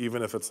thing,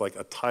 even if it's like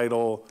a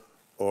title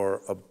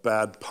or a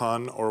bad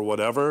pun or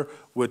whatever,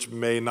 which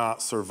may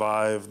not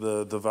survive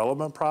the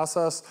development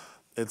process,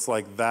 it's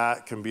like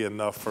that can be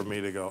enough for me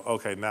to go,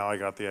 okay, now I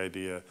got the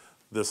idea.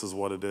 This is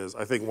what it is.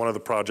 I think one of the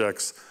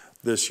projects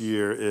this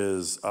year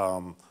is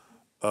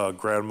a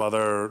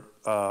grandmother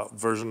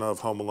version of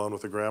Home Alone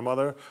with a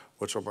grandmother,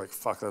 which I'm like,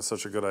 fuck, that's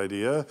such a good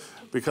idea.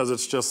 Because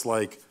it's just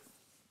like,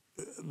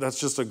 that's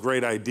just a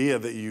great idea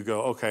that you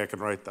go, okay, I can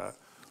write that.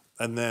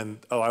 And then,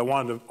 I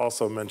wanted to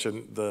also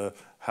mention the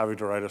having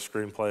to write a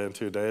screenplay in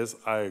 2 days.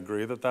 I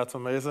agree that that's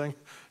amazing.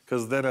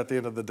 Because then at the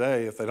end of the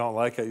day, if they don't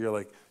like it, you're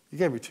like, you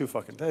gave me 2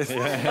 fucking days.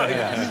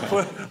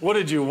 What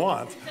did you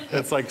want?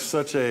 It's like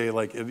such a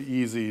an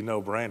easy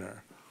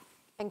no-brainer.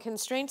 And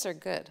constraints are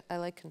good. I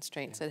like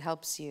constraints. It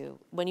helps you.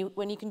 When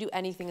you can do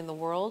anything in the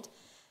world,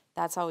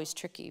 that's always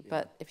tricky.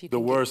 But if you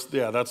can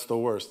That's the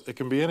worst. It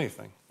can be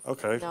anything.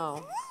 Okay.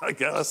 No. I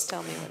guess. Just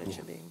tell me what it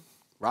should be.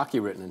 Rocky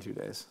written in 2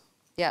 days.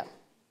 Yeah.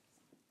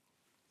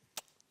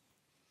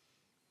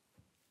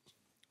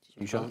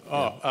 You, Shaun?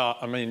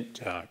 I mean,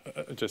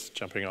 just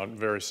jumping on,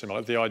 very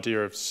similar. The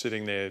idea of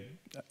sitting there,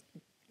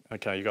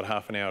 okay, you've got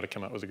half an hour to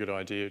come up with a good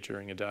idea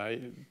during a day,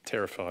 it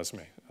terrifies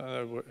me.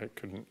 It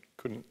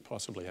couldn't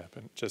possibly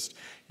happen. Just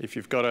if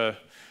you've got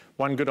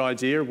one good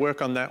idea,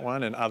 work on that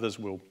one, and others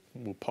will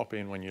pop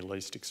in when you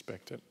least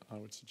expect it, I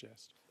would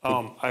suggest.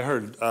 I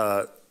heard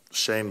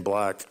Shane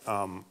Black,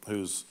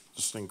 who's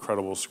just an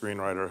incredible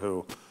screenwriter,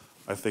 who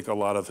I think a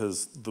lot of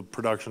the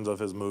productions of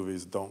his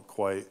movies don't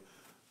quite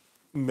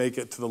make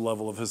it to the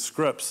level of his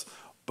scripts.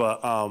 But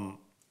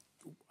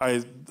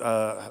I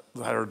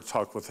heard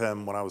talk with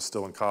him when I was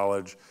still in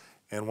college,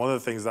 and one of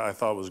the things that I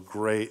thought was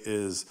great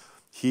is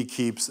he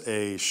keeps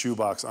a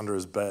shoebox under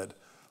his bed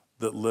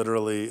that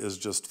literally is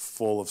just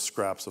full of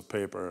scraps of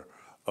paper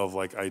of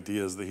like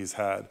ideas that he's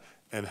had,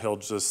 and he'll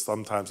just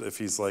sometimes, if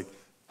he's like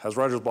has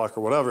writer's block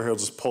or whatever, he'll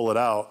just pull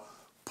out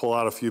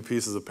a few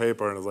pieces of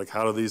paper, and it's like,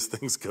 how do these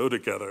things go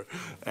together?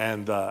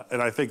 And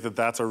I think that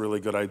that's a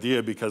really good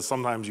idea, because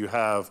sometimes you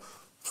have,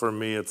 for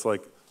me, it's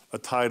like a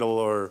title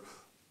or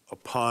a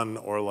pun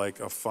or like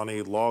a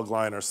funny log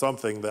line or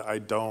something that I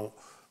don't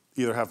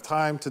either have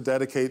time to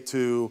dedicate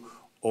to,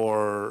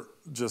 or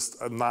just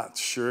I'm not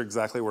sure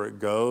exactly where it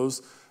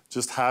goes.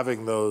 Just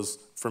having those,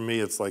 for me,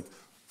 it's like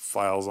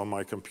files on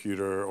my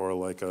computer or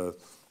like a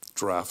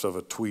draft of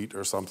a tweet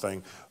or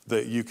something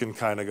that you can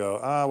kind of go,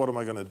 what am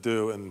I going to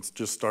do? And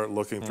just start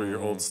looking through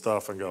your old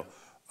stuff and go,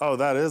 oh,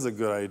 that is a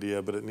good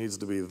idea, but it needs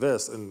to be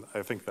this. And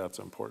I think that's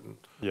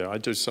important. Yeah, I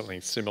do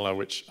something similar,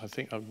 which I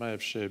think I may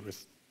have shared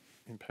with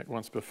Impact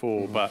once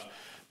before, but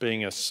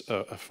being a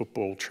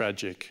football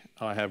tragic,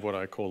 I have what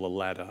I call a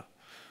ladder.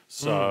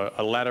 So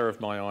a ladder of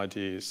my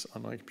ideas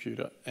on my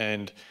computer.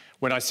 And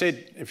when I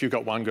said, if you've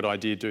got one good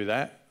idea, do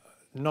that,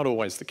 not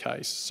always the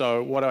case.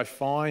 So what I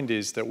find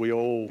is that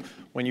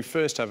when you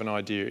first have an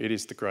idea, it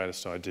is the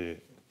greatest idea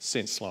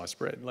since sliced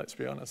bread, let's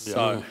be honest. Yeah.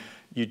 So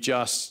you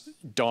just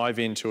dive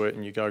into it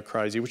and you go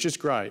crazy, which is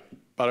great.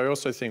 But I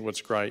also think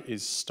what's great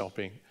is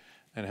stopping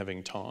and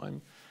having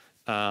time.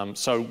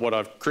 So what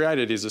I've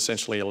created is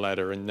essentially a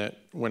ladder, in that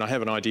when I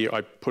have an idea,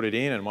 I put it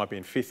in, and it might be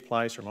in 5th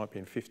place, or it might be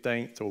in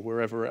 15th, or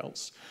wherever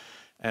else.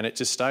 And it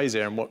just stays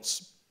there. And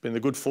what's been the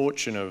good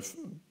fortune of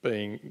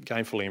being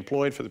gainfully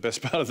employed for the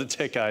best part of the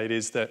decade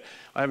is that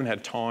I haven't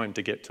had time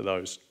to get to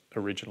those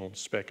original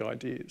spec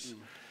ideas.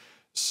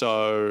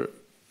 So,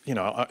 you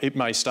know, it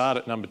may start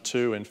at number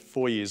 2, and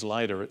 4 years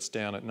later it's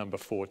down at number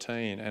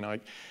 14, and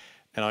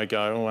I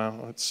go, oh,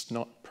 well, it's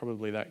not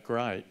probably that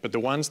great. But the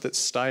ones that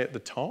stay at the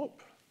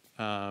top,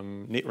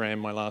 Knitram,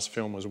 my last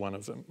film, was one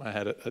of them.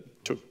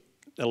 It took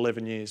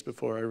 11 years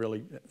before I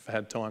really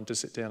had time to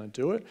sit down and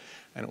do it,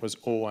 and it was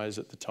always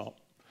at the top.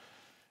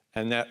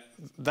 And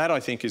that I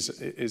think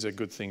is a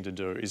good thing to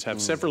do, is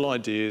have several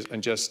ideas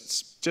and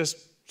just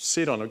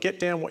sit on it, get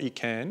down what you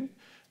can,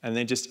 and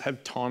then just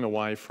have time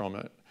away from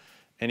it.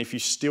 And if you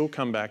still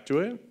come back to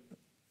it,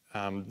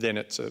 then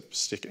it's a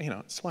stick. You know,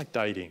 it's like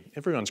dating.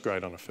 Everyone's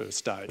great on a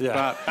first date,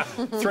 but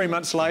 3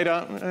 months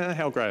later,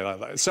 how great are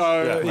they?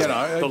 So you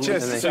know,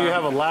 so you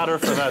have a ladder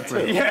for that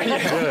too.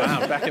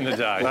 Yeah. Back in the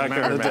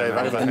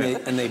day.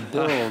 And they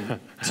build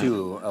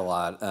too a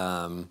lot.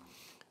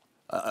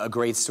 A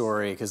great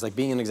story, because like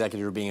being an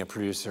executive or being a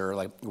producer,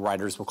 like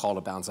writers will call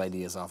to bounce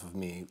ideas off of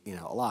me, you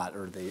know, a lot,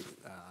 or they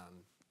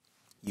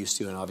used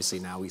to, and obviously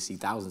now we see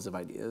thousands of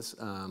ideas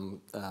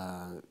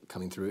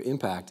coming through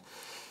Impact.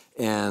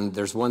 And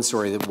there's one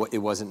story that it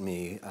wasn't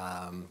me.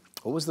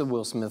 What was the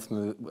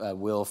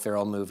Will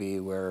Ferrell movie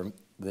where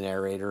the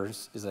narrator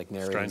is like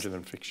narrating? Stranger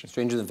Than Fiction.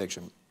 Stranger Than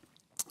Fiction.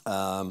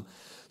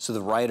 So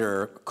the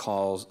writer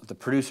calls the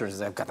producer and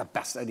says, "I've got the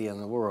best idea in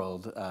the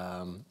world."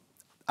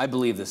 I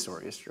believe this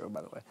story is true,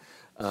 by the way.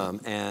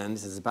 And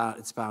it's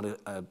about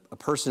a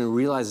person who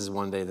realizes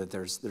one day that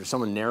there's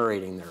someone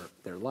narrating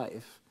their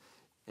life.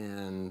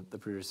 And the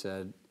producer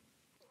said,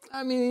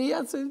 "I mean,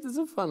 yeah, it's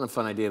a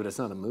fun idea, but it's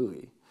not a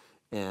movie."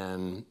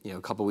 And a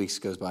couple weeks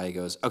goes by, he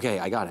goes, "Okay,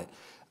 I got it.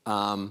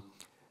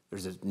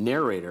 There's a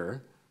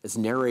narrator that's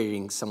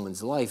narrating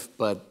someone's life,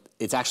 but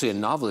it's actually a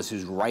novelist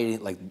who's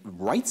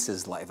writes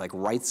his life,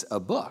 writes a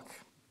book."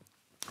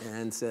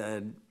 And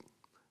said,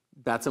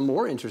 "That's a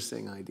more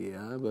interesting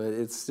idea, but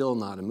it's still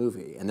not a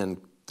movie." And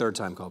then third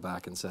time called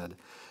back and said,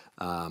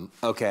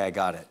 "Okay, I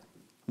got it.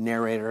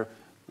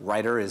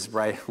 Writer is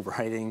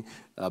writing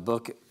a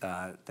book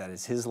that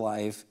is his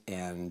life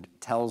and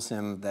tells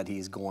him that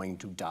he's going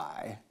to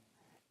die."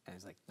 And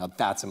he's like, "Now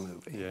that's a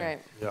movie." Yeah,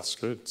 Right. yeah, it's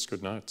good. It's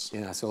good notes.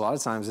 Yeah, so a lot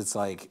of times it's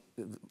like,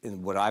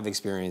 what I've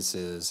experienced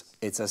is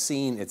it's a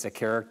scene, it's a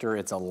character,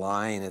 it's a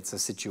line, it's a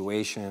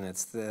situation,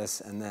 it's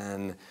this, and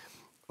then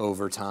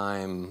over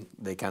time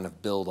they kind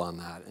of build on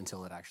that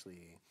until it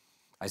actually.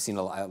 I've seen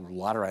a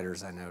lot of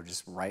writers I know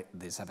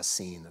they just have a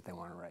scene that they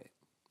want to write,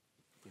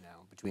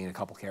 between a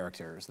couple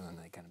characters, and then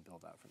they kind of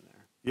build out from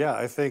there. Yeah,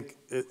 I think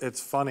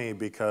it's funny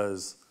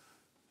because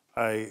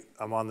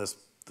I'm on this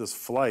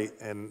flight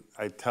and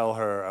I tell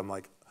her, I'm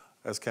like,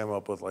 "I just came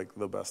up with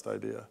the best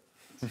idea."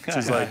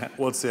 She's like,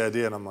 "What's the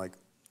idea?" And I'm like,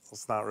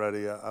 "It's not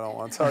ready yet. I don't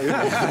want to tell you."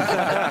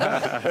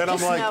 And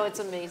I'm like, "No, it's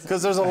amazing."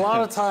 Because there's a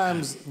lot of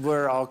times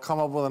where I'll come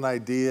up with an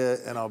idea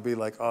and I'll be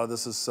like, "Oh,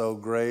 this is so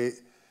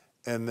great."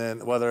 And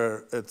then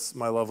whether it's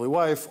my lovely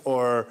wife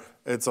or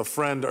it's a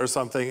friend or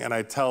something, and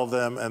I tell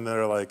them and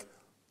they're like,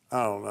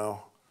 "I don't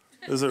know.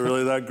 Is it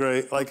really that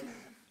great?"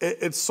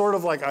 It's sort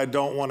of like I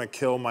don't want to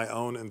kill my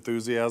own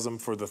enthusiasm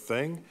for the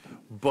thing,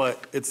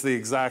 but it's the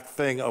exact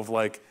thing of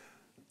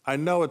I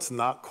know it's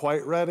not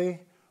quite ready,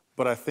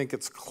 but I think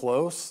it's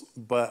close,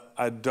 but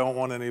I don't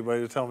want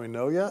anybody to tell me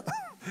no yet.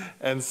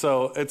 And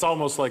so it's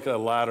almost like a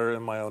ladder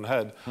in my own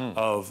head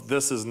of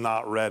this is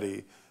not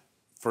ready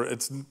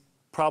it's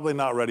probably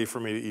not ready for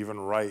me to even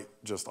write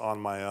just on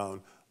my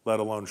own, let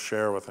alone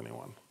share with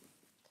anyone.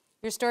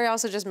 Your story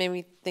also just made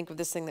me think of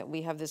this thing that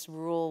we have this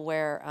rule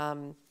where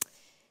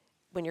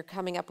when you're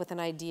coming up with an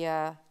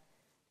idea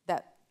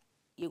that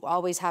you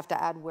always have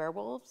to add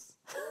werewolves.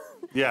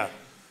 Yeah.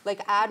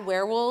 Add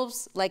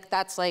werewolves,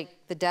 that's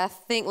the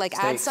death thing. Add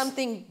Stakes.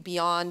 something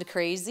beyond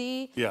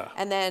crazy. Yeah.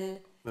 And then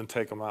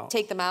take them out.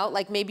 Take them out.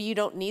 Maybe you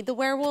don't need the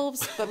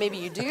werewolves, but maybe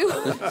you do.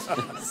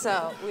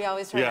 So we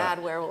always try to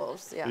add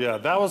werewolves. Yeah. Yeah,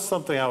 that was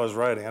something I was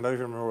writing. I don't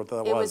even remember what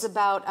that was. It was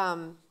about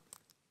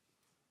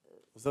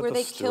was that were the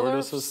they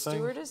killer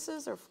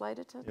stewardesses or flight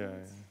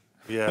attendants?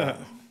 Yeah.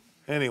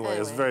 Anyway, it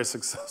was very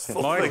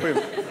successful.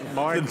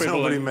 My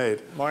nobody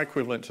made. My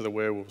equivalent to the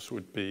werewolves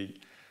would be,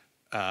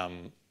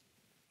 when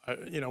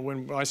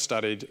I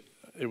studied,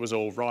 it was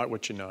all write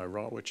what you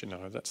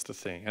know, that's the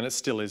thing. And it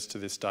still is to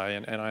this day,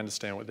 and I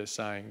understand what they're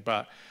saying.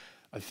 But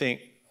I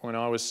think when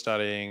I was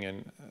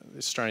studying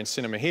Australian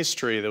cinema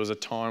history, there was a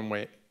time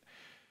where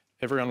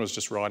everyone was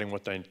just writing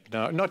what they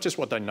know, not just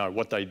what they know,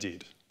 what they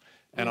did.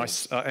 And I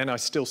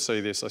still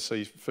see this. I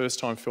see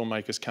first-time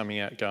filmmakers coming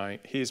out going,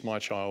 "Here's my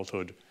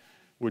childhood.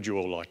 Would you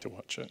all like to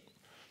watch it?"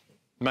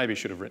 Maybe you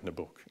should have written a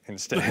book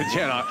instead.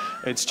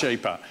 It's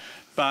cheaper.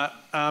 But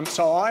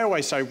so I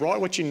always say, write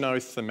what you know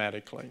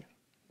thematically,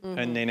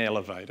 and then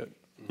elevate it.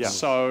 Yeah.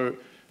 So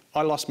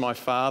I lost my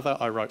father.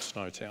 I wrote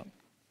Snowtown.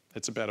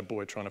 It's about a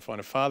boy trying to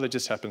find a father,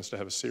 just happens to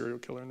have a serial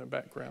killer in the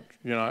background.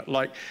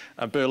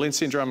 Berlin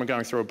Syndrome, I'm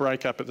going through a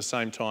breakup at the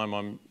same time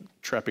I'm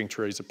trapping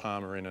Teresa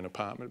Palmer in an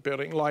apartment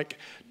building.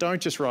 Don't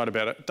just write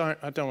about it.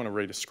 I don't want to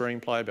read a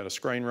screenplay about a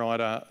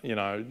screenwriter,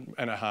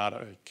 and a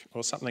heartache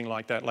or something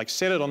like that.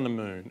 Set it on the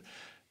moon.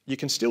 You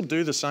can still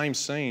do the same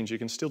scenes. You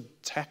can still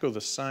tackle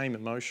the same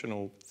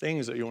emotional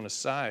things that you want to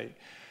say,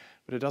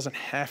 but it doesn't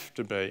have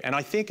to be. And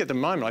I think at the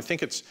moment,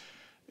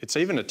 it's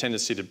even a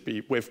tendency to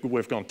be,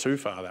 we've gone too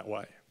far that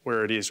way.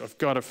 Where it is, I've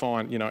got to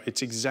find,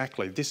 it's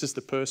exactly, this is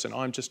the person,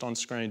 I'm just on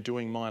screen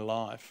doing my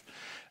life.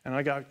 And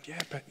I go, yeah,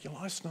 but your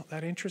life's not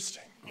that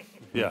interesting.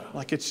 Yeah.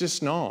 It's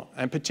just not.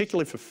 And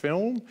particularly for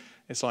film,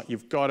 it's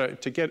you've got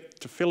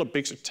to fill a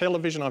big,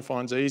 television I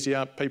find is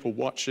easier, people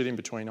watch it in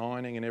between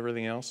ironing and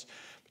everything else.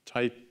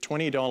 Take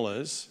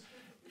 $20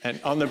 and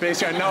on the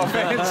best, no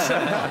offense.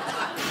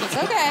 It's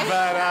okay.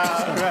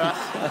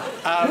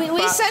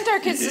 We sent our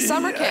kids to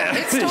summer camp.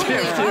 It's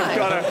totally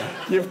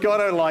fine. You've got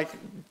to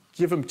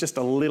give them just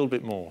a little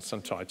bit more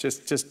sometimes.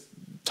 Just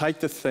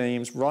take the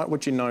themes, write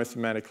what you know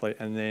thematically,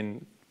 and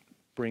then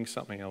bring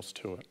something else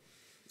to it.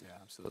 Yeah,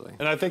 absolutely.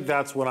 And I think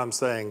that's what I'm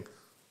saying.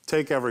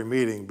 Take every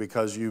meeting,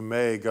 because you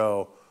may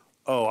go,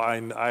 "Oh,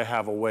 I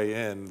have a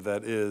way in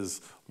that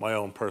is my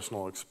own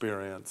personal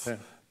experience." Yeah.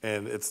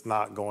 And it's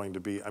not going to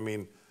be,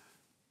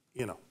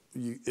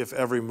 if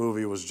every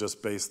movie was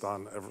just based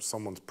on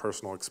someone's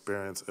personal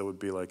experience, it would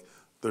be like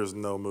there's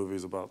no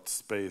movies about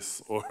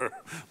space or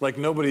like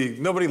nobody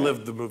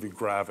lived the movie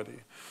Gravity.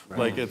 Right.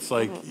 Like it's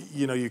like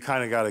you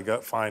kind of got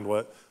to find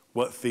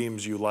what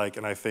themes you like,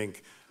 and I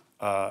think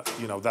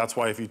that's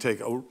why if you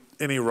take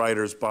any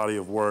writer's body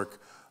of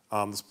work,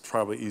 it's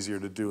probably easier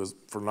to do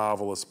for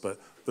novelists, but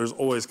there's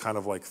always kind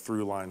of like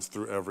through lines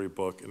through every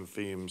book and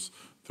themes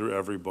through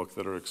every book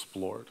that are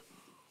explored.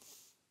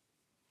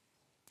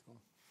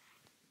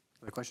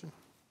 Another question?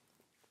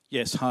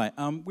 Yes, hi.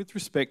 With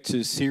respect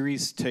to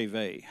series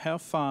TV, how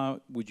far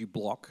would you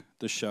block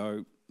the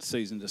show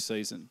season to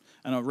season?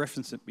 And I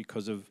reference it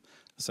because of,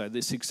 say,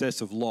 the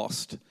success of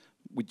Lost,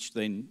 which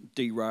then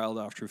derailed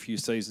after a few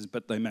seasons,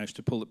 but they managed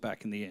to pull it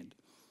back in the end.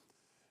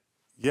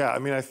 Yeah, I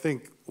mean, I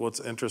think what's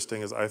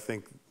interesting is I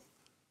think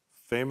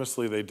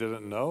famously they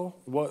didn't know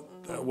what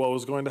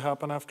was going to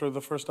happen after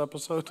the first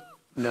episode.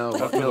 No,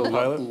 after the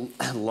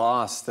pilot.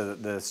 Lost,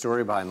 the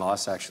story behind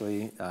Lost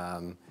actually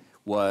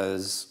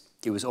was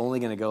it was only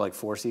going to go like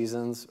 4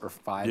 seasons or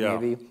 5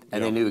 maybe,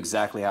 and they knew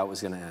exactly how it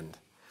was going to end.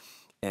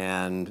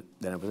 And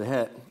then it was a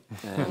hit,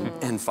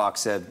 and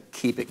Fox said,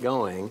 keep it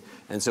going.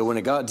 And so when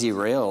it got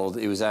derailed,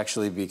 it was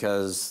actually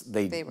because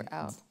they were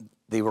out.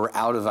 They were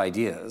out of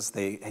ideas.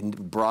 They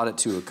had brought it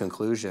to a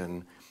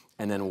conclusion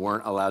and then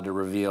weren't allowed to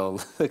reveal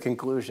the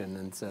conclusion.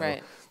 And so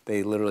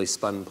they literally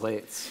spun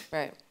plates.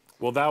 Right.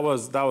 Well, that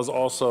was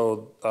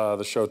also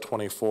the show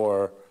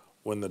 24,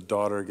 when the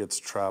daughter gets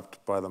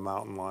trapped by the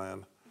mountain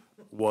lion,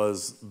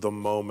 was the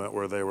moment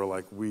where they were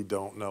like, we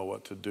don't know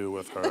what to do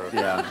with her.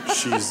 Yeah.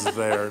 She's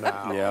there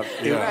now. Yep.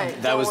 Yeah.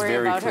 Right. That was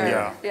very clear.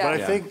 Yeah.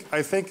 But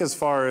I think as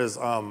far as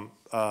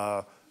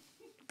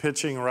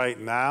pitching right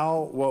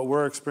now, what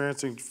we're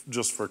experiencing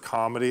just for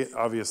comedy,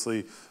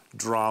 obviously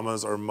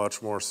dramas are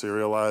much more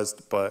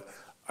serialized, but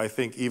I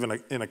think even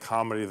in a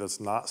comedy that's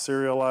not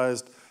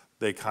serialized,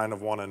 they kind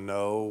of want to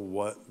know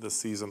what the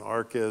season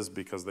arc is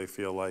because they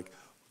feel like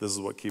this is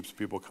what keeps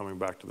people coming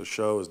back to the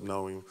show, is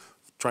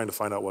trying to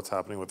find out what's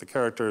happening with the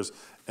characters.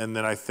 And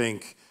then I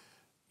think,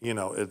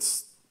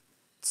 it's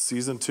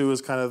season 2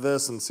 is kind of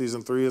this, and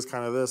season 3 is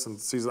kind of this, and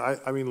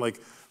I mean,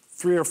 like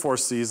 3 or 4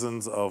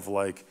 seasons of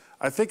like,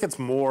 I think it's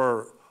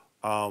more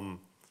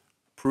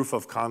proof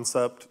of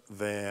concept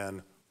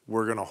than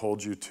we're gonna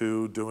hold you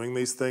to doing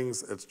these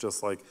things. It's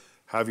just like,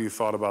 have you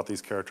thought about these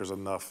characters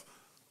enough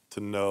to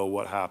know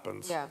what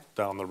happens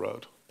down the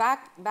road?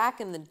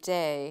 Back in the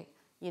day,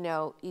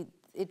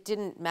 it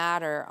didn't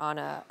matter on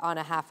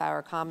a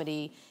half-hour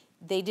comedy.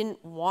 They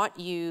didn't want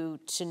you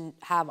to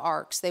have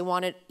arcs. They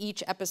wanted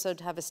each episode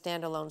to have a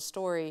standalone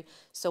story.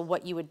 So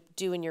what you would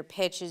do in your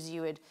pitch is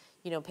you would,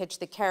 pitch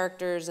the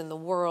characters and the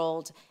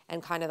world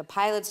and kind of the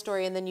pilot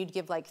story, and then you'd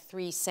give like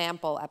 3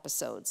 sample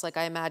episodes. Like,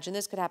 I imagine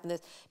this could happen,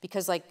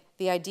 because like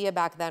the idea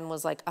back then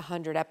was like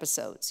 100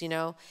 episodes,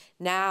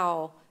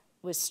 Now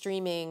with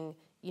streaming,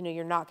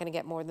 you're not gonna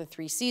get more than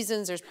 3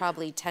 seasons. There's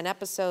probably 10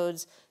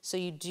 episodes. So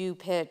you do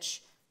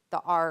pitch the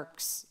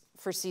arcs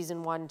for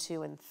season 1,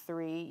 2, and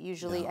 3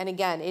 usually. And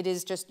again, it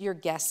is just, you're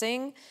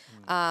guessing,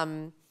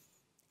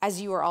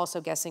 as you were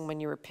also guessing when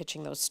you were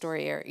pitching those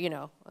story, or,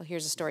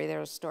 here's a story,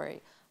 there's a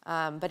story.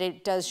 But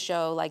it does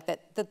show like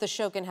that the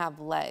show can have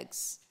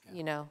legs,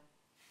 Well,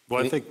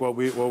 I think what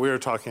we were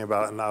talking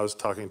about, and I was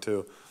talking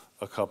to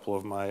a couple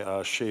of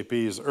my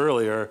shapees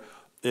earlier,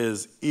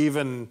 is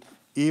even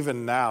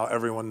now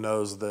everyone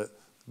knows that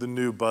the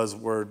new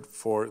buzzword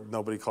for,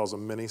 nobody calls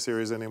them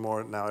miniseries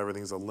anymore. Now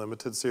everything's a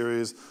limited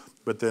series,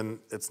 but then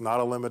it's not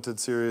a limited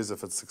series.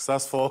 If it's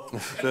successful,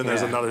 then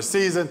there's another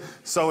season.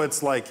 So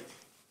it's like,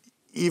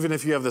 even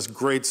if you have this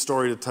great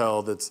story to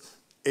tell that's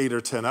 8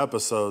 or 10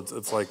 episodes,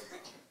 it's like,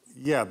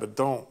 yeah, but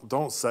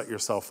don't set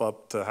yourself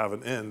up to have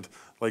an end.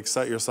 Like,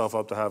 set yourself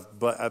up to have,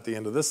 but at the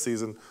end of this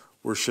season,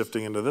 we're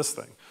shifting into this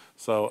thing.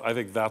 So I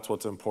think that's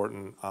what's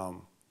important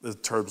in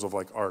terms of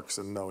like arcs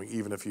and knowing,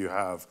 even if you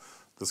have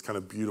this kind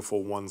of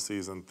beautiful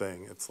 1-season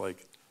thing, it's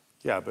like,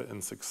 yeah, but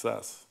in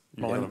success.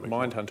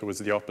 Mindhunter was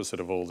the opposite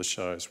of all the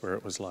shows, where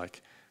it was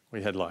like,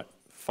 we had like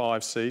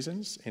 5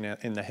 seasons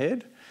in the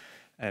head,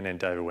 and then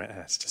David went,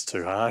 it's just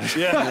too hard.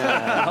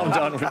 I'm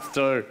done with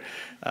 2.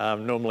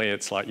 Normally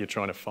it's like you're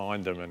trying to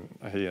find them,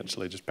 and he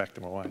actually just backed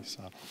them away.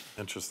 So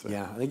interesting.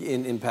 Yeah, I think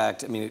in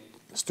Impact, I mean,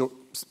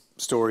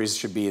 stories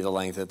should be the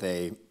length that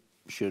they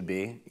should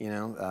be,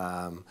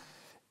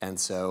 and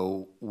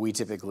so we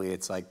typically,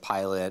 it's like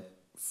pilot,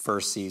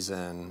 first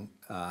season,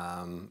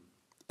 and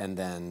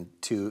then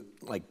 2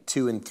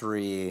 and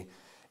 3,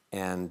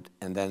 and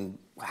then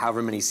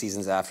however many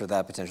seasons after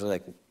that, potentially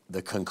like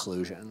the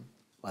conclusion.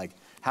 Like,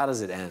 how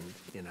does it end,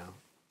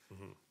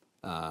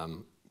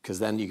 Because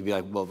then you could be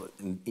like, well,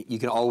 you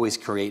can always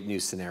create new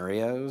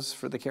scenarios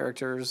for the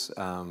characters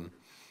in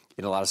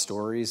a lot of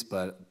stories,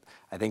 but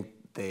I think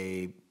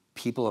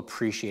people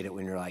appreciate it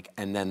when you're like,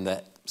 and then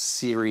the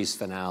series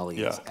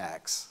finale is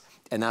X.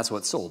 And that's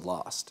what sold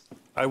Lost.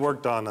 I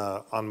worked on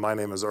My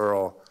Name is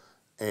Earl,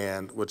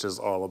 which is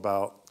all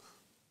about,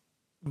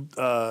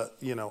 a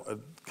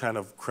kind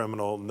of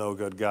criminal, no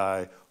good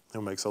guy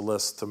who makes a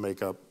list to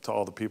make up to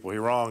all the people he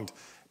wronged.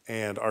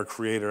 And our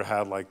creator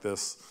had like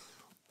this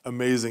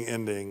amazing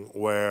ending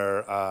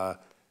where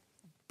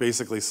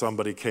basically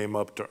somebody came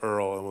up to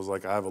Earl and was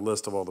like, I have a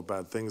list of all the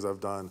bad things I've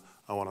done.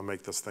 I want to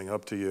make this thing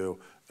up to you.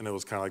 And it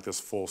was kind of like this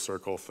full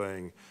circle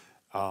thing.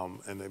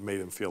 And it made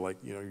him feel like,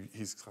 you know,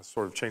 he's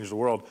sort of changed the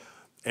world.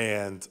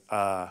 And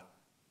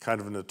kind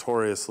of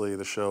notoriously,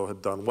 the show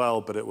had done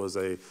well, but it was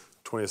a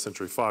 20th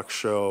Century Fox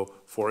show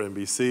for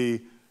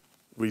NBC.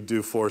 We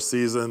do 4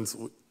 seasons.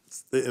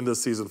 The end of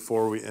season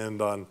 4, we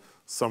end on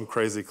some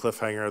crazy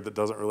cliffhanger that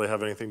doesn't really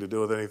have anything to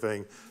do with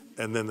anything,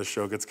 and then the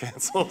show gets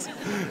canceled.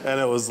 And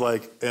it was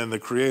like, and the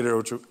creator,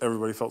 which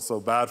everybody felt so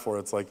bad for,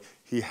 it's like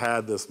he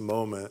had this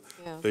moment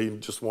that he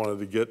just wanted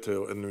to get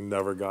to, and we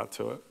never got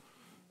to it.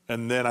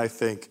 And then I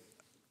think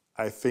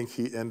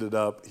he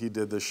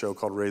did this show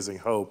called Raising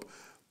Hope,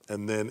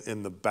 and then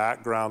in the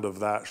background of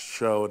that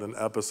show, in an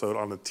episode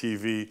on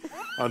TV,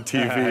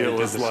 it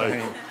was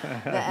like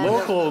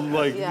local,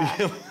 like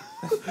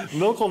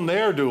local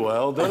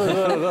ne'er-do-well,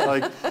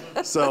 like,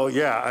 so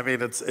yeah. I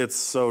mean, it's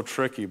so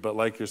tricky, but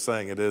like you're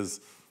saying, it is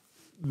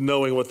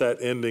knowing what that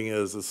ending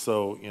is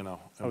so, you know,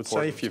 important. I would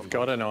say if you've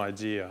got an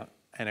idea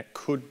and it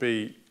could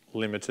be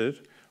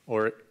limited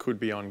or it could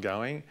be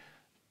ongoing,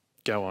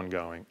 go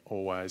ongoing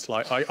always.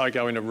 Like I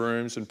go into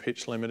rooms and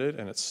pitch limited,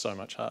 and it's so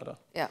much harder.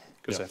 Yeah.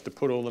 Because I have to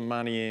put all the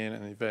money in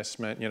and the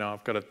investment. You know,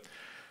 I've got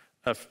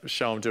a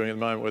show I'm doing at the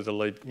moment where the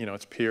lead, you know,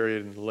 it's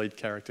period and the lead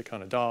character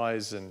kind of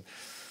dies and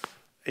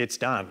it's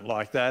done.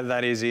 Like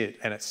that is it.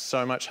 And it's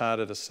so much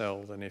harder to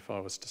sell than if I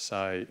was to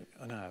say,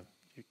 oh, no,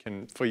 you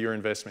can, for your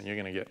investment, you're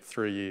going to get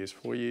 3 years,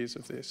 4 years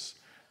of this.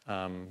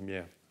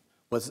 Yeah.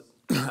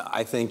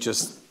 I think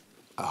just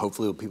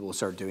hopefully people will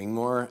start doing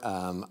more.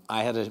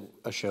 I had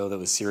a show that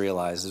was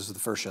serialized. This was the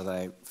first show that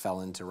I fell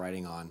into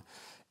writing on.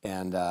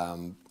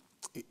 And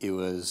it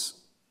was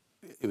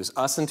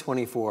us and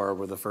 24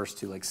 were the first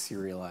 2 like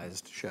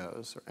serialized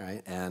shows,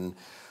 right? And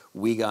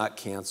we got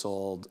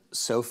canceled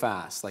so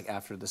fast, like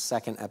after the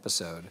 2nd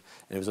episode, and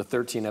it was a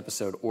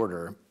 13-episode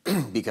order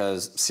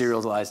because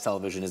serialized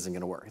television isn't going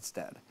to work; it's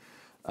dead.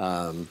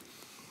 And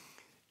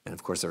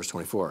of course, there was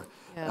 24.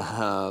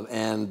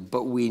 Yeah.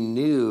 But we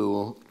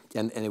knew,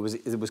 and it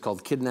was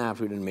called Kidnapped.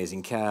 We had an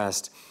amazing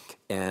cast,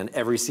 and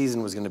every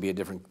season was going to be a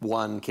different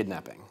one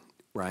kidnapping,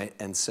 right?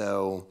 And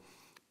so,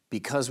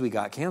 because we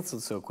got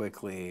canceled so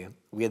quickly,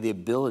 we had the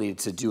ability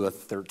to do a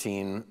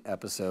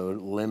 13-episode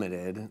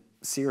limited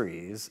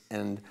series,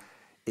 and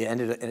it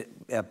ended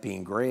up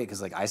being great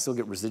because like I still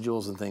get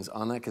residuals and things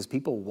on that because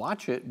people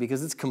watch it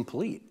because it's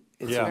complete.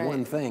 It's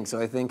one thing. So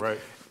I think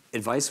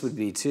advice would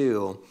be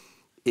too,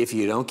 if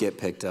you don't get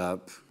picked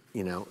up,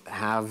 you know,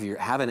 have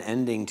an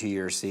ending to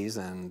your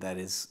season that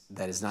is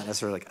not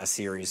necessarily like a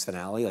series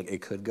finale. Like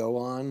it could go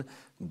on,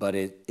 but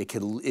it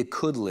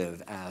could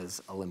live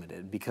as a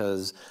limited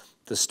because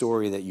the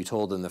story that you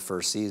told in the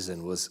first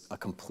season was a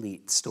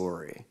complete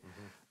story.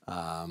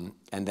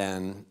 And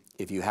then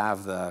if you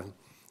have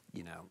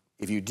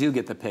if you do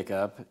get the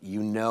pickup,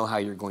 you know how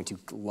you're going to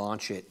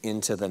launch it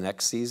into the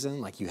next season.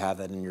 Like you have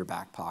that in your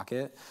back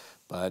pocket.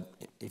 But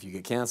if you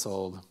get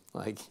canceled,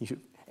 like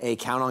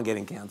count on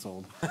getting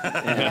canceled.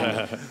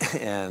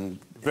 and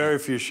very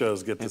few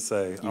shows get to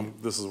say,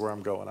 this is where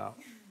I'm going out.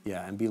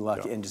 Yeah, and be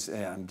lucky, and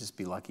just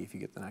be lucky if you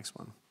get the next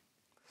one.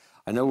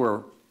 I know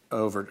we're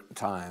over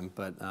time,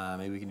 but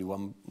maybe we can do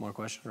one more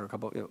question or a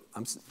couple.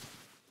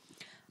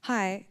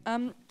 Hi.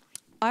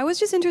 I was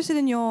just interested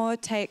in your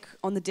take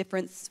on the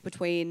difference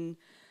between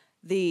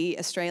the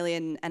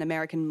Australian and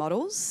American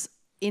models.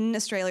 In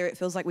Australia, it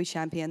feels like we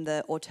champion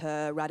the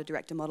auteur,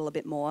 writer-director model a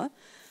bit more.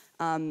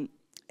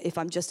 If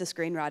I'm just a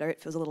screenwriter,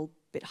 it feels a little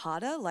bit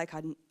harder. Like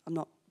I'm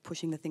not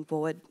pushing the thing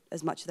forward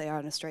as much as they are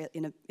in Australia,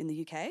 in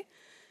the UK,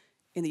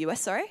 in the US.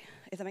 Sorry,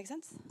 if that makes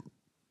sense.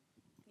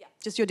 Yeah.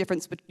 Just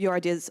your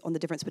ideas on the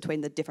difference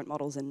between the different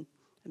models in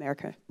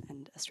America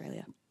and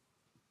Australia.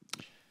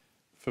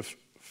 For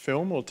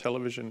film or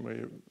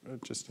television,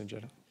 just in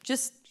general?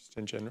 Just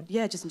in general?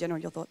 Yeah, just in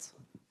general, your thoughts.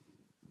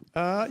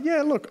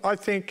 Yeah, look, I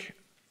think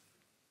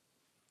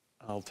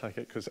I'll take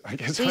it because I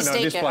guess I know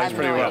this place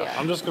pretty well.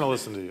 I'm just going to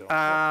listen to you.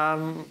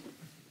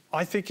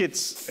 I think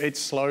it's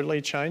slowly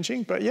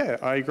changing, but yeah,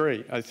 I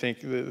agree. I think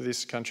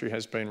this country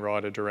has been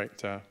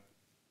writer-director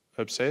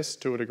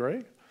obsessed to a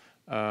degree,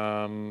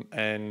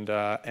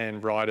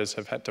 and writers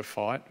have had to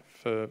fight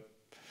for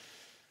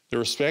the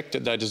respect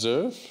that they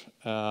deserve,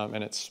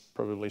 and it's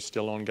probably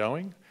still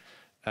ongoing.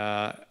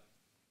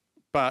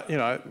 But, you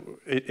know,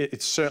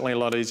 it's certainly a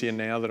lot easier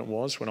now than it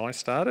was when I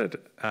started.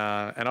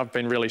 And I've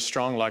been really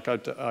strong. Like,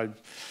 I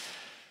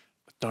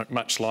don't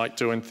much like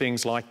doing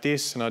things like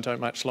this, and I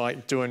don't much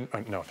like doing,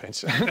 no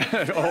offence,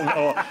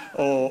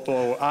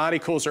 or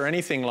articles or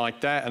anything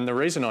like that. And the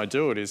reason I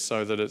do it is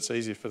so that it's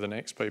easy for the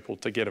next people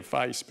to get a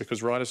face,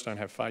 because writers don't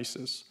have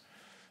faces.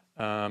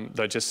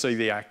 They just see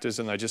the actors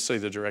and they just see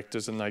the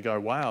directors and they go,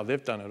 wow,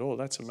 they've done it all.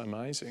 That's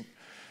amazing.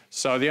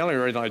 So the only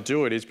reason I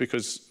do it is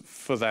because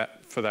for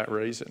that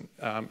reason,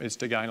 is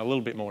to gain a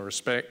little bit more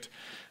respect,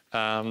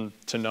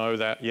 to know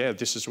that, yeah,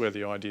 this is where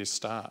the ideas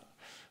start.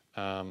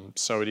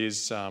 So it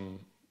is, yeah,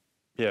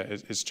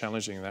 it's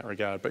challenging in that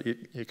regard, but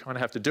you kind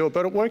of have to do it.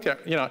 But it worked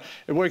out, you know,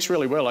 it works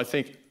really well. I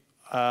think,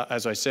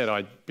 as I said,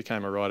 I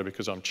became a writer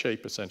because I'm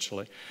cheap,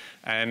 essentially,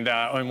 and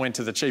I went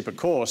to the cheaper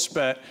course.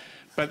 But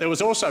there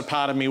was also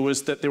part of me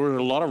was that there were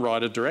a lot of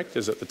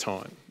writer-directors at the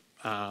time.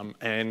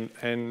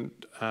 And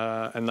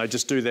they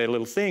just do their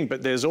little thing.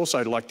 But there's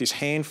also like this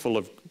handful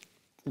of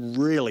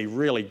really,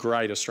 really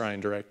great Australian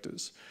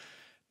directors.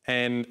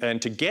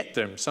 And to get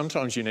them,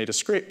 sometimes you need a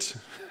script.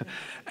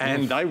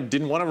 And they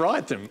didn't want to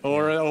write them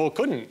or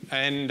couldn't.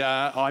 And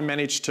I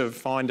managed to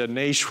find a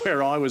niche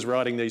where I was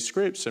writing these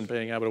scripts and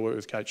being able to work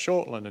with Kate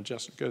Shortland and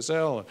Justin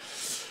Kurzel and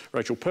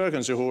Rachel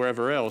Perkins or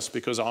whoever else,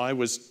 because I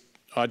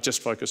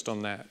just focused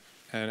on that.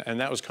 And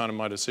that was kind of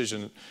my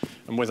decision.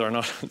 And whether or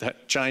not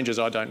that changes,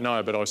 I don't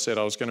know. But I said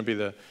I was going to be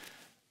the,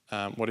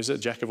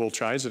 jack of all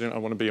trades. I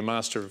want to be a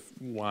master of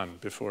one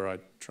before I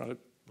try to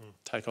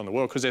take on the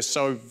world. Because they're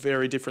so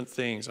very different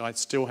things. I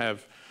still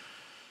have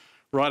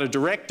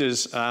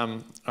writer-directors,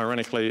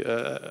 ironically,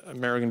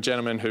 American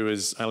gentleman who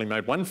has only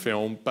made one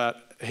film,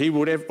 but he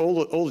would have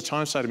all the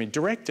time say to me,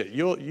 direct it.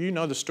 You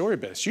know the story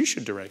best. You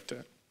should direct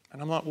it.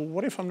 And I'm like, well,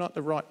 what if I'm not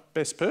the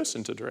best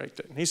person to direct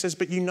it? And he says,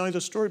 but you know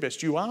the story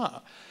best. You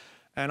are.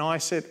 And I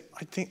said,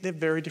 I think they're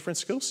very different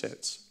skill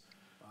sets.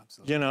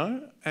 Absolutely. You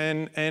know,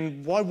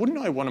 and why wouldn't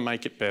I want to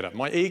make it better?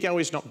 My ego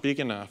is not big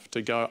enough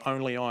to go,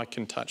 only I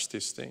can touch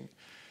this thing.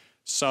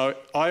 So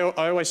I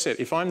always said,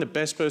 if I'm the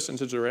best person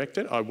to direct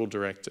it, I will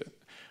direct it.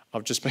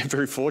 I've just been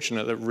very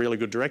fortunate that really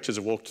good directors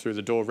have walked through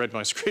the door, read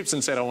my scripts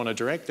and said, I want to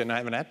direct it, and I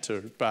haven't had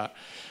to. But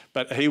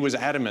he was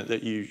adamant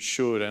that you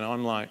should, and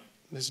I'm like,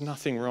 there's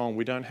nothing wrong.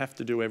 We don't have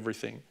to do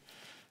everything.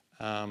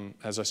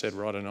 As I said,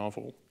 write a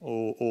novel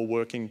or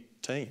working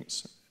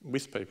teams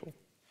with people.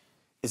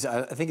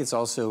 I think it's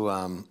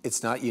also,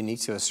 it's not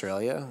unique to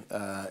Australia,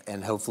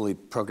 and hopefully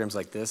programs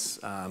like this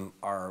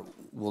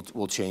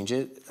will change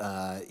it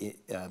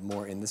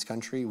more in this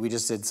country. We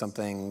just did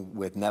something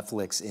with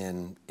Netflix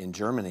in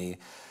Germany,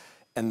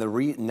 and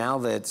now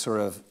that sort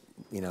of,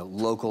 you know,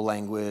 local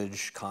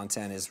language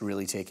content is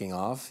really taking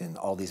off in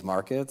all these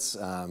markets,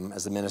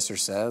 as the minister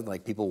said,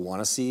 like people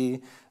want to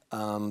see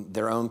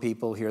their own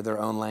people, hear their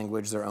own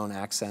language, their own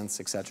accents,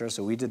 etc.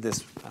 So we did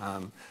this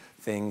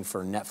thing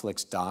for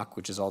Netflix Doc,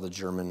 which is all the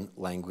German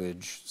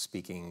language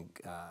speaking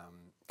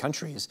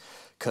countries,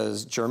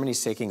 because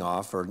Germany's taking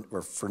off, or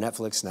for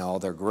Netflix now, all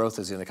their growth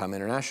is going to come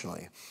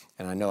internationally.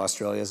 And I know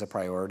Australia is a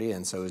priority,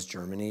 and so is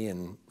Germany,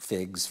 and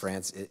FIGS,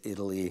 France,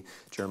 Italy,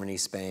 Germany,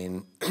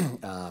 Spain,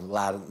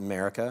 Latin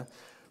America.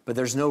 But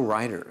there's no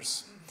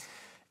writers,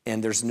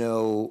 and there's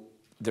no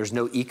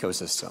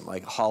ecosystem.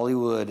 Like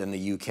Hollywood and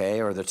the UK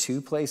are the two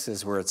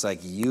places where it's like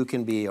you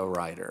can be a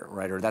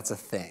writer. That's a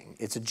thing.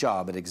 It's a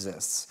job. It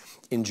exists.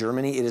 In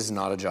Germany, it is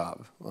not a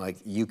job. Like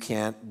you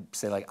can't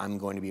say like I'm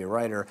going to be a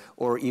writer,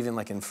 or even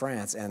like in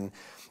France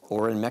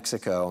or in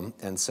Mexico.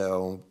 And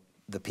so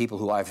the people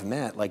who I've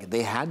met, like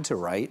they had to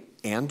write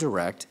and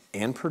direct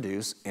and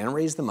produce and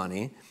raise the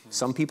money.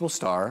 Some people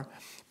star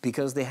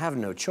because they have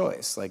no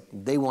choice. Like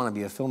they want to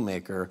be a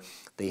filmmaker.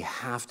 They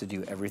have to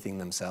do everything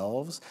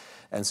themselves.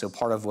 And so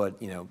part of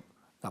what,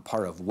 not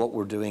part of what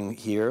we're doing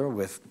here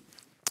with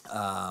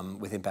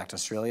Impact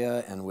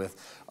Australia and with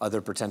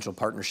other potential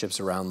partnerships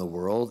around the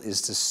world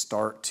is to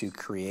start to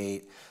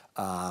create,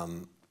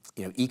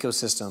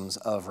 ecosystems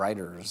of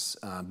writers,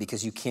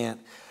 because you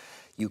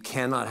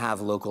cannot have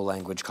local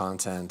language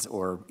content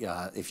or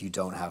if you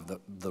don't have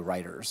the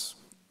writers.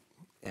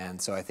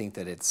 And so I think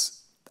that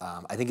it's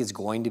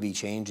going to be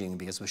changing,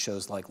 because with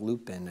shows like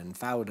Lupin and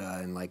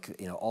Fauda and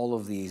all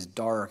of these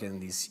dark and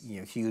these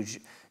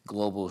huge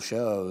global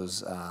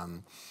shows,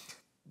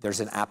 there's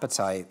an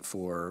appetite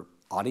for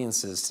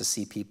audiences to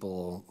see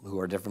people who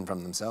are different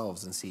from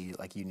themselves and see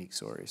like unique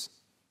stories.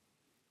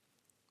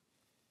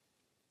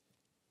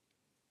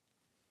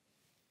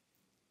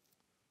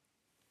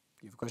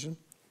 You have a question?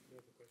 I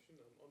have a question.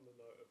 On the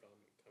note of coming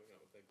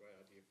up with a great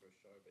idea for a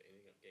show but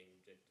ending up getting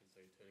rejected,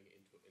 so you're turning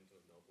it into a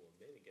novel and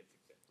then it gets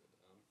accepted.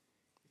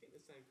 You think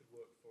the same could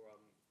work for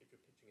if you're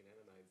pitching an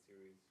animated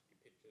series, you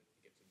pitch it,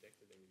 it gets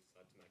rejected, then you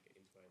decide to make it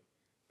into a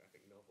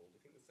graphic novel. Do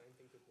you think the same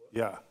thing could work?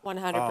 Yeah.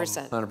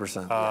 100%.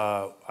 100%.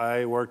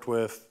 I worked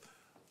with,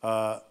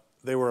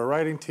 they were a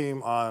writing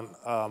team on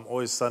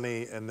Always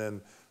Sunny, and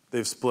then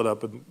they've split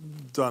up and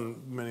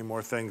done many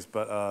more things,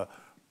 but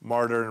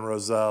Martyr and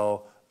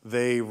Roselle,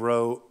 they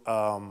wrote,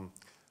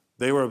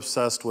 they were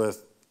obsessed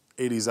with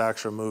 80s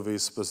action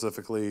movies,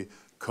 specifically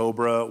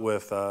Cobra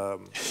with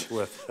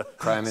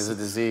Crime is a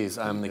disease,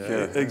 I'm the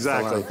cure.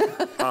 Exactly.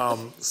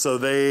 So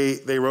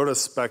they wrote a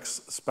spec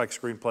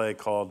screenplay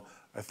called,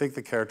 I think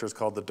the character is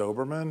called the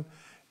Doberman.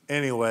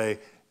 Anyway,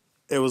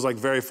 it was like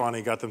very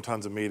funny, got them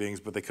tons of meetings,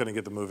 but they couldn't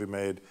get the movie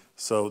made,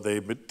 so they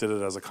did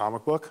it as a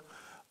comic book.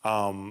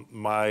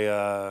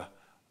 Our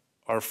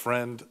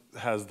friend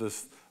has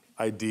this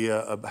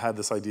idea, had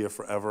this idea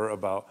forever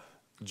about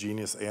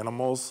genius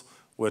animals,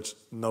 which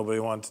nobody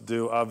wanted to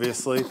do,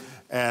 obviously.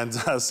 And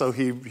so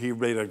he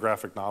made a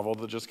graphic novel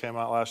that just came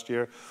out last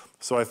year.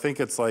 So I think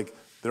it's like,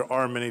 there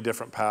are many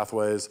different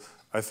pathways.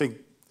 I think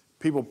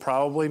people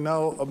probably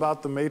know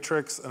about The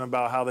Matrix and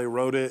about how they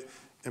wrote it,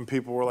 and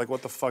people were like,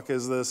 what the fuck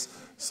is this?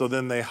 So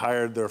then they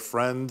hired their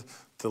friend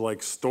to like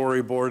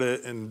storyboard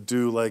it and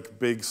do like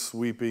big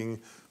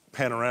sweeping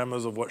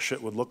panoramas of what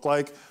shit would look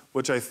like,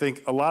 which I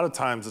think a lot of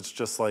times it's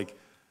just like,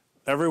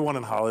 everyone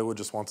in Hollywood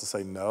just wants to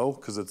say no,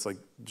 because it's like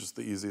just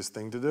the easiest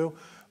thing to do.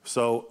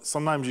 So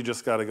sometimes you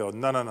just gotta go,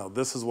 no, no, no,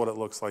 this is what it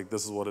looks like,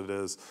 this is what it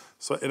is.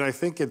 So, and I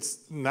think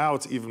now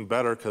it's even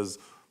better, because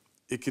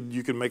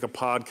you can make a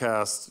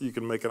podcast, you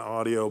can make an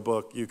audio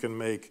book, you can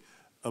make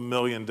a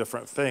million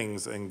different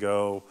things and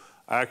go.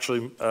 Actually,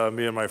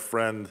 me and my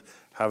friend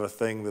have a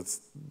thing that's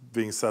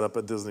being set up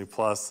at Disney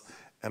Plus,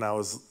 and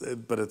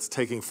but it's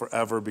taking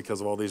forever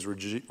because of all these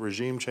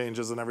regime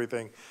changes and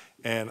everything.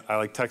 And I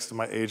like texted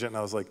my agent and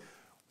I was like,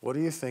 what do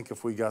you think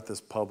if we got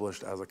this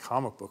published as a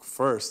comic book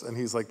first? And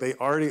he's like, they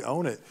already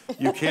own it.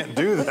 You can't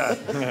do that.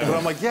 But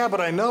I'm like, yeah,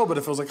 but I know, but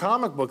if it was a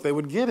comic book, they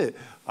would get it.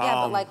 Yeah,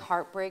 but like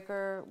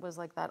Heartbreaker was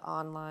like that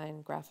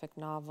online graphic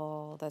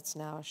novel that's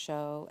now a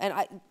show. And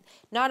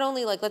not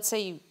only like, let's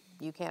say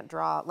you can't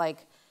draw,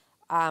 like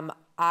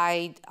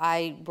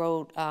I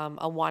wrote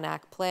a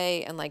one-act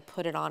play and like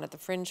put it on at the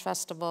Fringe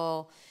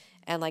Festival,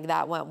 and like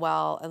that went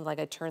well, and like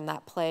I turned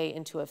that play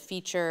into a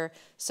feature.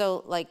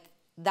 So like,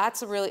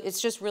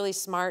 it's just really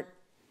smart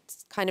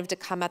kind of to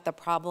come at the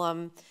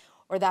problem,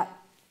 or that,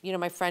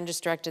 my friend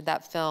just directed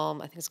that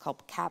film, I think it's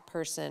called Cat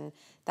Person,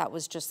 that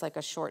was just like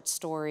a short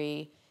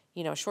story,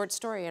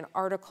 an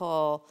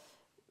article,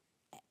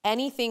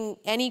 anything,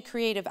 any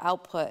creative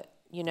output,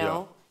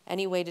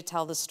 any way to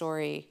tell the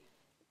story,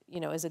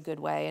 is a good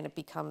way, and it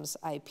becomes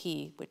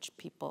IP, which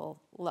people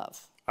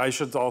love. I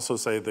should also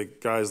say the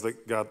guys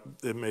that got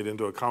it made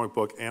into a comic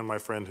book, and my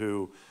friend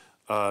who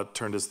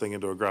turned his thing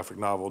into a graphic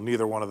novel,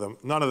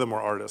 none of them were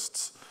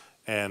artists,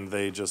 and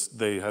they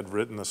had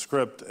written the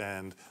script,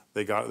 and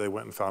they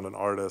went and found an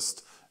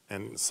artist,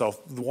 and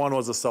one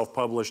was a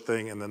self-published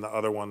thing, and then the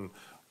other one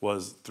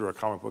was through a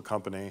comic book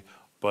company.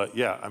 But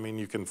yeah, I mean,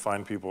 you can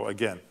find people,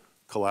 again,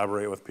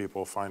 collaborate with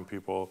people, find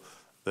people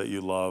that you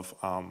love.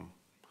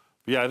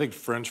 Yeah, I think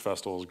Fringe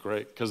Festival is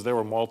great, because there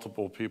were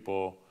multiple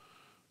people.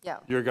 Yeah.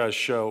 Your guys'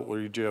 show,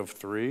 did you have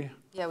 3?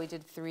 Yeah, we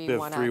did 3 They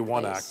one-act had 3 plays.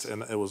 one-act,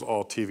 and it was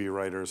all TV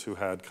writers who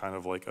had kind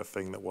of like a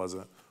thing that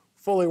wasn't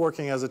fully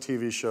working as a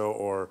TV show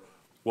or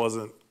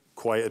wasn't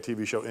quite a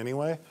TV show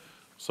anyway.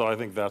 So I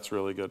think that's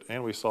really good.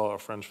 And we saw a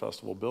Fringe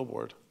Festival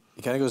billboard.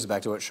 It kind of goes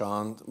back to what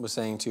Shaun was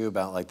saying too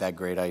about like that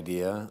great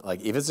idea.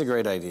 Like if it's a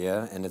great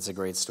idea and it's a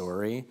great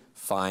story,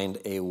 find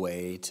a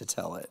way to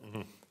tell it.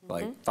 Mm-hmm.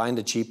 Like find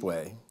a cheap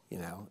way,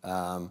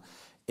 and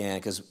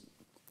because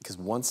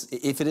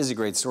if it is a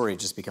great story, it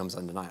just becomes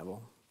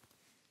undeniable.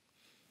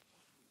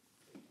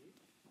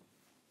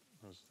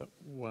 Was that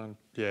one?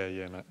 Yeah,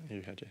 Matt,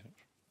 you had your hand.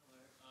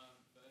 Hello.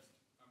 First,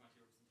 how much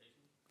your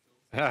representation?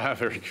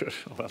 Very good.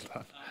 Well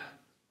done.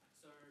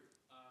 So, a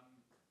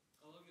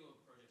lot of your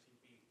projects seem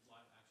to be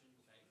live action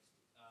based,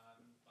 but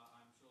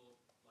I'm sure,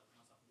 like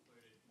myself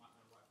included, might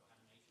want to write for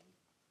animation.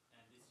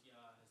 And this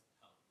year has had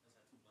some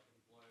like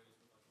blows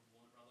with like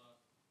Warner Brother.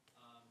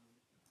 Warner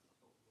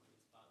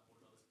Brothers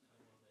having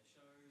one of their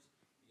shows,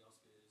 the Oscars not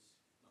really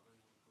having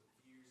good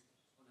reviews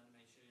on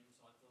animation.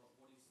 So I thought,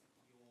 what is your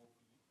view,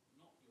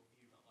 not your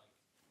view, but like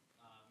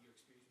your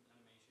experience with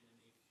animation, and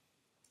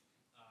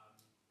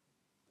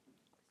if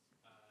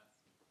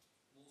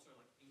also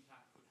like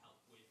impact could help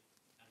with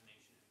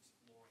animation and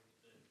exploring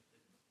the regions.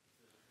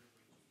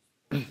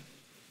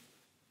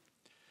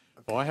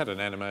 Well, I had an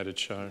animated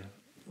show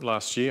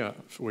last year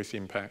with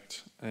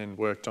Impact and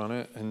worked on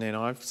it, and then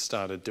I've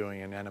started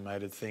doing an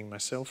animated thing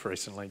myself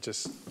recently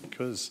just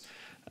because,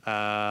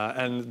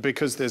 and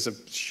because there's a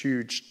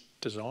huge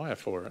desire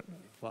for it.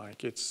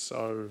 Like it's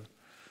so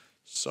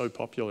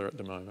popular at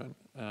the moment.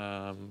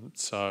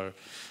 So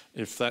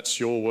if that's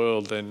your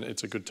world, then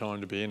it's a good time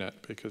to be in it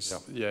because,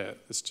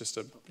 it's just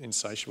an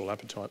insatiable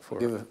appetite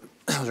for it.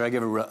 I'll try to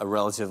give a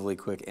relatively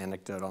quick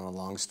anecdote on a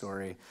long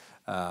story,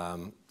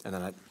 and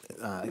then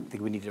I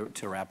think we need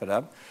to wrap it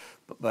up.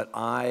 But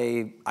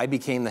I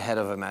became the head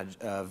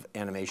of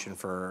animation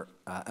for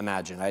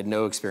Imagine. I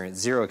had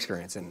zero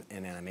experience in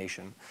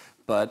animation,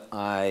 but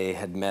I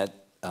had met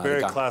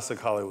Very classic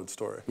Hollywood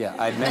story. Yeah,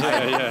 I had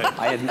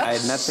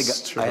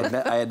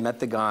met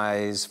the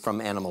guys from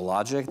Animal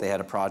Logic. They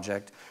had a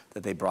project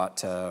that they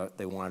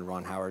wanted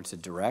Ron Howard to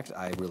direct.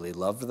 I really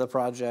loved the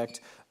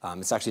project.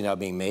 It's actually now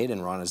being made,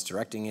 and Ron is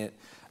directing it.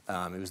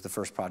 It was the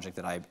first project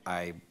that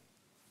I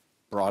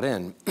brought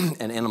in,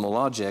 and Animal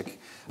Logic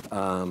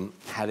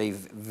had a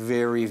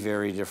very,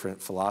 very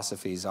different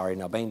philosophy. Zari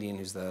Nalbandian,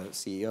 who's the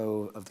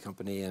CEO of the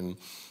company, and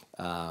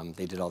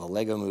they did all the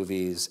Lego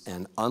movies,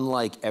 and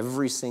unlike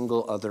every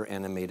single other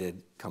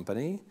animated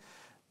company,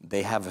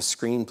 they have a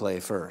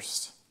screenplay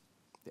first.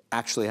 They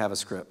actually have a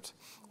script,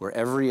 where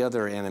every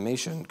other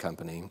animation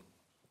company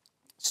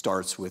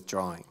starts with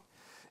drawing.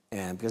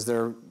 And because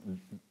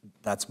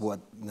that's what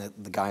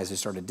the guys who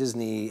started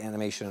Disney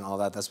animation and all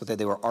that, that's what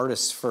they were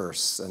artists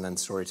first and then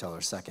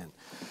storytellers second.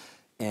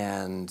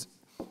 And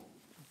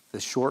The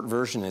short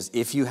version is,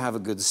 if you have a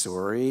good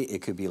story,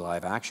 it could be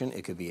live action,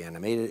 it could be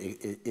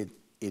animated,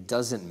 it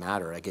doesn't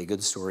matter. Like, a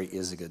good story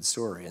is a good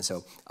story. And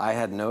so I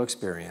had no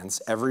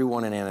experience.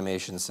 Everyone in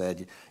animation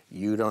said,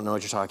 you don't know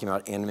what you're talking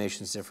about,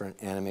 animation's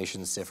different,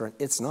 animation's different.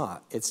 It's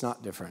not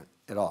different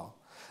at all.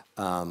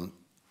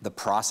 The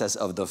process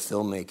of the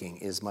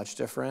filmmaking is much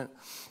different.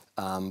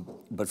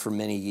 But for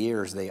many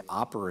years, they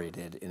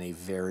operated in a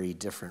very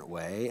different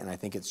way, and I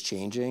think it's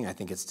changing. I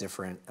think it's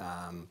different,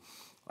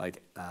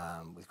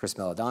 with Chris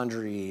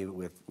Meledandri,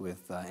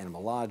 with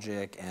Animal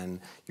Logic,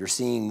 and you're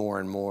seeing more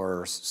and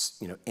more,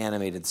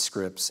 animated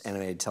scripts,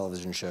 animated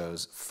television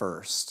shows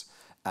first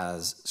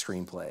as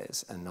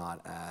screenplays, and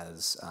not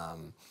as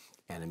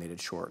animated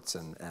shorts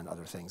and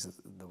other things,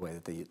 the way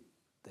that they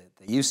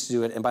used to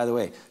do it. And by the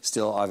way,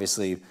 still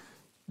obviously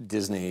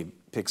Disney,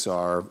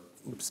 Pixar,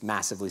 it's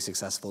massively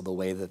successful the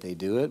way that they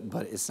do it,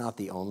 but it's not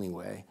the only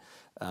way.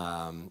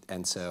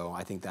 And so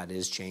I think that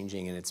is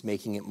changing, and it's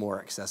making it more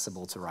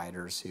accessible to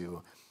writers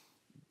who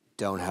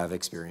don't have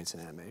experience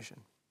in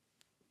animation.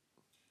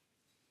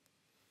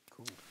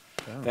 Cool.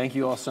 Yeah. Thank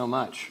you all so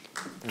much,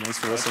 and thanks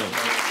for listening.